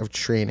 days of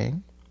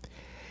training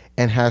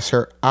and has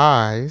her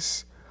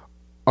eyes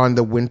on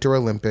the Winter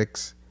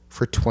Olympics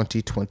for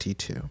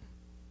 2022.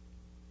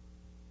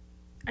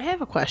 I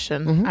have a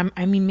question. Mm-hmm.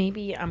 I mean,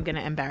 maybe I'm going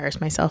to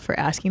embarrass myself for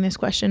asking this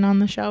question on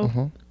the show.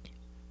 Mm-hmm.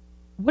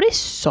 What is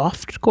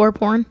softcore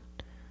porn?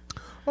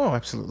 Oh,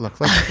 absolutely. Look,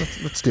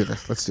 let's do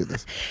this. Let's do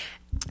this.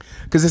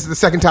 Because this is the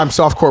second time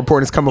softcore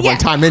porn has come up on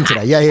Time In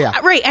today. Yeah.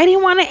 Right. I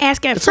didn't want to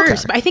ask at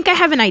first, but I think I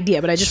have an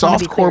idea, but I just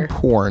want to be clear. Softcore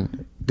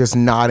porn does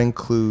not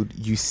include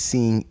you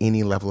seeing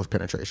any level of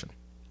penetration.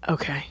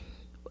 Okay.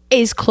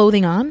 Is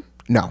clothing on?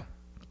 No.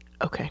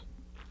 Okay.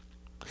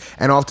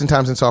 And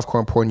oftentimes in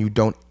softcore porn, you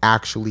don't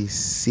actually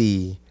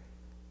see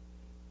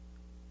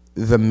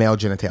the male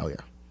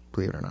genitalia,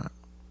 believe it or not,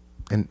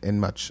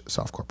 in much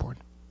softcore porn.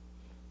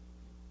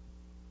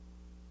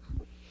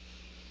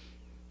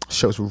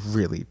 Show's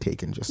really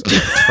taken just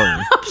a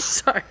turn.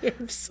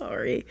 I'm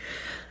sorry.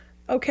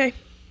 Okay.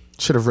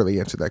 Should have really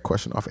answered that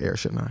question off air,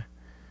 shouldn't I?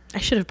 I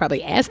should have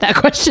probably asked that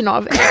question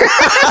off air.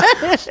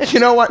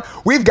 You know what?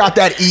 We've got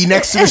that E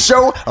next to the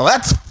show.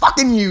 Let's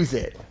fucking use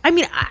it. I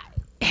mean,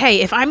 hey,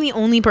 if I'm the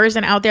only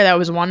person out there that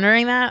was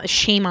wondering that,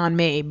 shame on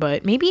me.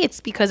 But maybe it's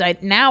because I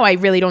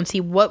really don't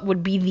see what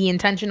would be the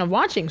intention of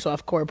watching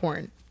softcore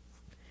porn.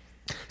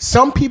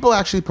 Some people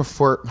actually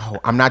prefer. No,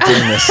 I'm not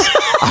doing this.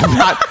 I'm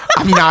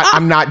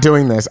not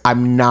doing this.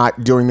 I'm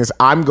not doing this.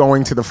 I'm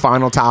going to the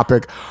final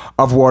topic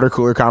of water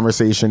cooler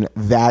conversation.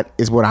 That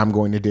is what I'm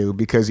going to do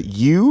because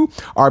you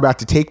are about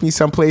to take me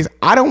someplace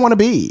I don't want to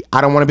be. I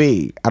don't want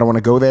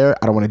to go there.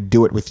 I don't want to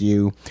do it with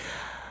you.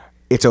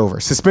 It's over.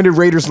 Suspended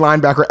Raiders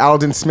linebacker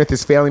Aldon Smith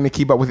is failing to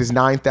keep up with his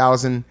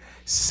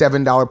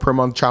 $9,007 per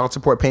month child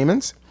support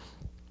payments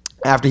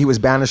after he was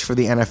banished for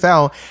the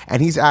NFL,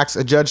 and he's asked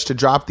a judge to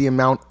drop the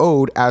amount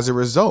owed as a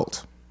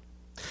result.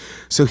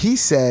 So he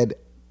said,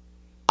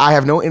 I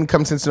have no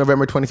income since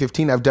November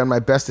 2015. I've done my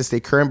best to stay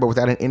current, but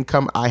without an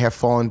income, I have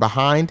fallen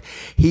behind.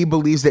 He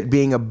believes that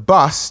being a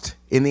bust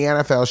in the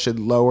NFL should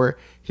lower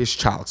his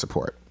child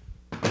support.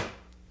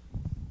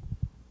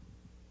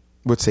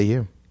 What say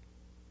you?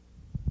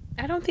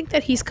 I don't think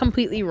that he's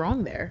completely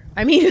wrong there.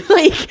 I mean,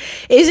 like,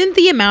 isn't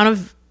the amount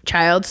of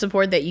child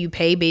support that you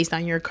pay based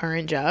on your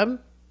current job,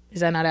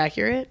 is that not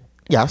accurate?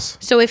 Yes.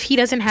 So if he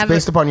doesn't have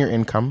based upon your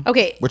income,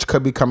 okay, which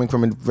could be coming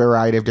from a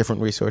variety of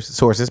different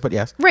sources, but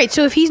yes. Right.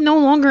 So if he's no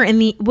longer in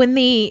the when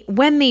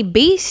they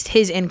based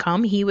his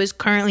income, he was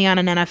currently on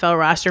an NFL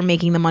roster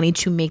making the money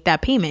to make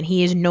that payment.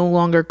 He is no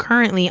longer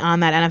currently on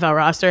that NFL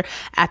roster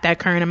at that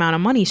current amount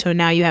of money. So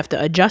now you have to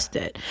adjust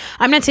it.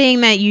 I'm not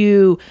saying that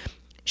you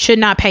should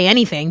not pay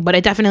anything, but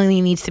it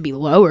definitely needs to be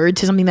lowered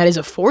to something that is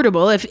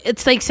affordable. If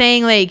it's like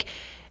saying like,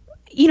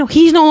 you know,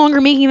 he's no longer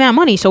making that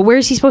money, so where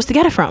is he supposed to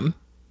get it from?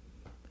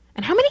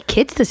 And how many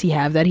kids does he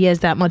have that he has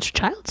that much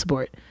child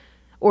support?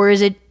 Or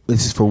is it...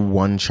 This is for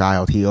one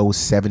child. He owes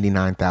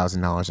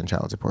 $79,000 in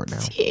child support now.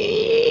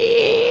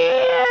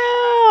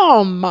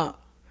 Damn.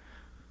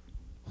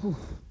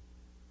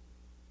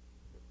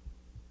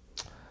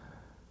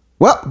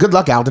 Well, good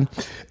luck, Alden.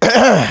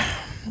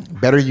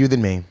 Better you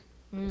than me.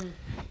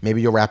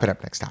 Maybe you'll wrap it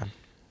up next time.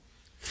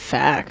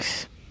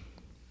 Facts.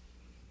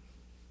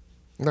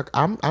 Look,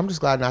 I'm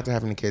just glad not to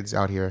have any kids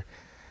out here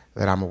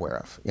that I'm aware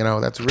of. You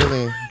know, that's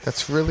really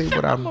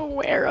what I'm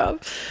aware of.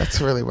 That's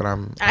really what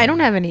I'm I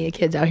don't have any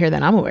kids out here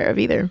that I'm aware of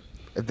either.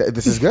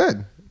 This is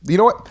good. You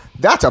know what?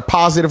 That's a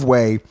positive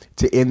way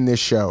to end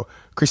this show.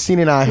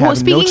 Christina and I have no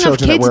children. Speaking of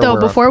kids, though,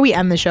 before we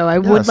end the show, I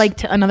would Yes. like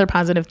to another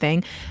positive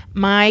thing.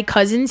 My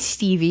cousin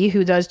Stevie,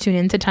 who does tune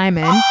into Time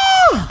In,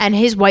 and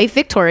his wife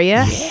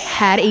Victoria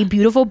had a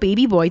beautiful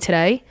baby boy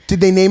today.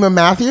 Did they name him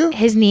Matthew?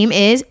 His name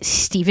is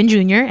Stephen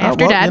Jr.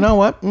 after Dad. You know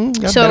what?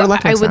 So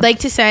I would like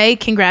to say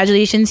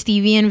congratulations,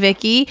 Stevie and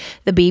Vicky.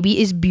 The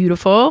baby is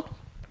beautiful.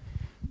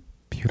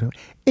 Beautiful.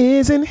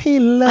 Isn't he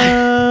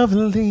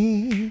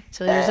lovely?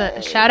 So there's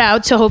a shout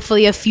out to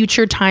hopefully a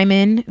future Time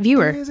In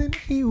viewer. Isn't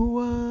he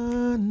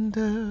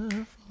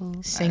wonderful?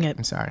 Sing it.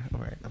 I'm sorry. All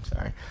right, I'm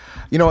sorry.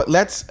 You know what?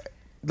 Let's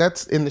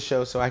end the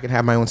show so I can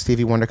have my own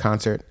Stevie Wonder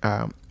concert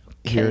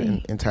here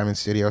in Time In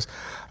Studios.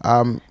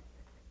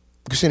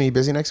 Christina, are you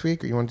busy next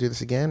week, or you want to do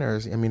this again, or are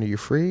you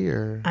free?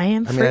 Or I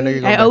am free. I know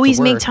you're going I back to always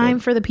make work, time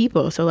but- for the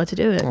people, so let's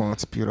do it. Oh,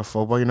 that's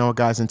beautiful. Well, you know what,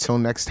 guys, until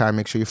next time,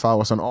 make sure you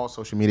follow us on all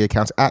social media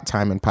accounts at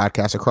Time In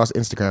Podcast across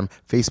Instagram,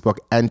 Facebook,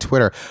 and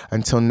Twitter.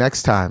 Until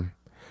next time,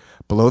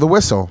 below the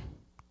whistle,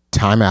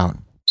 time out.